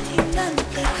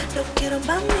imaginante. Lo quiero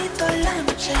pa' mí toda la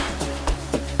noche.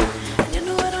 And you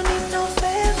know I don't need no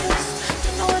favors.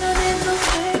 You know I don't need no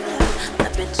favors.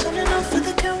 That bitch turning off for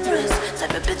the cameras.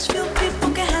 Type of bitch few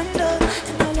people can handle.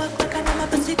 And I walk like I know my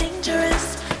pussy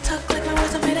dangerous. Talk like my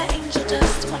words are made of angel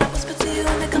dust. When I whisper to you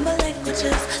in a couple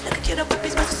languages. Lo que quiero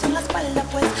papis besos en la espalda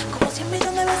pues. Como 100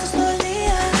 millones de besos todo el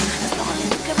día. Es lo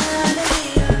único que me da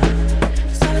alegría.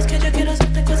 Sabes que yo quiero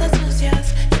hacerte cosas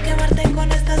sucias y quemarte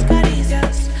con estas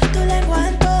caricias. Tu lengua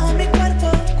en todo mi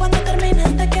cuerpo. Cuando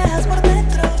termines te quedas por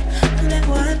dentro. Tu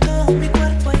lengua en todo mi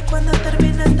cuerpo. Y cuando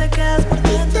termines te quedas por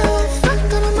dentro.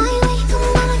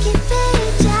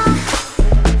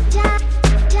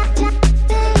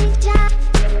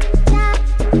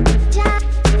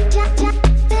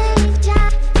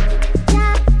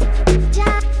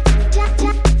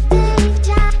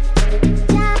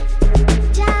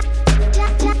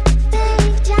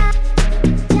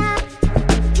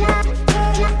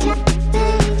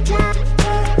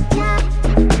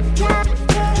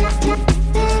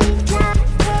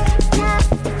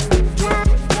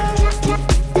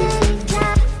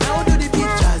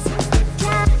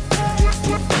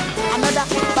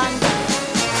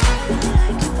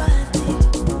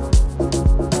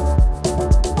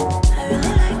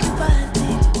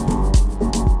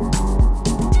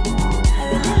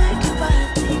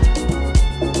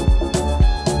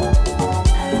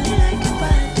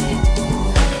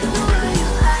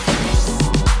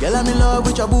 Girl, I'm in love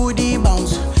with your booty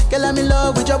bounce. Girl, I'm in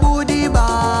love with your booty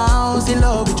bounce. In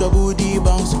love with your booty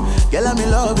bounce. Girl, I'm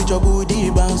in love with your booty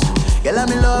bounce. Girl,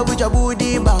 I'm in love with your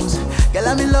booty bounce. Girl,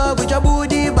 I'm in love with your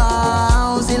booty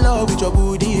bounce. In love with your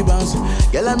booty bounce.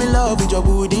 Girl, I'm in love with your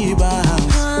booty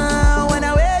bounce. When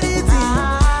I wear it,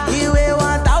 you weigh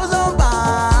 1,000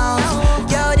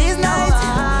 pounds. Girl, this night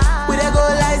we dey go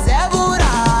like 7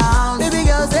 rounds. Baby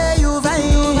girl, say you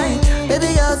fine.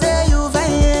 Baby girl, say you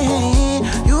fine.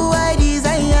 You are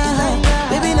desire.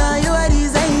 Baby, now you are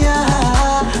desire.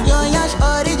 Your yash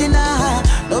original.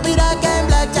 No be that kind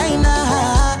black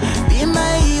China. Be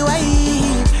my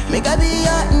wife. Make I be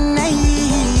your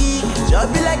night.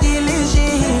 Just be like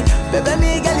illusion. Baby,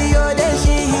 me girl, you're the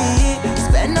shit.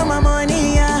 Spend all my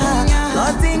money,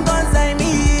 nothing concern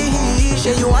me.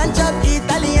 Say you want chop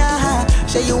Italian,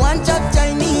 say you want chop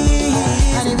Chinese.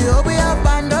 And if you open your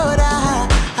Pandora,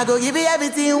 I go give you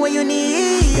everything what you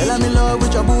need. Girl, I'm in love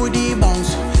with your booty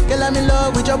bounce. Girl, I'm in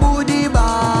love with your booty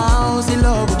bounce. In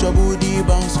love with your booty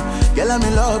bounce. Girl, I'm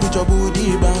in love with your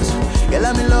booty bounce. Girl,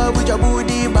 I'm in love with your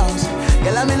booty bounce.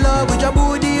 Girl, I'm in love with your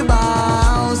booty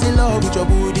bounce. In love with your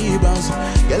booty bounce.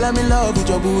 Girl, I'm in love with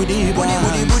your booty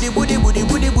bounce. Booty, booty, booty,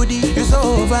 booty, booty, booty. You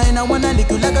so fine, I wanna lick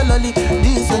you like a lolly.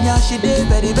 This one, yeah, she dey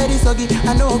very, very soggy.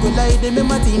 I know go lie, they make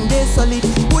my team dey solid.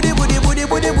 Booty, booty, booty,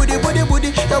 booty, booty, booty, booty.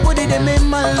 Your booty, they make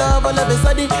my love all of a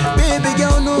sudden. Baby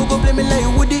girl, no go play me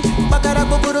like Woody. Bakara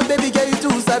Bokoro, baby girl, you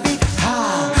too sabi.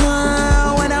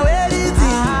 When I wear it,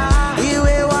 you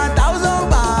weigh 1,000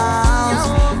 pounds.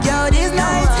 Girl, this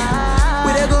night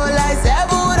we dey go like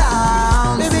 7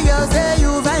 rounds. Baby girl, say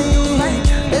you fine.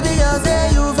 Baby girl,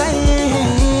 say you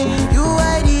fine. You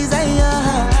are desire.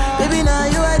 Baby, now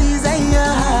you are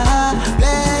desire.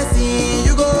 Blessing,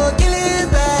 you go kill it,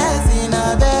 blessing.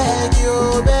 I beg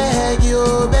you, beg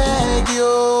you, beg you.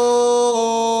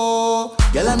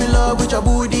 Girl, I'm in love with your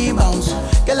booty bounce.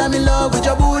 Girl, I'm in love with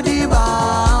your booty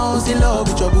bounce. In love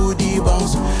with your booty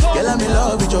bounce. Girl, I'm in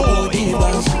love with your booty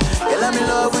bounce. Girl, I'm in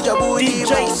love with your booty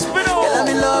bounce. Girl, I'm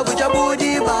in love with your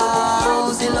booty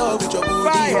bounce. In love with your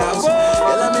booty bounce.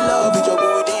 Girl, I'm in love with your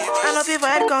booty bounce. I know if you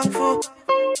fight kung fu,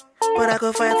 but I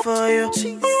go fight for you.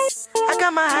 I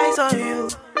got my eyes on you.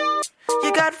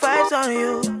 You got vibes on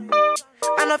you.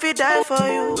 I know if you die for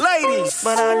you, ladies,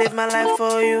 but I'll live my life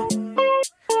for you.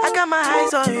 I got my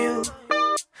eyes on you.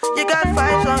 You got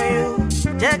vibes on you.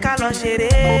 Jẹ́ ká lọ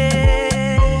ṣeré.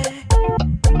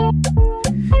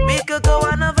 We could go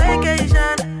on a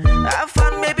vacation, have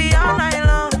fun maybe all night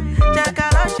long. Jẹ́ ká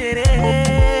lọ ṣeré.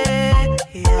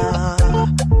 Yeah.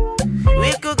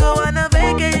 We could go on a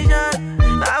vacation,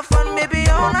 have fun maybe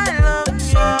all night long.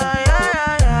 Yeah,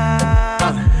 yeah,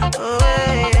 yeah. Oh,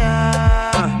 yeah.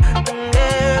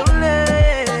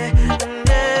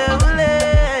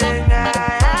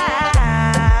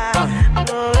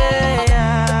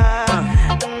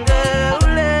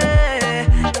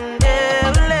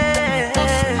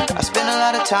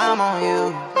 Time on you.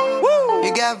 Woo!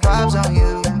 You got vibes on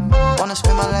you. Wanna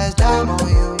spend my last dime on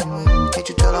you. Can't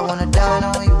you tell I wanna dine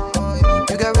on you?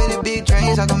 You got really big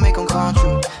dreams, I can make them come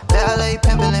true. Ballet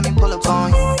pimpin', let me pull up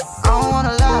on you. I don't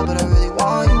wanna lie, but I really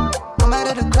want you.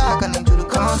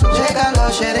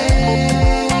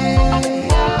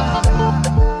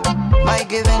 Might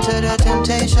give in to the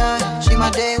temptation. She my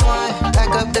day one.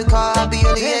 Back up the car, I'll be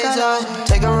your liaison.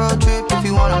 Take a road trip if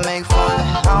you wanna make fun.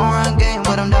 I don't run game,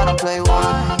 but I'm down to play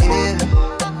one. Yeah,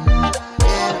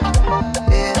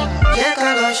 yeah,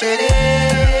 go shitty.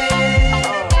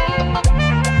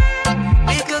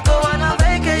 We could go on a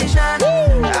vacation.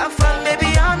 Have fun,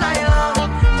 baby, all night long.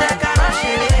 Take a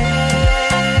shitty.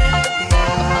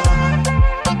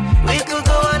 We could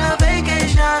go on a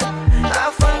vacation.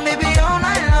 Have fun, baby, all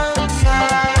night long.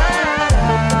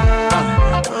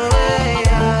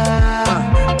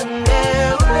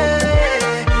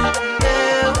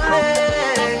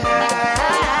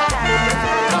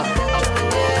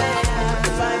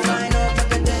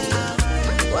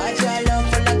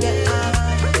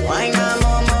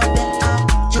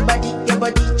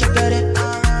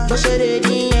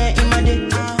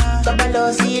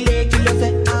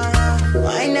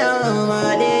 Why now,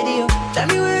 my lady? Tell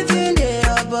me what's in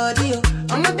your body.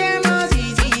 I'm not damn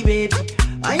easy, baby.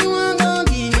 Why you want to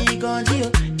give me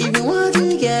control? If you want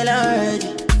to get already,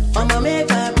 I'ma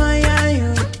make up my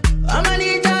you. I'ma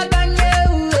need to can you.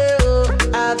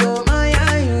 I go my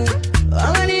you.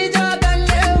 I'ma need to can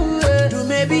you. Do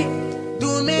maybe.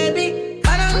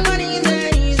 I don't want to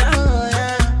say so.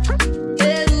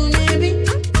 Yeah, do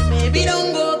maybe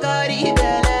don't go carry that.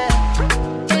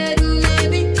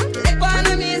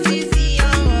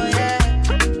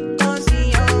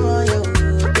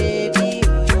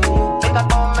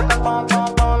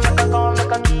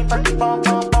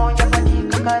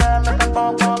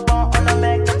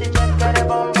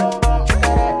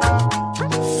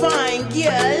 Fine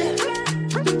girl,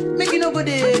 make you no go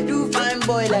there do fine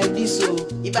boy like this. So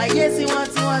if I hear say want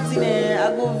it,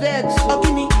 I go vex.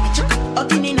 Okini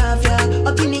nafia,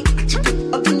 okini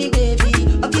baby,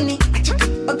 okini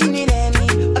lemi,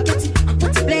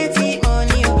 plenty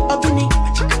money.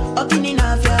 Okini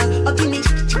nafia,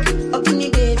 okini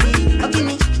baby,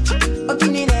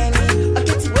 okini lemi,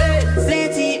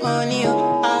 plenty money.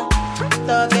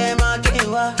 Talk market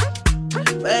wa,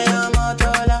 where I'm a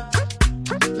dollar.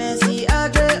 Messi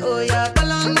ade oya,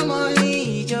 kalanga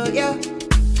money joya,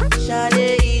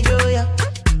 shade ijoya,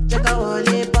 cheka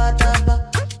wale patapa.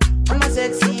 I'm a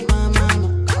sexy mama,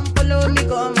 come follow me,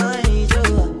 come my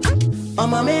joya.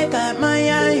 I'ma make up my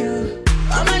you,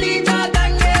 I'ma need to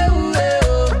can you.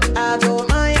 I go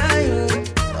my you,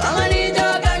 I'ma need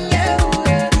to can you.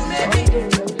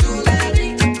 Do maybe,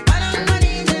 I don't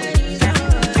money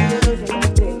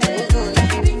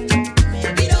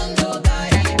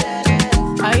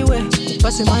highway,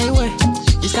 passing my way.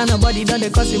 This kind of body done they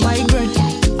cause it migraine.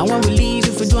 And when we leave,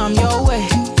 if we do, I'm your way.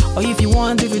 Or if you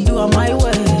want, if you do, I'm my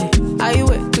way.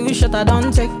 Highway, 2 shot I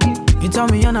don't take. You tell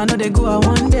me and I know they go out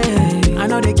one day. I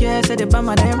know they care, say they buy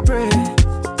my damn pray.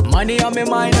 Money on me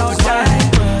mind outside.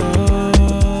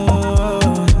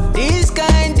 This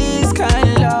kind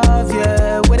love,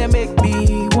 yeah, where they make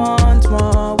me want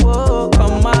more. Whoa,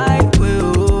 come my way.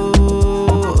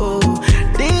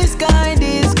 This kind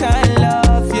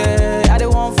love, yeah, I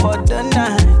don't want for the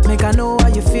night. Make I know how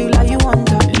you feel, how you want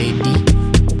to. Lady,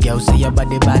 girl say your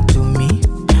body bad to me.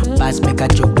 Pass make a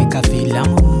joke, make a feel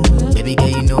baby girl,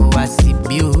 you know I see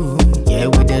you. Yeah,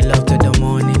 with the love to the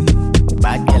morning.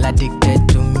 Bad girl addicted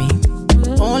to me.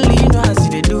 Only you know how see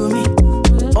they do me.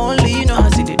 Only you know how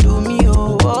see they do me.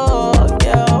 Oh,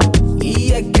 girl.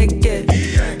 Yeah,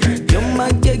 you're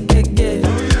my get.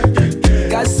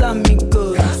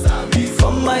 Casamigos.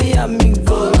 From Miami,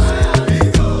 go.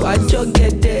 Watch you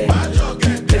get there.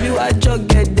 Baby, watch you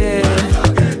get there.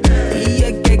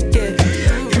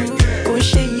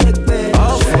 Yeah,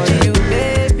 all for you,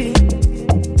 baby.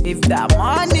 If that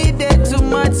money there too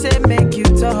much, say make you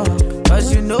talk.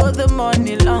 Cause you know the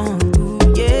money long.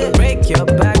 Yeah, break your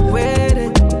back with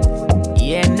it.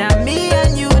 Yeah, now me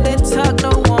and you, they talk,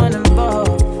 no one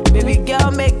involved. Baby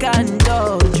girl, make I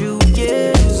indulge you.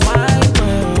 Yeah, my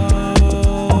world.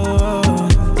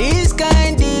 This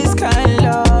kind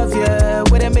love, yeah,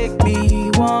 where they make me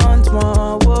want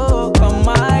more. Whoa, come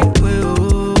my way.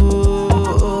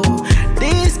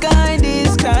 This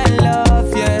kind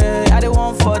love, yeah, I don't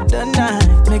want for the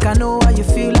night. Make I know how you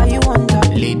feel, how you want that.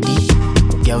 Lady,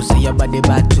 girl say your body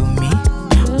bad to me.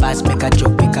 Pass make a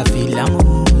joke, make a feel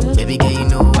baby girl, you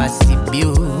know I see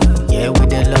you. Yeah, with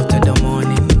the love to the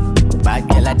morning. Bad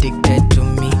girl addicted to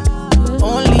me.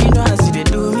 Only you know how see they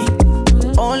do me.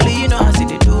 Only you know how see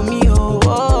they do me.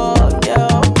 Oh,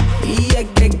 girl. Yeah,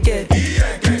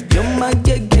 you're my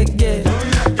get.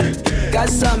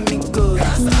 Casamigos.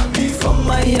 From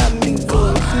Miami,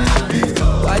 go.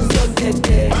 Watch you get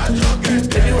there.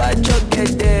 Baby, watch you get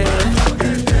there.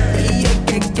 Yeah,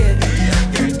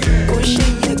 go shake.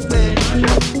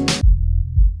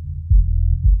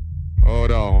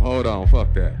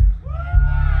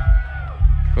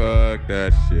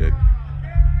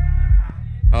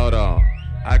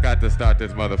 to start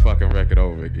this motherfucking record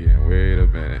over again. Wait a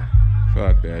minute.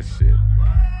 Fuck that shit.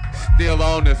 Still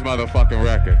on this motherfucking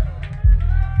record.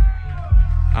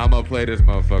 I'ma play this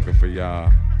motherfucker for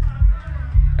y'all.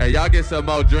 Hey, y'all get some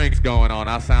more drinks going on.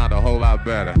 I sound a whole lot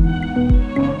better.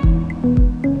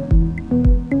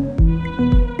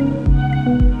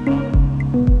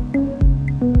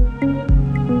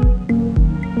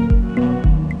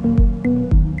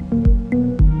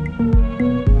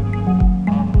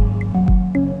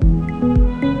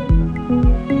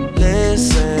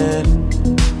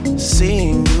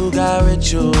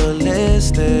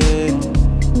 Ritualistic,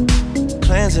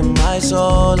 cleansing my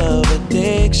soul of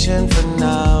addiction for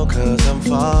now, 'cause I'm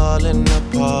falling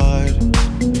apart.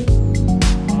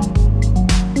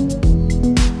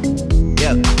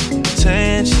 Yep,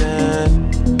 tension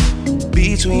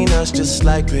between us just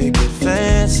like picket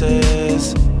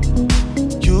fences.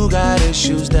 You got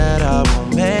issues that I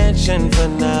won't mention for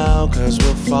now, 'cause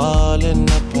we're falling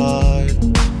apart.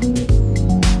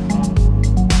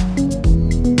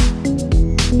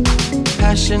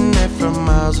 Passionate from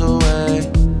miles away,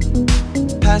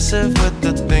 passive with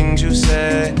the things you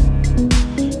say,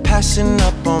 passing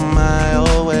up on my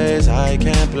old ways. I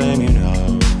can't blame you, no.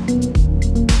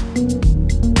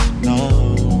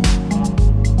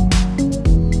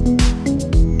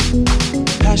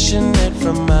 Passionate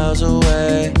from miles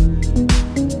away,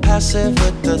 passive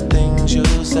with the things you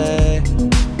say,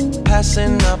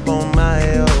 passing up on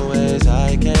my old ways.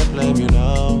 I can't blame you,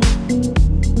 no.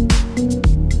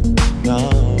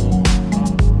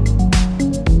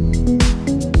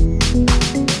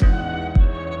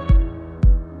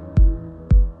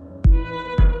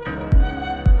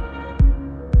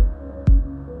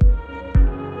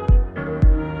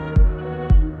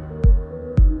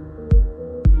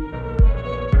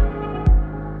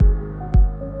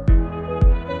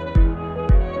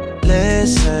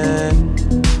 Listen,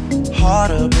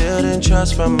 harder building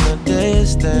trust from a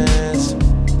distance.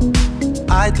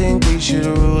 I think we should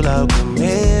rule out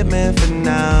commitment for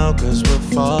now, 'cause we're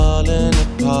falling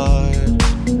apart.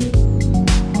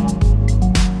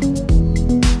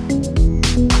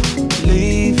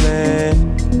 Leaving,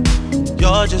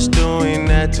 you're just doing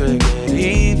that to get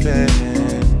even.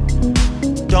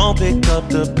 Don't pick up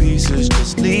the pieces,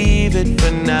 just leave it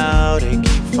for now. They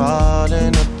keep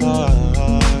falling apart.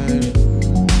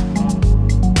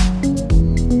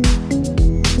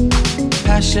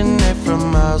 Passionate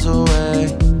from miles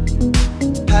away,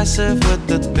 passive with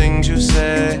the things you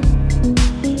say,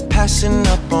 passing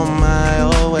up on my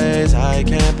old ways. I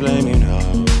can't blame you, no.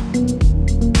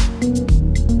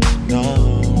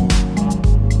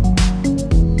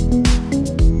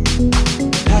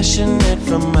 Passionate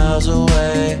from miles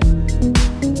away,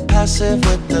 passive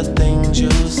with the things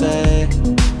you say,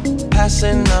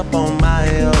 passing up on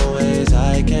my old ways.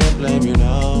 I can't blame you,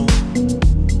 no.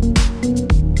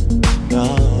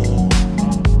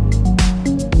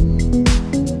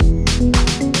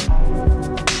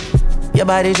 Your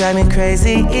body drive me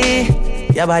crazy.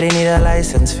 Your body need a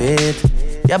license fit.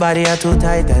 Your body are too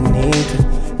tight and neat.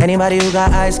 Anybody who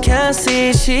got eyes can't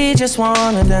see. She just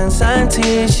wanna dance and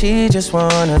tease. She just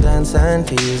wanna dance and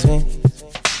tease me.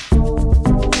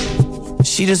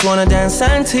 She just wanna dance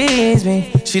and tease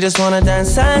me. She just wanna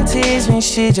dance and tease me.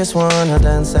 She just wanna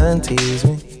dance and tease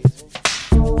me.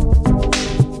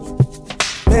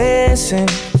 Missing,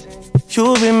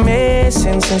 you've been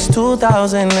missing since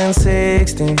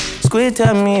 2016. Squid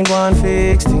tell me go and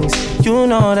fix things. You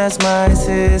know that's my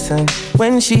assistant.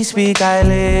 When she speak, I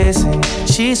listen.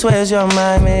 She swears you're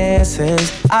my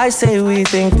missus. I say we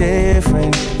think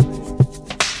different.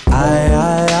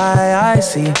 I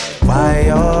see why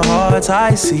your heart's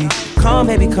icy. Come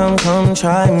baby, come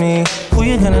try me. Who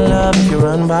you gonna love if you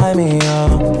run by me,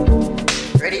 oh?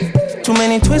 Ready? Too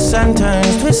many twists and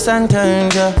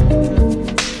turns, yeah.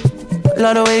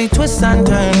 Love the way you twist and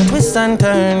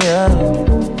turn, yeah.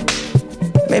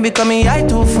 Maybe call me I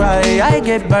too fry, I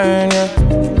get burned, yeah.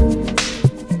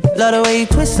 Love the way you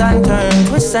twist and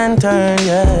turn,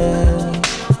 yeah.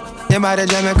 Your body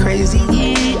drive me crazy,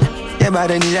 your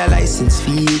body need a license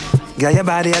fee. Got your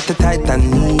body at the tight and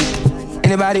neat.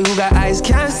 Anybody who got eyes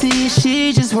can't see.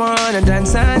 She just wanna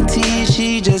dance and tease.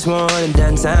 She just wanna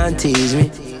dance and tease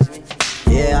me.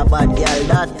 Yeah, bad girl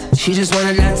that. She just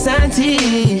wanna dance and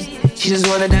tease. She just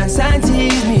wanna dance and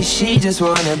tease me. She just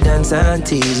wanna dance and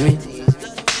tease me.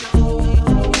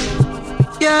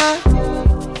 Yeah,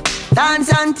 dance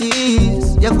and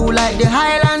tease. You cool like the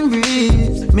Highland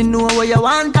breeze. Me know what you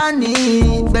want and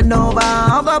need. Bend over,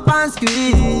 hug up and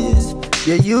squeeze.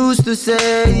 You used to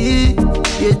say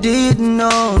you didn't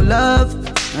know love.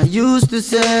 I used to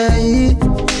say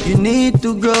you need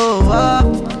to grow up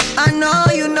I know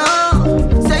you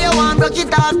know. Say you want broke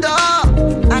it off though.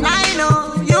 And I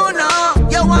know, you know.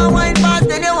 You want wine fast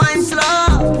and you wine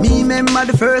slow. Me remember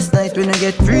the first night when I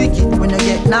get freaky, when I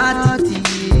get naughty.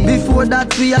 Before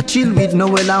that we a chill with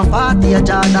Noel and party, a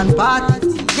Jordan party.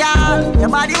 Girl, your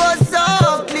body was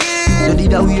so clean. You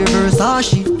did a weird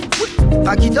Versace.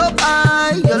 Pack it up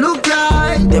high, you look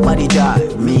right. Your body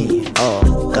drive me,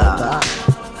 oh God.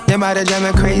 Your body drive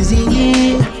me crazy.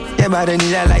 Your body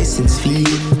need a license fee.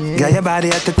 Got your body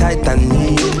at the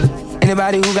Titanic.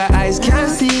 Anybody who got eyes can't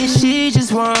see. She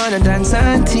just wanna dance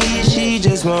and tease. She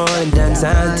just wanna dance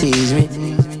and tease me.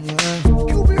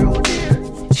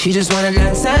 She just wanna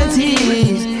dance and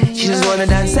tease. She just wanna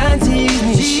dance and tease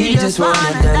me. She just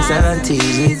wanna dance and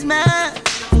tease me.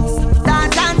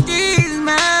 Dance and tease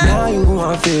me. Now you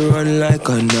want to run like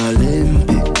an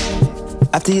Olympic.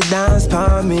 After you dance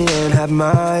for me and have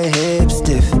my hips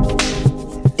stiff.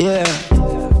 Yeah.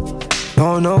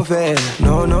 No fair,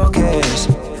 no cares.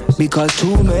 Because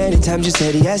too many times you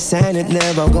said yes and it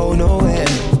never go nowhere.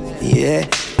 Yeah,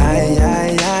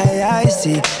 I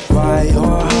see why your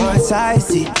heart's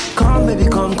icy. Come baby,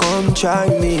 come try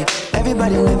me.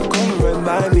 Everybody never come run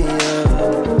by me,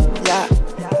 yeah.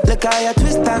 Look how you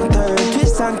twist and turn,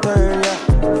 yeah.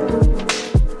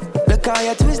 Look how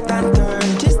you twist and turn,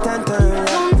 yeah.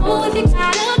 Don't know if you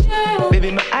got a girl.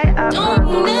 Baby, my eye don't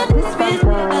mean nothing special,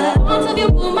 but once of you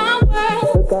rule my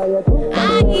world. I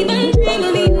even dream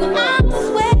of you, I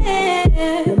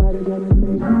swear.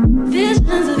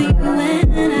 Visions of you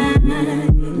and I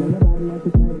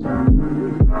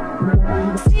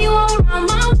see you all around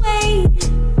my way.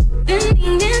 Been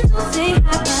meaning to say hi,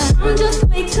 but I'm just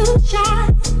way too shy.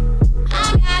 I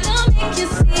gotta make you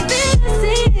see this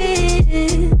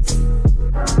is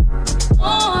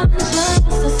more than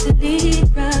just a silly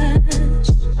crush.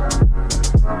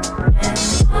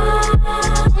 And I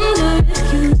wonder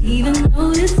if you even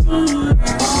notice me.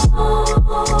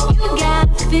 You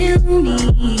gotta feel me.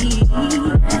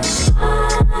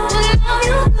 Without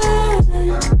you, good.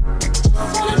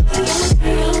 Just wanna be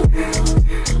your girl.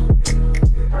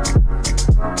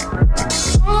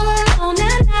 All alone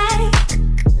at night,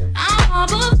 I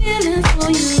harbor feelings for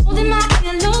you, holding my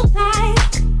pillow tight.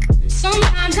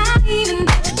 Sometimes I even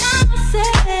touch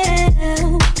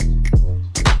myself,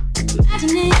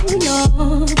 imagining your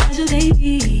pleasure,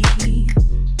 baby.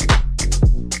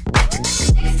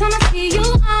 Next time I see you,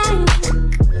 I'm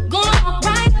gonna walk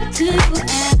right up to you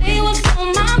and say what's on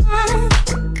my mind.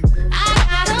 I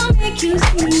gotta make you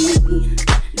see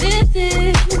this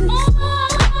is more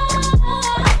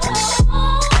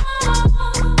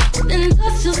than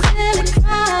just a silly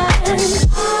cry.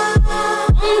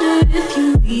 Wonder if you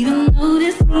even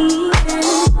notice me.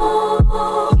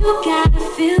 You gotta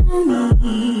feel me.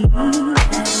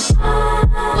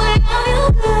 Without you,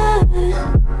 good.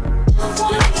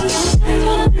 Just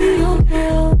wanna be your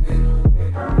girl.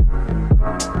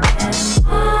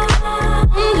 And I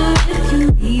wonder if you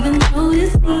even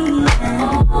notice me.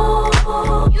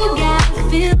 You gotta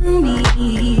feel me.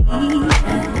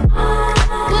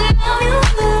 Without you,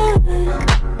 good.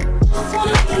 Just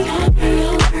wanna be your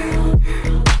girl.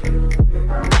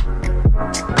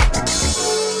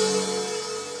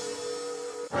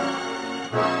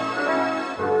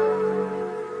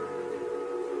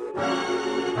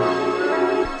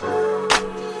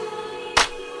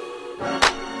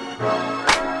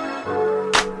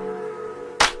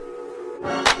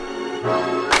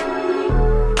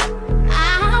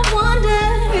 I wonder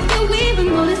if you even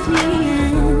notice me.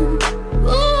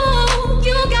 Ooh,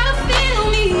 you gotta feel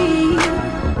me.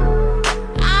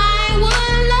 I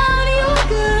would love you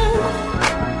good.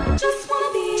 Just wanna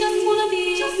be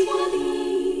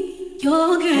your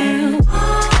girl. I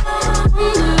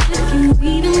wonder if you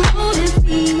even notice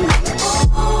me.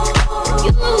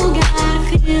 You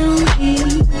gotta feel me.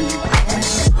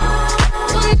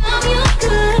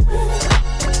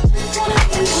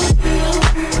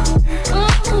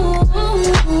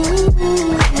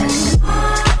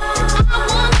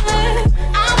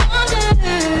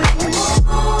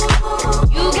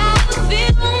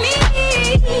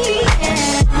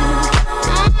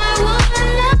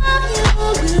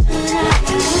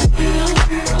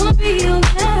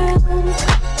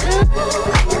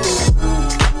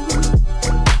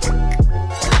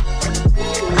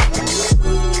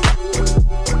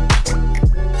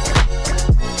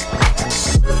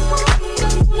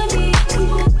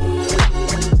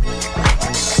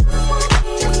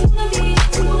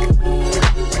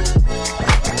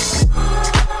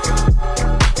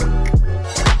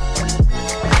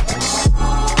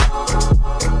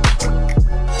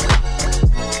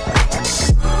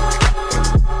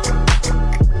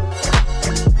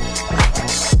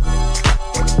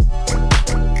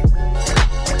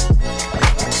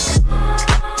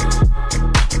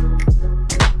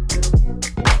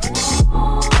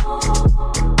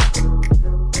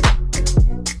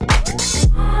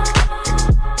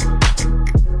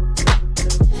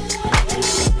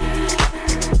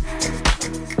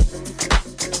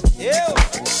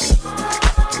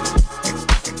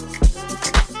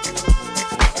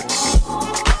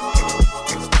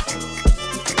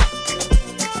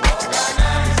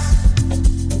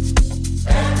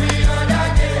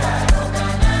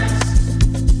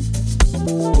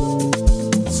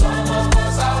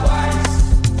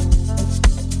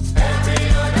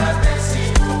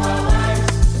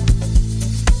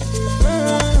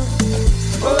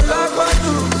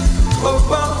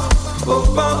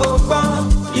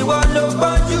 You want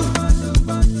nobody.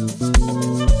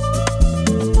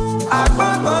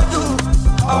 Agbọ́gbọ́dù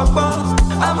ọgbọ́n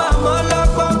a máa mọ́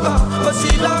lọ́gbọ́gbọ́ ó sì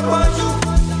lọ́gbọ́dù.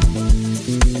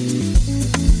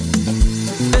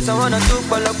 Fẹsẹ̀ wọn náà tún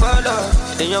pọ̀lọpọ̀lọ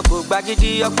èèyàn kò gbàgídí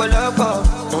ọ̀pọ̀lọpọ̀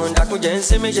òun dàkúnjẹ́ ń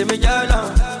sinmi ṣe mí jọ́lọ̀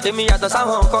èmi yàtọ̀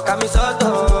sáwọn nǹkan kàmí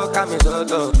sọ́tọ̀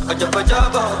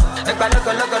ọjọ́bọ̀jọ́bọ̀ ẹgbà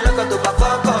lọ́kọ̀lọ́kọ̀ tó bá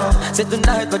fọ́kọ̀ say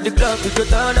tonight for the club we go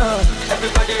turn up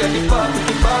everybody ready for the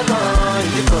gbọ̀ngàn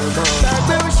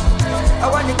gbàgbé òṣì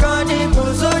àwa nìkan ní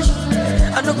kòsóṣì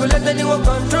I no go let anyone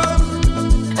control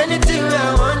anything I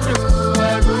want to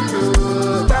I go do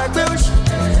gbàgbé òṣì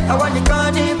àwa nìkan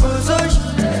ní kòsóṣì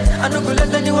I no go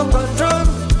let anyone control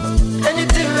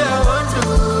anything I want to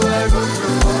I go do.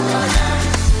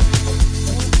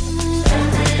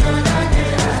 Every other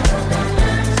day I don't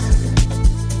dance.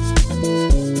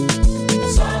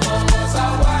 Some of us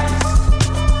are wise.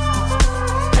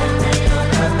 Every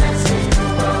other day say you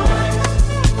are wise.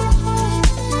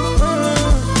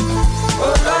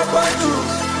 Olọ́gbọ́njú,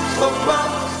 ọgbọ́n,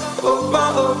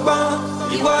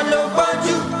 ìwọ ló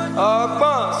gbọ́njú.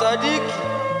 Ọgbọ́n Sadiq.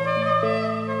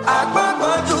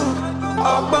 Agbọ́gbọ́njú,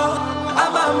 ọgbọ́n, a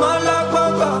máa mọ́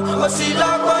lọ́gbọ́gbọ́, ó sì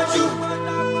lọ́gbọ́njú.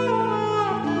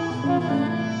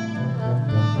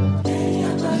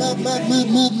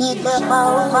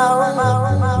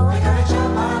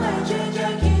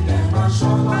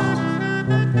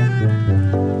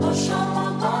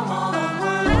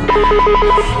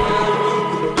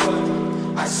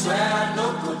 I swear I no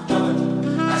go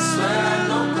done. I swear I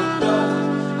no go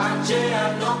done. I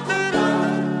no go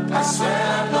done. I swear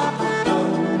I no go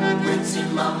done.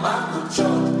 Waiting mama go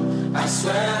chop. I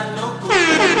swear I no go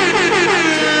done.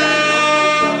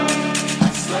 I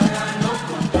swear I no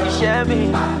go done. Share me,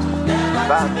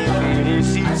 buy me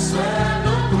easy. I swear I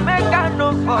no go done. Make I no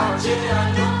fall. I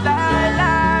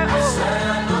swear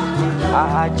I no go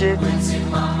done. Waiting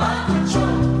mama go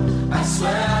chop. I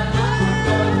swear I no go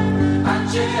done.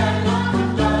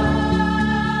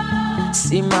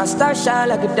 See my star shine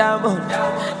like a diamond.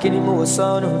 Kini mo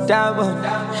son of diamond.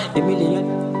 A million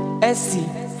SC.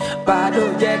 Bado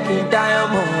jacking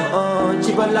diamond.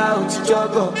 Chibola uti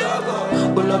jogo.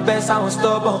 Ulo best sound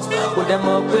stubborn. Put them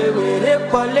up with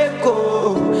repo leko.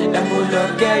 Them will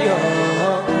look at you.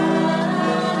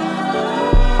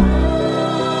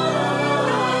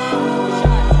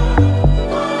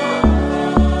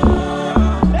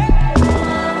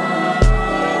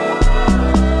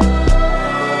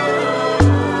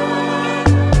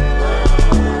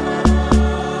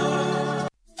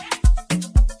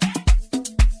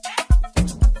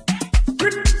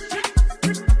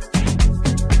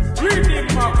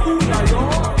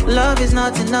 Love is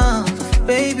not enough,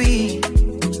 baby.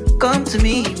 Come to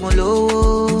me, Molo.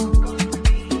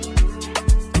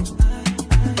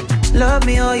 Love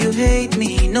me or you hate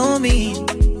me, know me.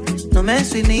 No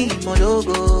mess with me,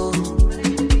 Mologo.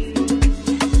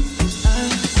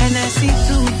 NSC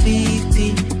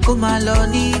 250, come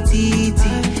along,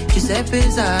 titi. Giuseppe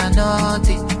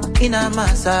Zanotti, in a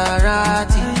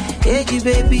Maserati. Hey,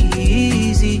 baby,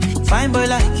 easy. Fine boy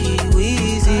like you,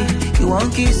 easy. You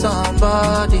won't kiss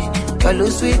somebody, but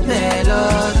lose sweet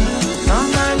melody.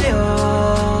 Normally,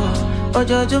 oh,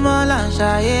 ojoojúmọ́ là ń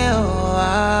ṣayé, oh,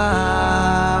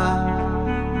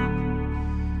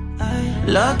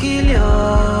 Luckily,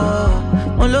 oh,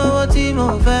 mo lówó tí mo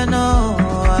fẹ́ ná,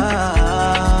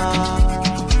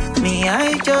 Me, I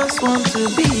just want to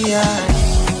be high.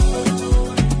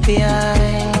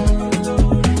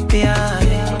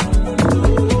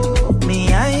 Me,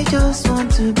 I just want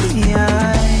to be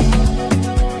high.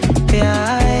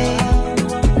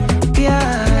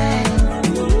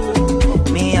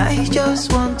 Me, I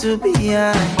just want to be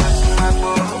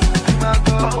high.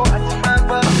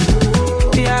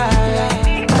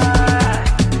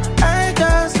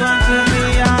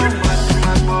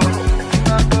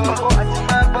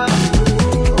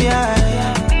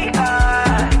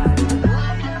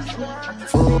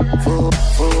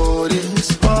 For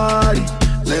this party,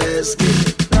 let's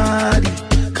get naughty.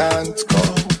 Can't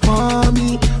call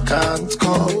mommy, can't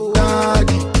call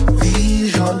daddy.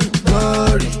 Vision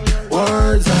blurry,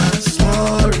 words are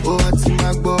slurry. Oh, what's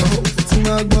my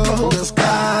goal? The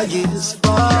sky is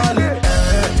falling.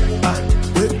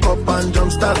 Wake up and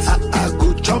jump start. I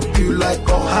go chop you like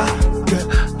a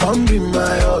hot. Come be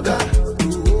my yoga.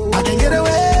 I can get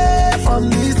away from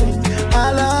this thing.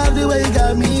 I love the way you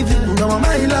got me feeling. No,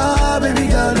 my love, baby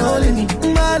girl, only me.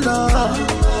 My love,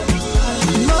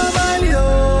 my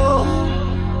love.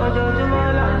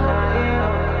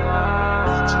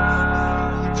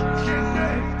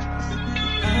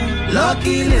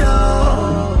 Luckily,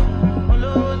 oh,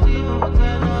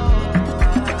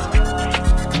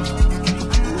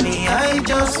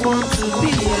 just want to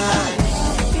be high.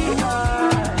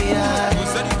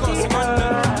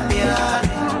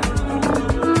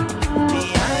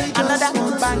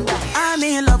 I'm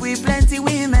in love with plenty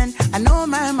women. I know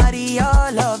my marry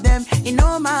all of them. It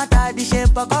no matter the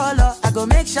shape or color. I go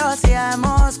make sure say I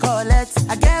must collect.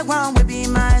 I get one will be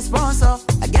my sponsor.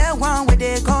 I get one where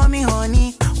they call me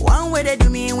honey. One where they do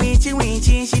me winchy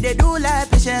winchy. She they do like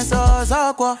patience or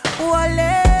soko.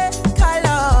 Wale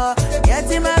color.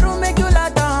 Get in my room make you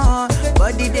lot on.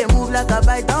 Body they move like a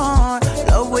python.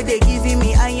 Love where they giving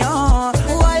me iron.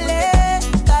 Wale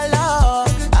color.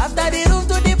 After the room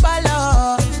to the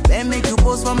palace. Then make you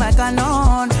pose for my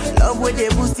canon. Love where they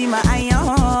boosting my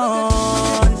iron.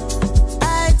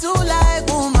 I too like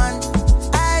woman.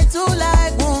 I too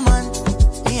like woman.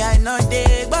 Me I know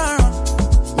they burn.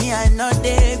 Me I know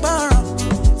they burn.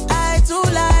 I too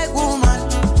like woman.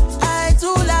 I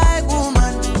too like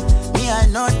woman. Me I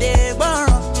know they burn.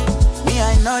 Me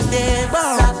I know they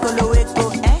burn. Sakolo weko,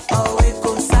 oh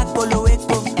weko. Sakolo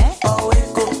weko, oh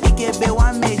weko. Ikebe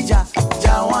one meja,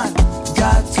 ja one, ja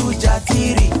two, ja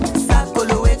three.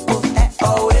 Sakolo weko,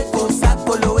 oh weko.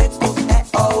 Sakolo weko,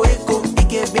 oh weko.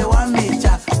 Ikebe one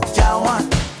meja, ja one,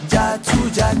 ja two,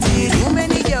 ja three. Too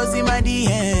many girls in my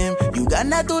DM.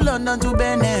 Uganda to London to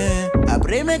Benin. I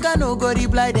pray make I no go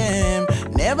reply them.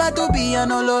 Never to be an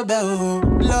olobel,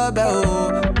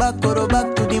 lobel. Back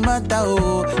to the matter,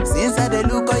 oh. Since I dey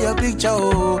look at your picture,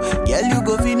 oh. Girl, you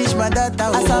go finish my data,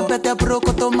 oh. Asa pete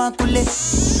proko to makule.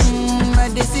 I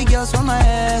dey see girls from my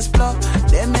explore.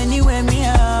 Them anywhere me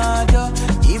adore.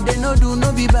 If they no do,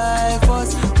 no be by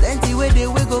force. Plenty way they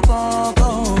we go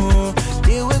conquer.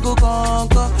 They we go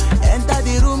conquer. Enter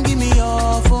the room, give me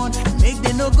your phone. Make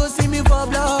they no go see me for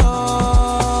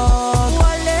blood.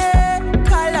 Wale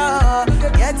color.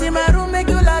 Get in my room, make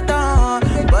you lot on.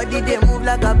 Body they move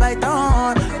like a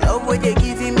python. Love way they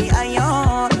giving me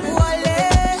iron.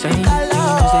 Wale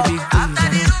color. After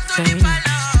the room to the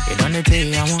palace. It on the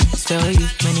day I won't tell you.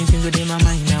 Many things within my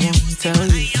mind I won't tell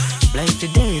you. Like the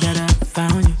day that I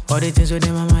found you. All the things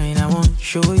within my mind I won't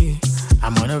show you.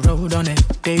 I'm on the road on it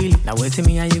daily. Now wait till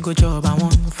me how you go job, I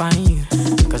won't find you.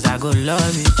 Cause I go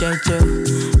love you, Jejo.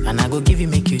 And I go give you,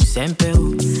 make you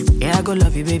simple. Yeah, I go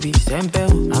love you, baby,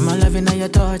 simple. I'm a loving at your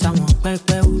touch, I won't back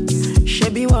bell. She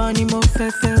one more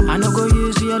fefe. I no go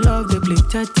use your love, they play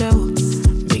tetel.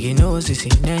 Big you know, sissy,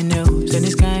 nene. So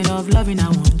this kind of loving, I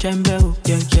want jembe.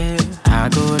 Yeah, yeah. I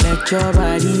go let your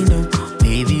body know.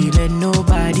 Baby, let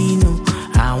nobody know.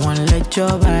 I wanna let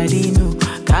your body know.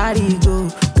 Gotta go,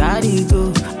 gotta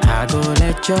go. I go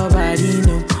let your body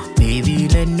know. Baby,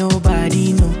 let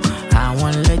nobody know. I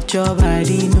wanna let your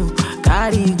body know.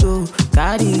 Gotta go,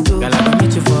 gotta go. Girl, I go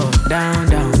meet you for down,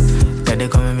 down. That they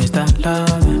call me Mr.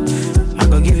 Loving. I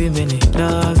go give you many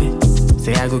loving.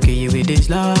 Say I go kill you with this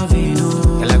loving,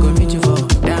 oh. Girl, I go meet you for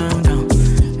down, down.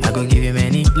 I go give you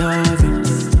many loving.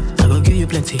 I go give you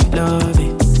plenty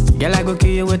loving. Girl, I go kill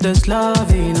you with this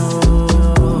loving, oh.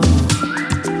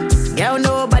 Girl,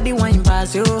 nobody whine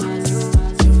pass you.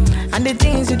 And the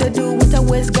things you do with a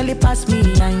waist, girl, it pass me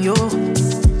and you.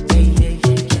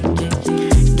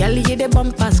 Girl, you the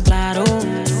bumpers, claro.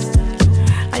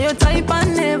 And your type I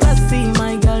never see,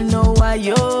 my girl, know why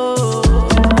you.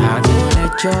 I go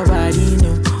let your body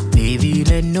know. Baby,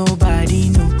 let nobody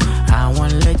know. I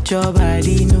wanna let your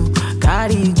body know.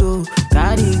 Gotta go,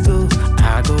 gotta go.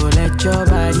 I go let your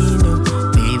body know.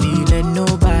 Baby, let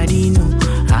nobody know.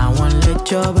 I wanna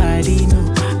let your body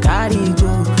know. Gotta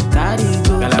go, gotta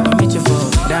go. Girl, I go meet you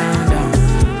for down, down.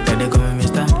 Then they call me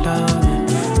Mr. Loving.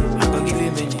 I go give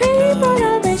you many. People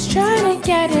always trying to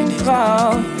get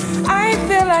involved. I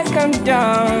feel like I'm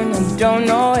done and don't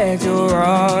know where to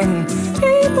run.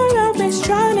 People always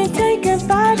trying to take a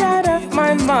bite out of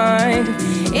my mind.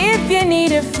 If you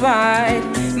need a fight,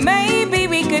 maybe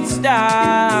we could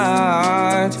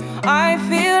start. I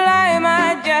feel I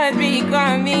might just be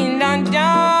coming undone.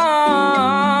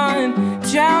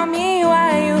 Tell me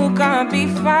why you can't be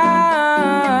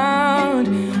found.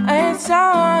 It's so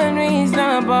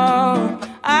unreasonable.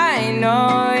 I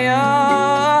know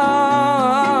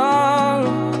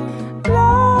you're.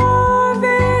 Love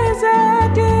is a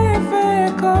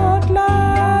difficult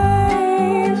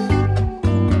life.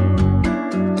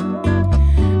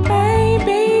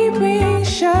 Maybe we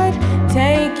should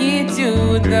take you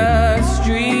to the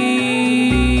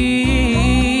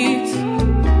streets.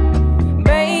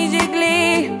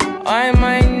 Basically, I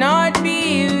might not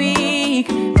be weak.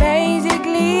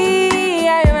 Basically,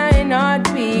 I might not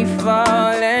be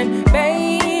falling.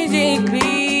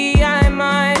 Basically, I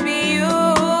might be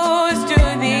used to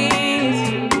this.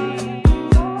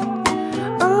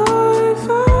 I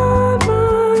found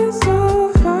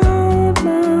myself, found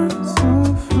myself.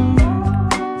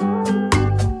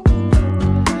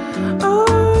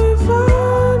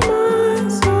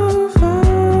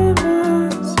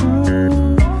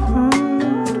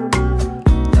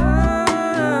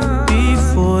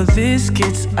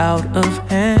 gets out of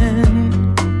hand,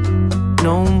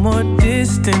 no more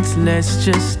distance, let's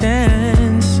just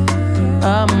dance.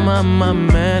 My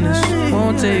manners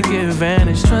won't take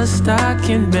advantage. Trust I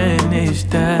can manage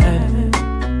that.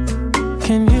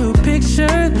 Can you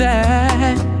picture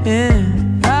that? Yeah.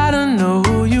 I don't know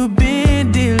who you've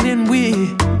been dealing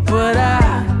with, but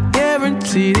I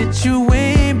guarantee that you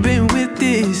ain't been with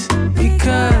this.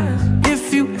 Because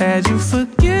if you had, you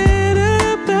forget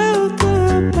about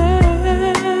the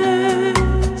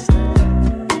past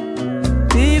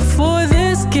before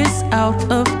this gets out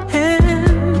of hand.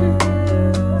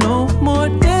 No more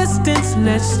distance,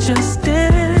 let's just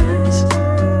dance.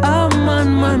 I'm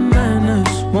on my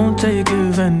manners, won't take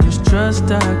advantage.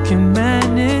 Trust I can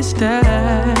manage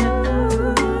that.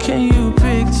 Can you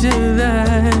picture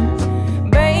that?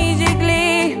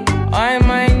 Basically, I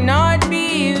might not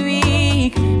be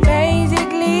weak.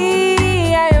 Basically,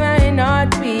 I might not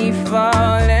be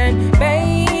falling.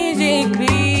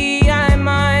 Basically, I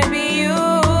might be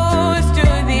used to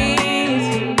this.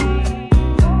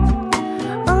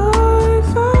 I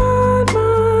found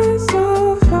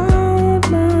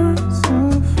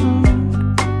myself.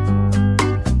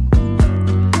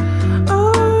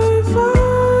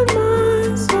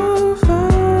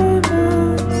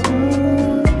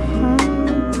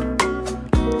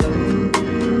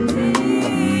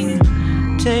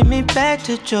 Take me back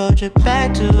to Georgia,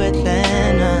 back to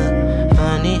Atlanta.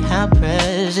 Funny how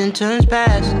present turns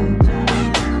past.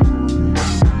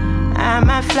 I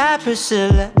might fly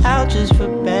Priscilla out just for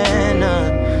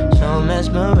banner. So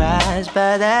mesmerized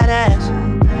by that ass.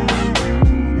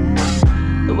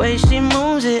 The way she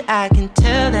moves it, I can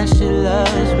tell that she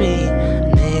loves me.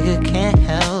 A nigga can't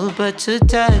help but to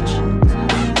touch.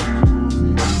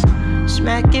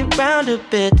 Smack it round a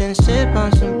bit, then sip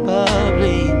on some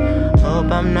bubbly.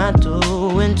 Hope I'm not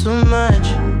doing too much.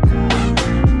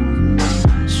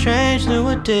 Strange new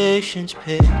addictions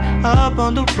pick up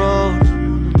on the road.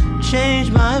 Change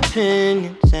my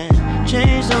opinions and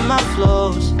change all my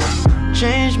flows.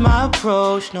 Change my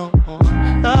approach, no more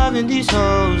loving these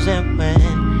hoes. And when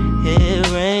it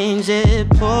rains, it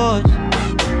pours.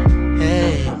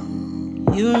 Hey,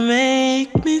 you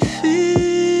make me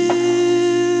feel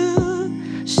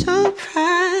so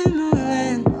primal,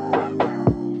 and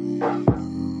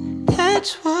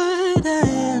that's what I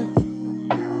am.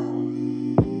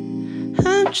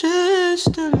 I'm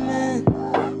just a man.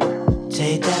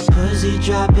 Take that pussy,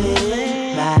 drop it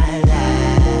in my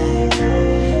life.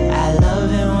 I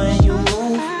love it when you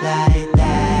move like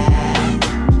that.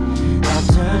 Now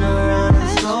turn around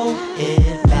and throw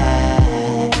it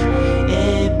back.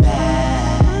 It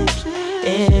back,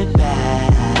 it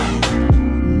back.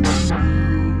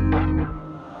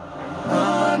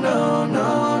 Oh, no,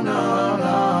 no, no,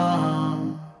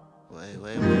 no. Wait.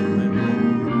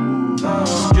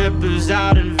 Strippers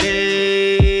out in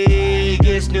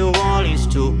Vegas, New Orleans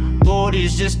too.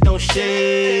 Booties just don't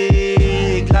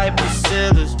shake like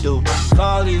Priscilla's do.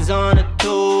 Follies on the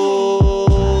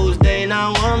twos, they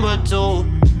not one but two.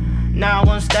 Now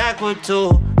one stack with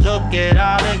two. Look at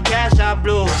all the cash I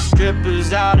blew.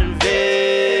 Strippers out in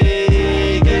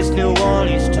Vegas, New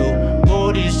Orleans too.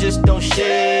 Booties just don't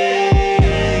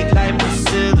shake like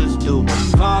Priscilla's do.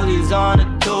 Follies on the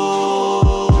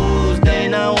twos, they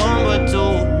not one but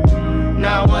two.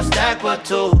 Now one stack but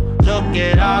two. Look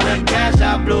at all the cash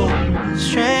I blew.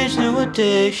 Strange new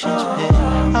addictions pick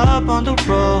up on the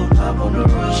road.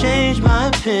 Change my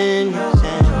opinions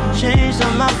and change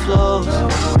all my flows.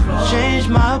 Change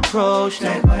my approach,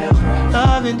 now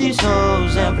loving these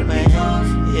hoes. And when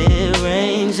it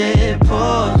rains, it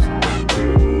pours.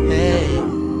 Hey,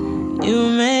 you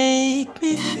make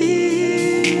me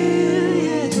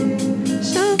feel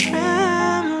so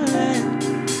proud.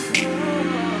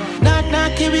 Knock,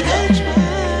 knock, here we go.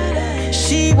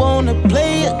 She wanna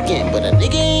play again, but a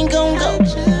nigga ain't gon' go.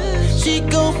 She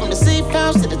go from the safe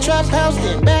house to the trap house,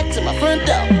 then back to my front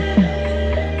door.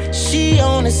 She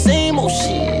on the same old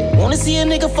shit, wanna see a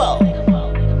nigga fall.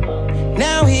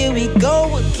 Now here we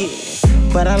go again,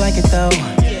 but I like it though.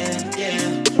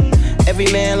 Every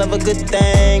man love a good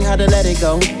thing, how to let it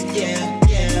go.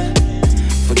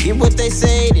 Forget what they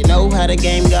say, they know how the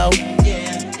game go.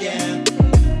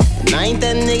 And I ain't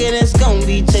that nigga that's gon'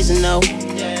 be chasing no.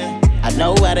 I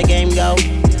know how the game go.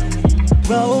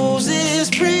 Rose is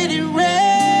pretty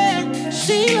red.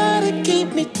 She love to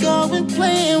keep me going,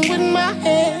 playing with my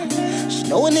hair. She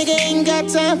know a nigga ain't got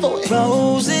time for it.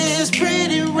 Rose is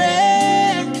pretty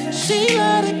red. She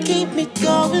love to keep me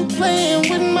going, playing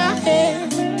with my hair.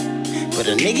 But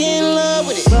a nigga in love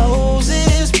with it. Rose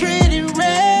is pretty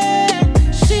red.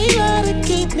 She love to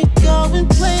keep me going,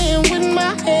 playing with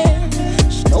my hair.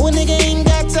 She know a nigga ain't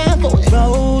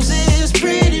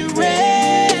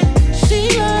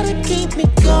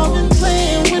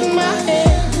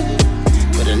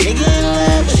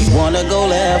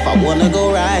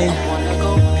ride.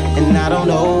 And I don't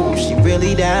know if she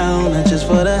really down or just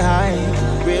for the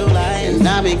hype. Real life. And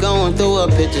I be going through her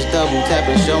pictures, double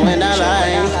tapping, showing I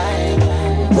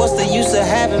like. What's the use of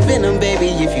having venom, baby,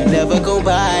 if you never go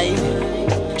by?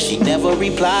 She never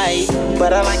replied,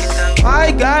 but I like it.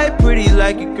 My guy pretty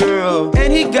like a girl,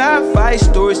 and he got 5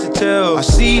 stories to tell. I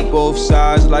see both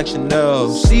sides like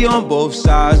Chanel, see on both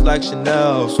sides like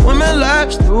Chanel. Swimming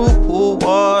laps through pool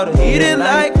water, eating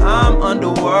like I'm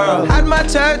underworld. Had my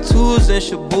tattoos in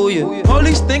Shibuya,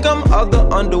 police think I'm of the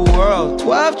underworld.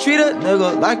 12 treat a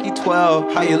nigga like he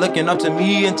 12. How you looking up to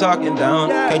me and talking down?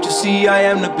 Can't you see I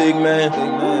am the big man?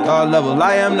 God level,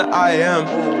 I am the I am.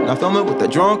 Now film it with the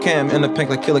drone cam and the pink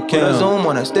like Killer Cam. Zoom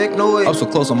on that stick, no way. Up so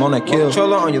close, I'm on that kill.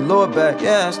 Controller on your lower back,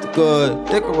 yeah, that's the good.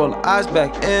 Dick will roll the eyes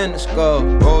back in the skull.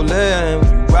 Rollin' when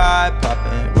you ride,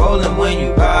 poppin'. Rollin' when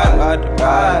you ride the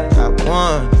ride. Got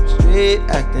one, straight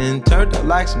acting, turned up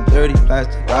like some dirty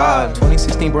plastic.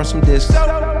 2016 burned some discs.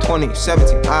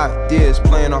 2017 ideas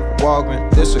playing off a Walgreens.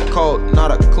 This a cult,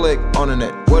 not a click on the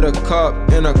net. With a cup,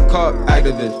 in a cup,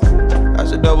 activist.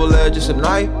 That's a double edge, it's a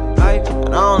knife.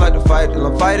 And I don't like to fight till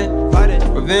I'm fighting.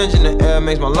 Revenge in the air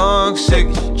makes my lungs sick.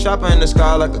 Chopper in the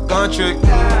sky like a gun trick.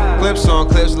 Clips on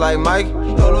clips like Mike.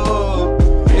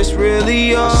 It's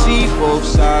really all. See both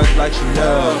sides like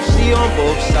Chanel. See on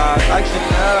both sides like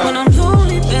Chanel. When I'm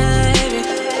lonely, baby,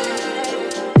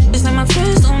 it's like my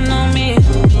friends don't know me.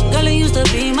 Girl, it used to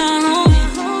be my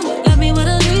homie. Left me with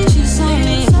a leash, she's on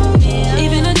me.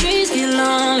 Even the dreams get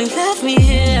lonely. Left me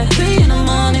here 3 in the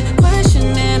morning,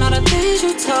 questioning all the things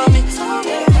you told me.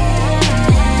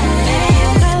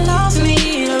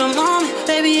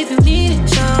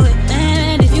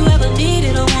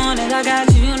 I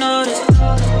got you, you know this.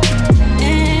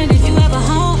 And if you ever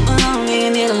home alone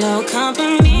and need a little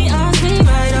company, I'll be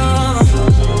right over.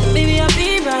 Baby, I'll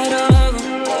be right over.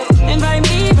 Invite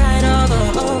me right over.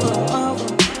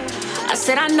 I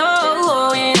said I know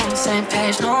we ain't on the same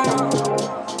page no more.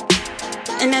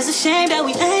 And it's a shame that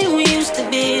we ain't, we used to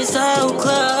be so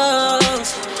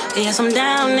close. Yes, I'm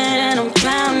down and I'm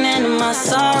drowning in my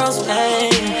sorrows,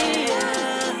 babe.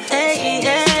 Hey,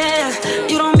 yeah,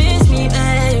 you don't miss me,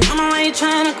 babe. I'm already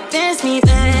trying to convince me,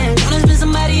 babe. Don't it's been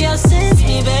somebody else since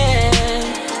me, babe.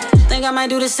 Think I might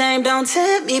do the same, don't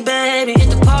tempt me, baby. Hit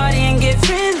the party and get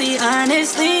friendly.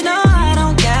 Honestly, no, I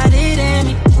don't got it in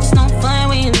me. It's no fun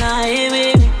when you're not here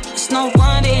with me. It's no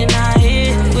wonder you're not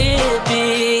here with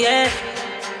me, yeah.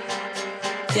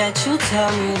 Yet you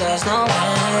tell me there's no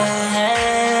way.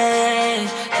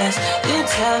 Yes, you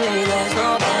tell me there's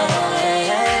no way.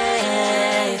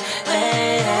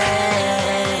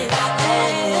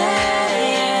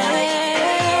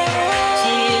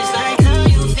 She's like, how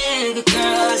you feel,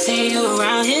 girl? I see you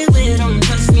around here with them.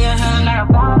 Trust me, I heard like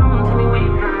a bottom. Tell me where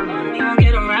you from. You don't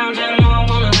get around, you know I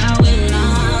wanna lie with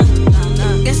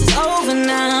none. Guess it's over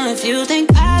now. If you think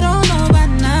I don't know by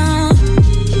now,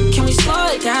 can we slow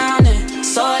it down and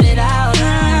sort it out?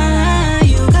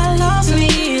 You got lost in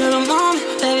me in a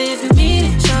moment, baby. If you need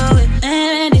it, show it.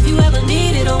 And if you ever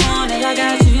need it or want it, I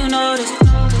got you, you know this.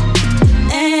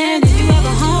 And if you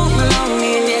ever home alone,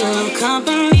 me and need a little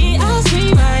company, I'll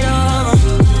swing right over.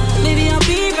 Maybe I'll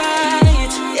be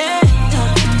right, yeah.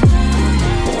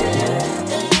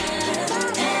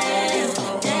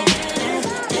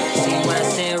 See what I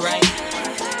said right,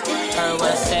 heard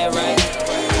what I said right.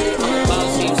 I'm a boss,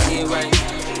 so you see it right.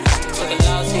 Took a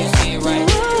loss, so you see it right.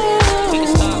 We can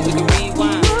start, we can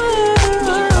rewind.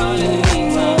 We can call it a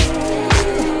meantime.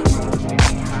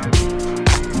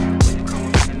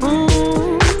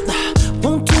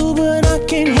 Want to, but I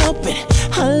can't help it.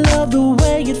 I love the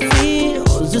way it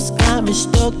feels. This got me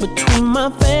stuck between my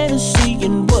fantasy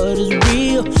and what is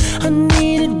real. I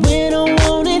need it when I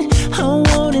want it. I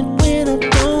want it when I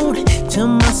don't. Tell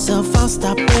myself I'll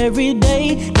stop every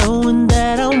day, knowing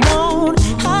that I won't.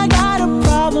 I got a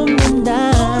problem and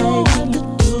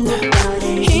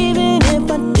even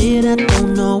if I did, I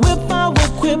don't know if I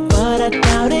would quit, but I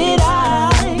doubt it.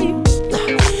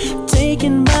 I'm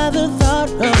taken by the thought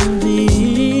of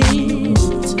it,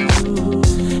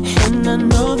 and I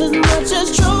know this much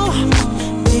is true,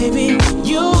 baby.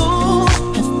 You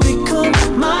have become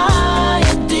my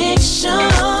addiction.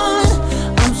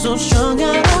 I'm so strung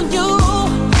out on you,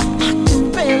 I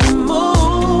can barely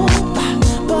move,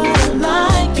 but I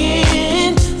like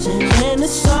it, and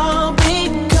it's all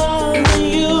because of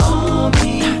you.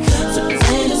 So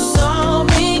then it's all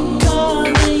because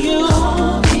of you,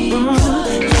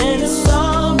 and it's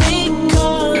all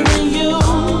because of you.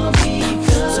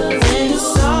 So then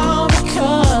it's all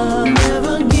because I'll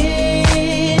never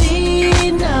get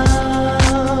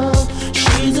enough.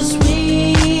 She's the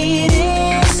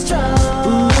sweetest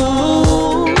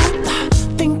drug.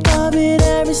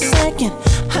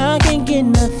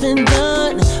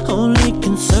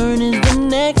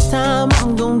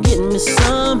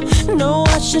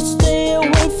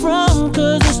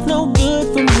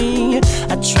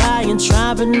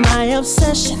 my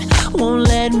obsession won't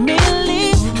let me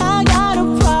leave. I got a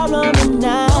problem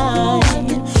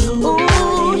tonight.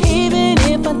 Ooh, even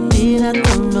if I did, I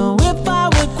don't know if I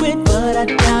would quit, but I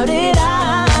doubt it.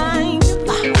 I'm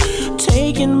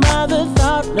taken by the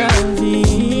thought of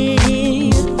it.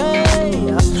 Hey.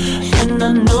 And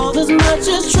I know this much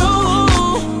is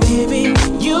true, baby.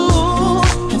 You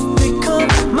have become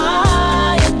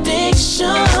my addiction.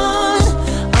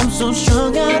 I'm so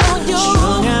strung out on you.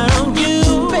 Strung out on you.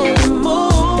 So baby,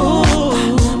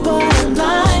 move. But I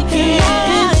like it.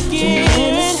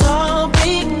 And it's all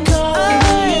because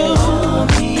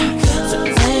of you. So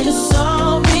take it's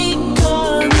all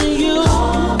because of you.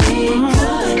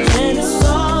 And it's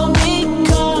all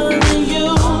because of you.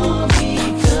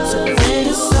 So take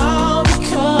it's all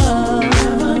because.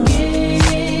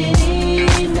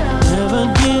 Never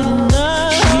get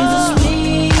enough. She's the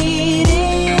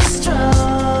sweetest drug.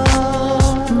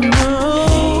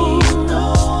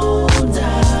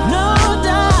 No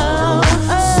doubt.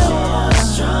 So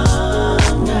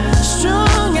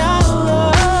strung out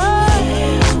love.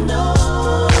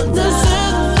 This is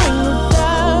the thing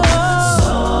without.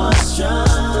 So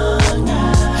strung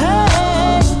out.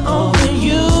 Hey, over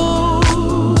you.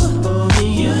 Over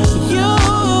you.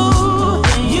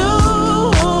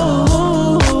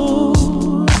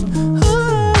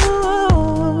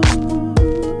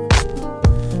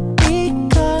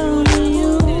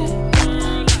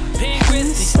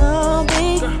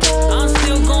 I'm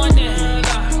still going there.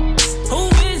 Who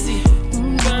is he?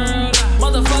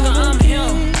 Motherfucker, I'm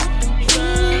him.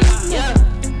 Yeah.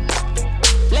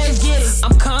 Let's get it.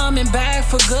 I'm coming back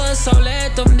for good, so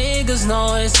let them niggas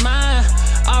know it's mine.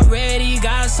 Already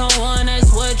got someone,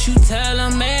 that's what you tell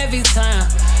them every time.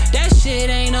 That shit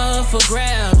ain't up for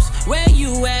grabs. Where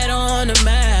you at on the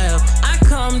map? I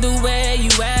come to where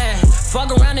you at.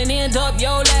 Fuck around and end up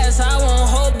your last. I won't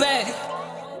hold back.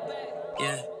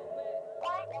 Yeah.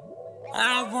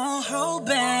 I won't hold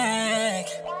back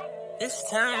this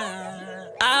time.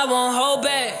 I won't hold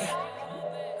back.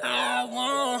 I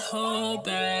won't hold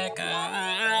back.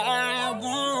 I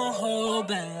won't hold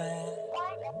back.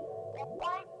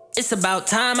 It's about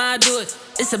time I do it.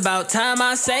 It's about time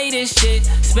I say this shit.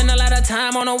 Spend a lot of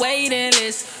time on a waiting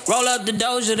list. Roll up the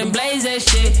doja, then blaze that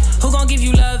shit. Who gon' give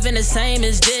you love in the same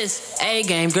as this?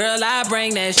 A-game, girl, I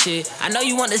bring that shit. I know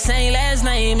you want the same last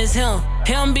name as him.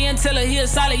 Him being Tiller, he a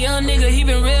solid young nigga. He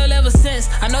been real ever since.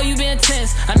 I know you been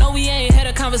tense. I know we ain't had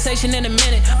a conversation in a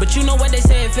minute. But you know what they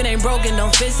say, if it ain't broken,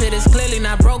 don't fix it. It's clearly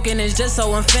not broken, it's just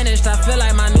so unfinished. I feel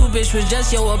like my new bitch was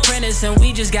just your apprentice, and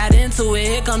we just got into it.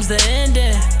 Here comes the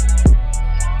ending.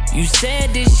 You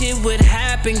said this shit would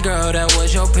happen, girl, that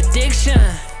was your prediction.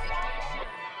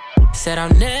 Said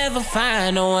I'll never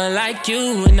find no one like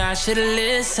you, and I should've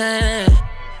listened.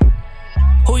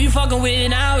 Who you fucking with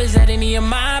now, is that any of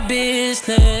my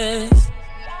business?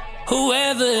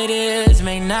 Whoever it is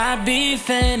may not be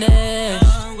finished,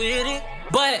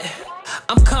 but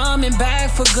I'm coming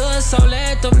back for good, so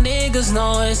let them niggas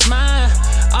know it's mine.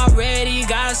 Already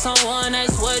got someone,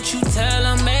 that's what you tell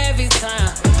them every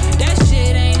time. That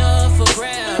shit ain't up for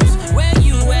grabs. Where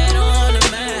you at on the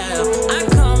map? I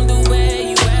come to where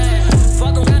you at.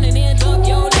 Fuck around and end up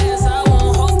your last. I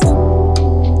won't hold.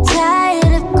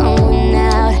 Tired of going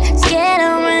out, scared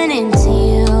of running into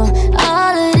you.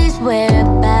 All of these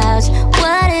whereabouts,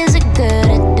 what is it good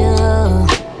to do?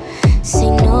 Say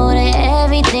no to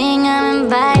everything I'm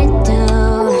invited to,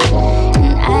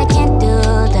 and I can't do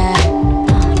that.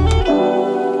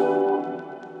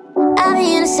 I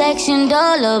be in a section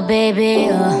door, little baby,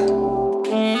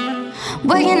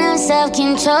 working on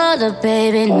self-control,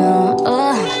 baby, no.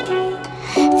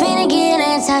 Finna get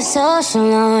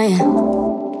anti-social on you.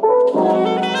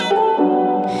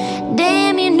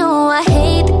 Damn, you know I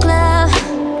hate the club,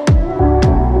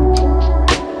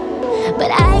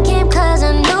 but I came cause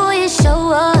I knew you'd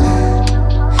show up.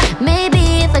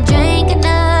 Maybe if I drank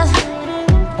enough,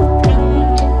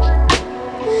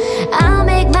 I'll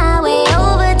make my way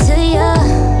over to you.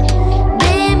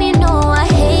 Damn, you know I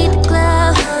hate the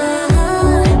club,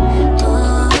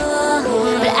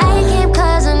 but I came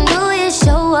cause I knew you'd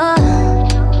show up.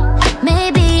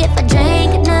 Maybe if I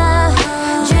drank enough,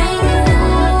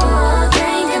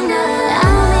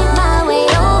 I'll make my way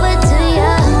over to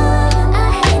you. I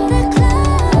hate the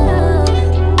club.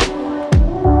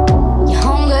 Your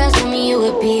homegirl told me you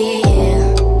would be here.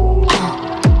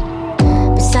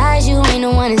 Besides, you ain't the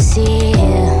one to see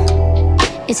here.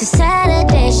 It's a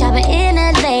Saturday, shopping in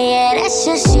LA, yeah, that's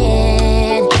your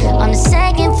shit. On the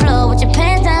second floor with your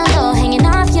pants down low, hanging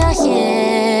off your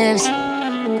hips.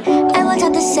 I walked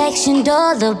out the section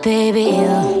door, little baby,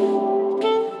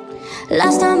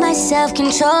 Lost on my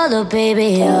self-control, oh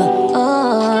baby,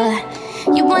 oh.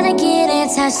 You wanna get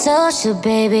anti-social,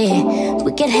 baby.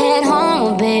 We could head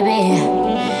home, baby.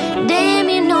 Damn,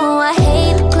 you know I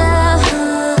hate the club,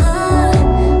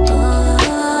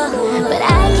 but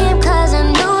I came 'cause I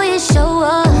knew you'd show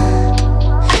up.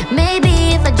 Maybe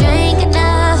if I drank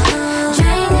enough,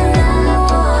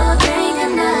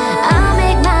 I'll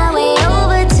make my way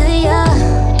over to you.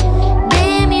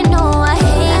 Damn, you know I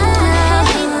hate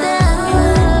the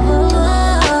club,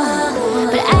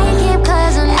 but I came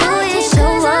 'cause I knew you'd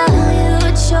show up.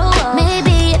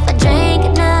 Maybe if I drank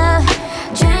enough,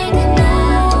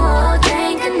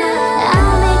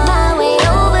 I'll make my way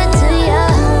over to you.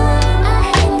 I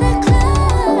hate the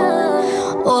club.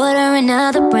 Order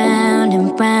another round and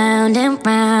round and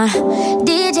round.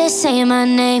 DJ say my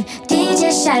name,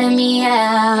 DJ shouting me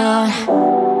out.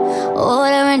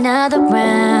 Order another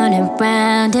round and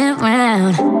round and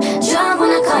round. Drunk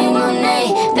when I call you Monet,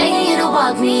 begging you to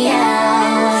walk me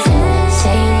out.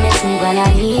 Say you miss me, but I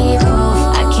need proof.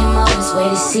 I came all this way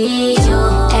to see you.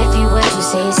 Every word you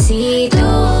say is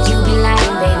see-through. You be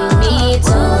lying, baby, me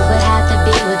too. But have to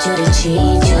be with you to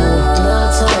cheat you. Little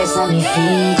toys, let me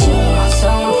feed you. So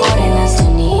important, I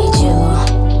still need you.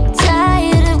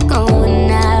 Tired of going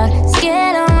out,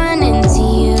 scared of running to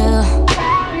you.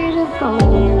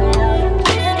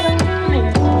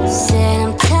 Said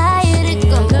I'm tired of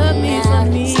going out,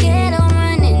 scared of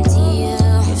running to you.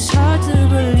 It's hard to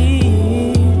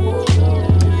believe.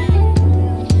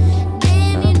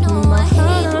 Damn, you know I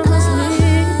hate the club,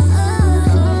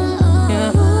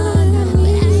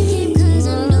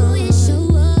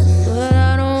 But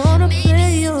I don't wanna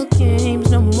play your games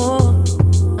no more.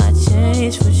 I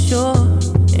changed for sure,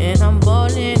 and I'm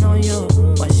balling on you.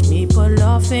 Watch me pull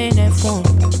off in that phone.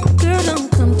 Girl, don't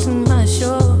come to my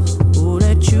show. Who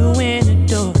let you in the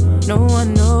door? No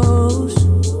one knows.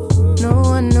 No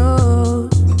one knows.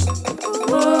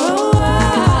 Oh,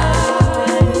 that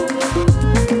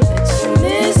you're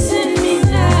missing me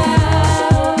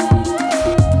now.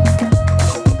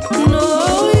 No,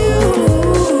 you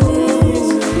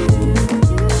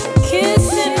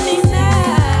kissing me now.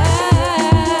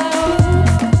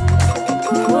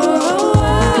 Oh,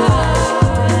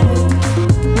 that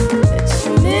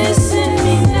you're missing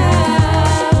me now.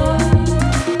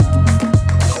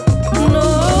 No,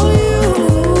 you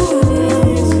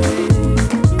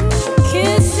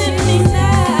kissing me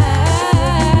now.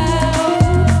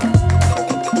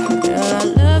 Girl, I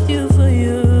love you for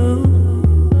you.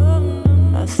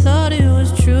 I thought it was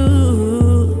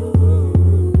true.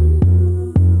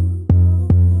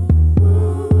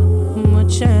 What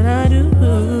should I do?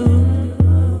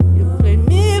 You played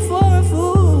me for a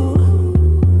fool,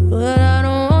 but I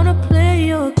don't wanna play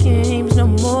your games no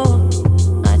more.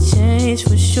 I changed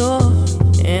for sure,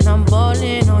 and I'm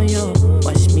balling on you.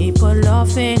 Watch me pull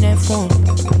off in that phone.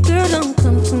 Girl, don't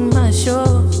come to my show.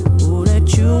 Who let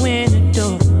you in the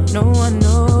door? No one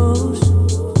knows.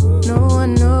 No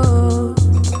one knows.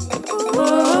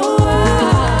 Oh,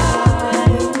 that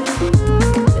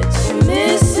you're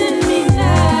missing me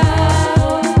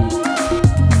now.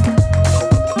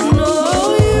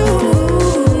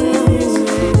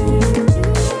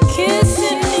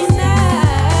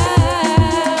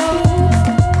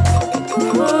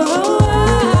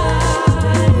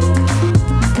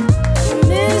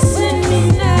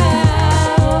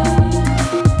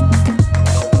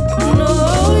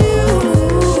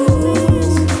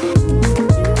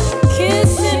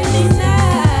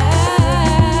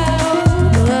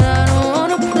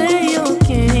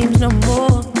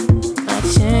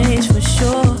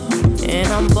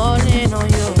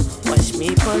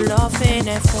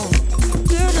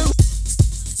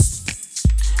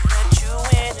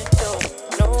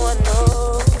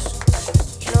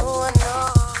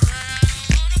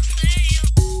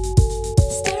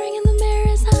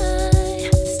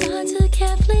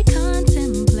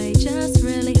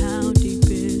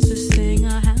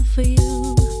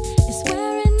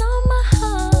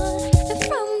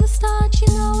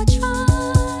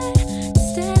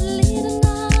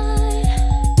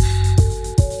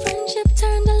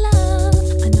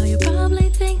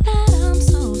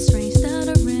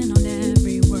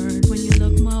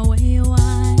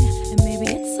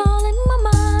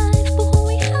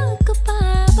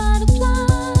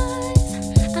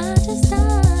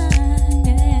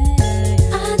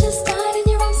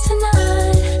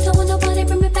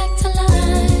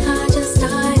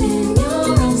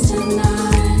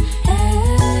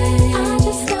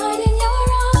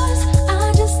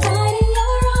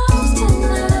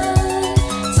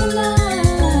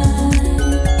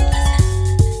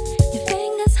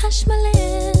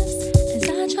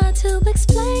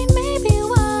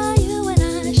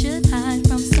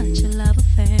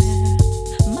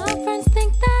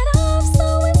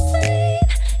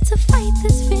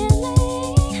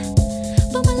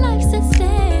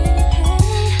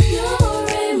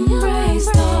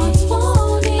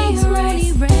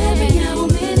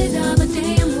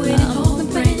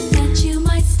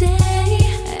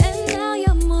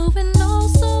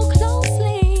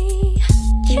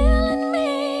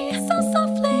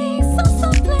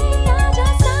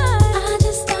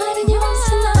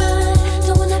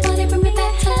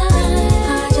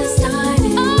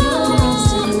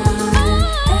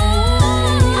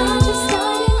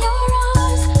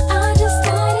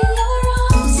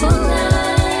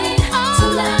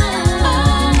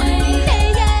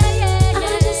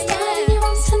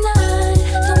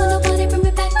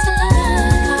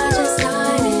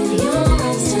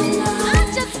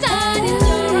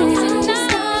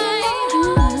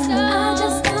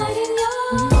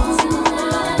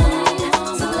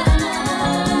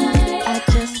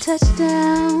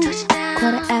 touchdown.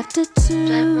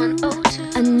 2:15.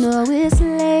 I know it's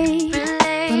late,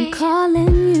 but I'm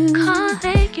calling you.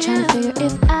 Trying to figure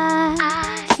if I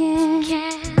can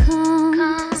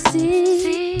come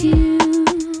see you.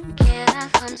 Can I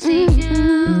come see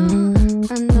you?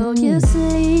 I know you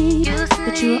sleep,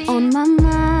 but you're on my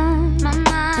mind,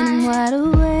 and I'm wide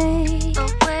awake,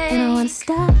 and I wanna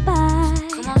stop by.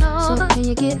 So can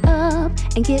you get up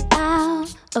and get out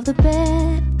of the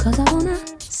bed? 'Cause I wanna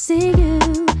see you,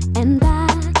 and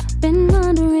I've been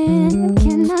wondering,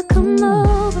 can I come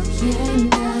over? Can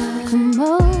I come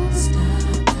over?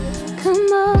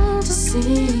 Come over to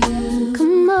see you.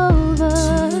 Come over.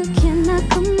 Can I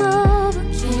come over?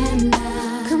 Can I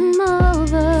come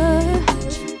over?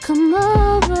 Come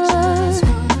over.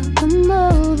 Come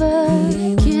over.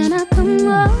 Can I come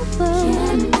over?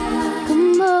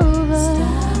 Come over.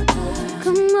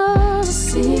 Come over to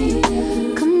see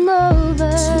you. Come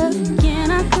over. Can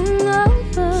I come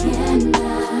over?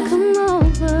 Come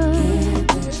over.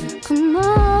 Come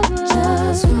over.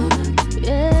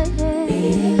 Yeah.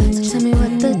 So tell me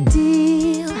what the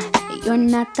deal. You're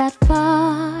not that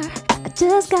far. I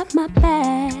just got my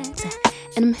bags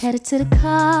and I'm headed to the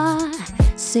car.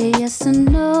 Say yes or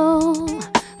no,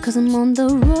 'cause I'm on the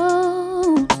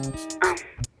road.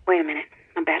 Wait a minute.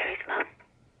 My battery's low.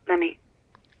 Let me...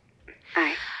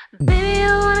 Alright. Baby,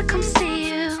 I wanna come see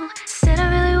you. Said I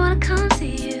really wanna come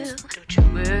see you. Don't you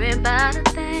worry about a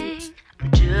thing. I'm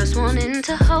just wanting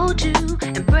to hold you,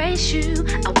 embrace you.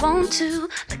 I want to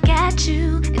look at you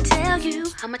and tell you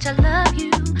how much I love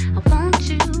you. I want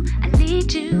you, I need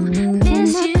you,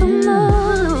 miss you. Come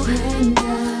over,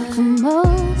 come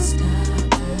over,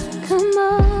 come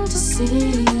over to see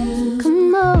you.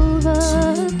 Come over,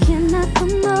 can I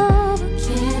come over?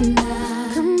 Can I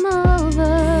come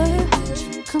over?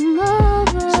 Come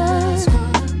over,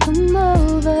 come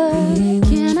over.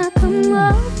 Can I come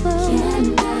over?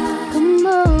 Come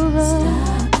over,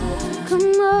 come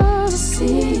over to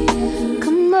see you.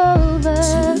 Come over.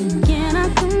 Can I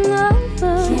come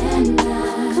over?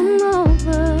 Come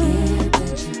over,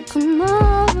 come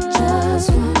over.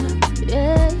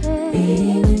 Yeah.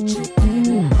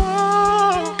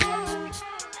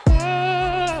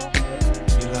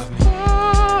 You love me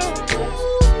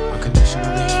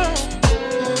unconditionally.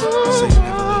 So you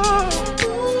never leave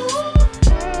me,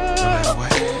 no matter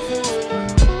what.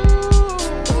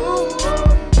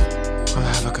 Well, I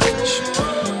have a confession.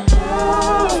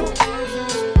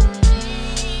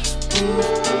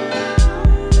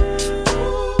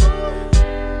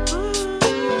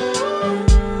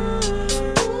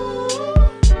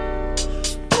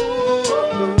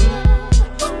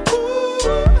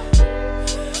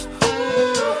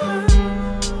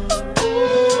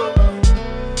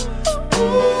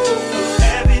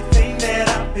 Everything that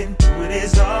I've been doing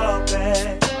is all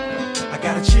bad. I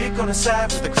got a chick on the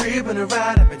side with a crib and a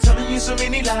ride. I've been telling you so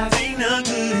many lies, ain't no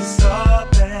good, it's all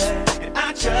bad. And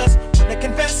I just wanna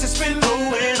confess it's been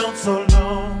going on so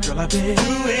long. Girl, I've been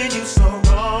doing you so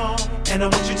wrong. And I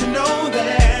want you to know that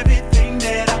everything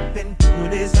that I've been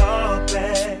doing is all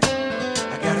bad.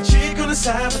 I got a chick on the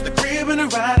side with a crib and a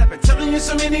ride. I've been telling you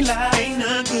so many lies, ain't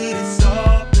no good, it's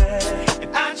all bad.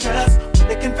 And I just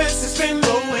wanna confess it's been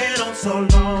going on so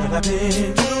long. Girl, I've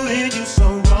been doing you so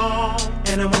wrong.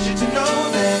 And I want you to know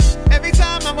that every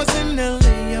time I was in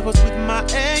LA, I was with my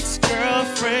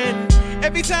ex-girlfriend.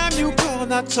 Every time you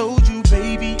called, I told you,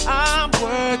 baby, I'm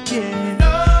working.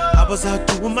 I was out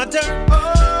doing my dirt.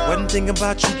 Wasn't thinking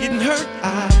about you getting hurt.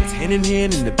 I was hand in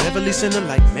hand in the Beverly Center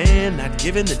like, man, not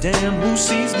giving a damn who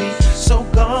sees me. So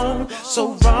gone,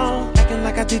 so wrong, acting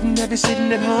like I didn't have you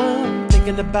sitting at home,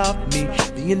 thinking about me,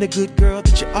 being the good girl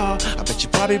that you are. I bet you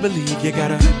probably believe you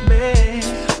got a good man.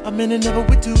 A man that never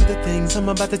would do the things I'm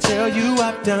about to tell you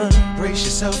I've done. Brace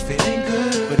yourself, it ain't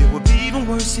good, but it would be even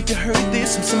worse if you heard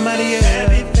this from somebody else.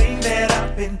 Everything that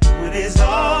I've been doing is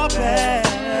all bad.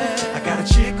 I got a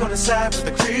chick on the side with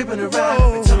a crib and a ride.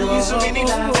 Been telling you so many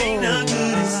lies, ain't none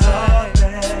good, it's all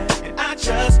bad. And I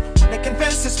just wanna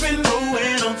confess it's been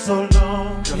going on so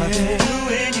long. Girl, I've been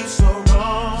doing you so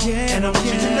wrong. And I want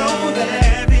you to know that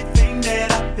everything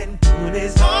that I've been doing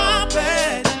is all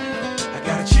bad. I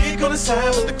got a chick on the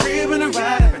side with a crib and a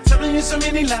ride. I've been telling you so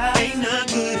many lies, ain't none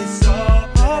good, it's all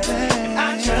bad. And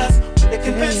I just wanna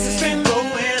confess it's been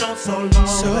going on so long.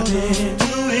 So I've been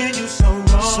doing you so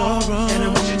wrong. And I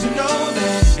want you to know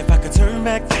that if I could turn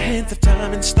back the hands of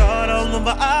time and start all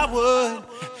over, I would.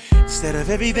 Instead of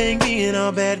everything being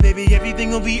all bad, baby,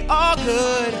 everything will be all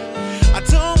good. I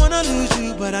don't wanna lose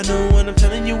you, but I know what I'm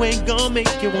telling you ain't gonna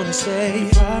make you wanna stay. You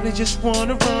probably just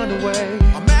wanna run away.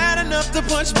 I'm mad enough to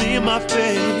punch me in my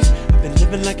face. I've been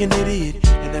living like an idiot,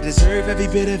 and and I deserve every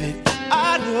bit of it.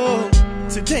 I know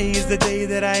today is the day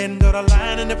that I end all the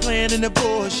lying and the plan and the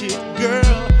bullshit. Girl,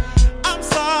 I'm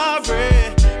sorry,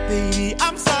 baby,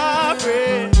 I'm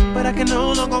sorry, but I can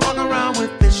no longer walk around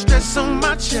with this stress on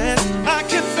my chest. I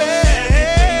confess,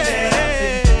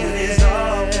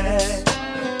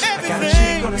 I got a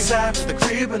chick on the side with the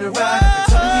crib and a ride. I've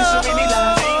been telling you so many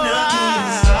lies, ain't nothing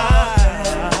inside.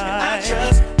 I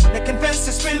just wanna confess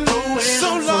it's been going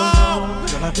so long.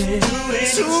 Girl, I've been doing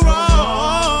too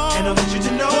wrong, and I want you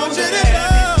to know that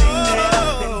everything that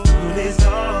I've been doing is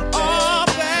all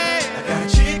bad. I got a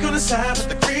chick on the side with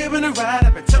the crib and a ride.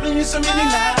 I've been telling you so many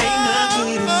lies, ain't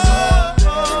nothing inside.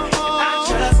 I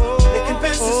just wanna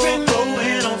confess it's been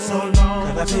going on so long.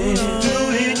 Girl, I've been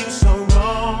doing you so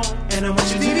wrong, and I want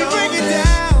you to know break it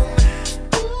down.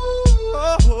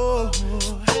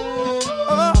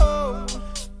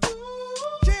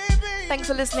 Thanks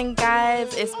for listening,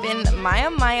 guys. It's been Maya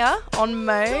on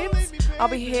Modes. I'll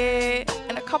be here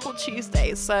in a couple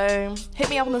Tuesdays, so hit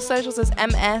me up on the socials as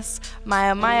MS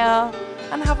Maya,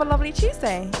 and have a lovely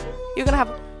Tuesday. You're gonna have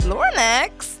Laura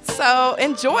next, so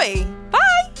enjoy. Bye.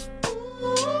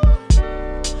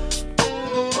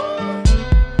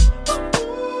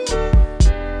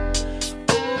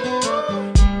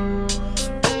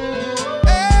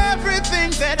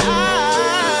 Everything that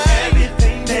I've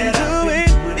been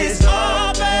doing is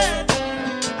all bad.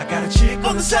 I got a chick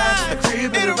on the side, the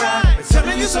crib and a ride. Been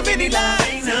telling you so many lies,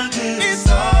 ain't none good. It's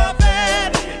all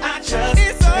bad. I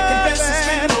just confess it's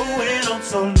been going on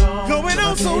so long. Going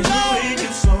on so long. Doing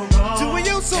you so wrong. Doing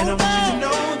you so wrong. And I want you to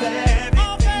know that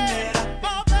everything that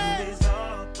I've been doing is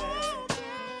all bad.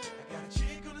 I got a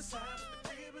chick on the side, the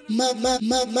crib and a ride.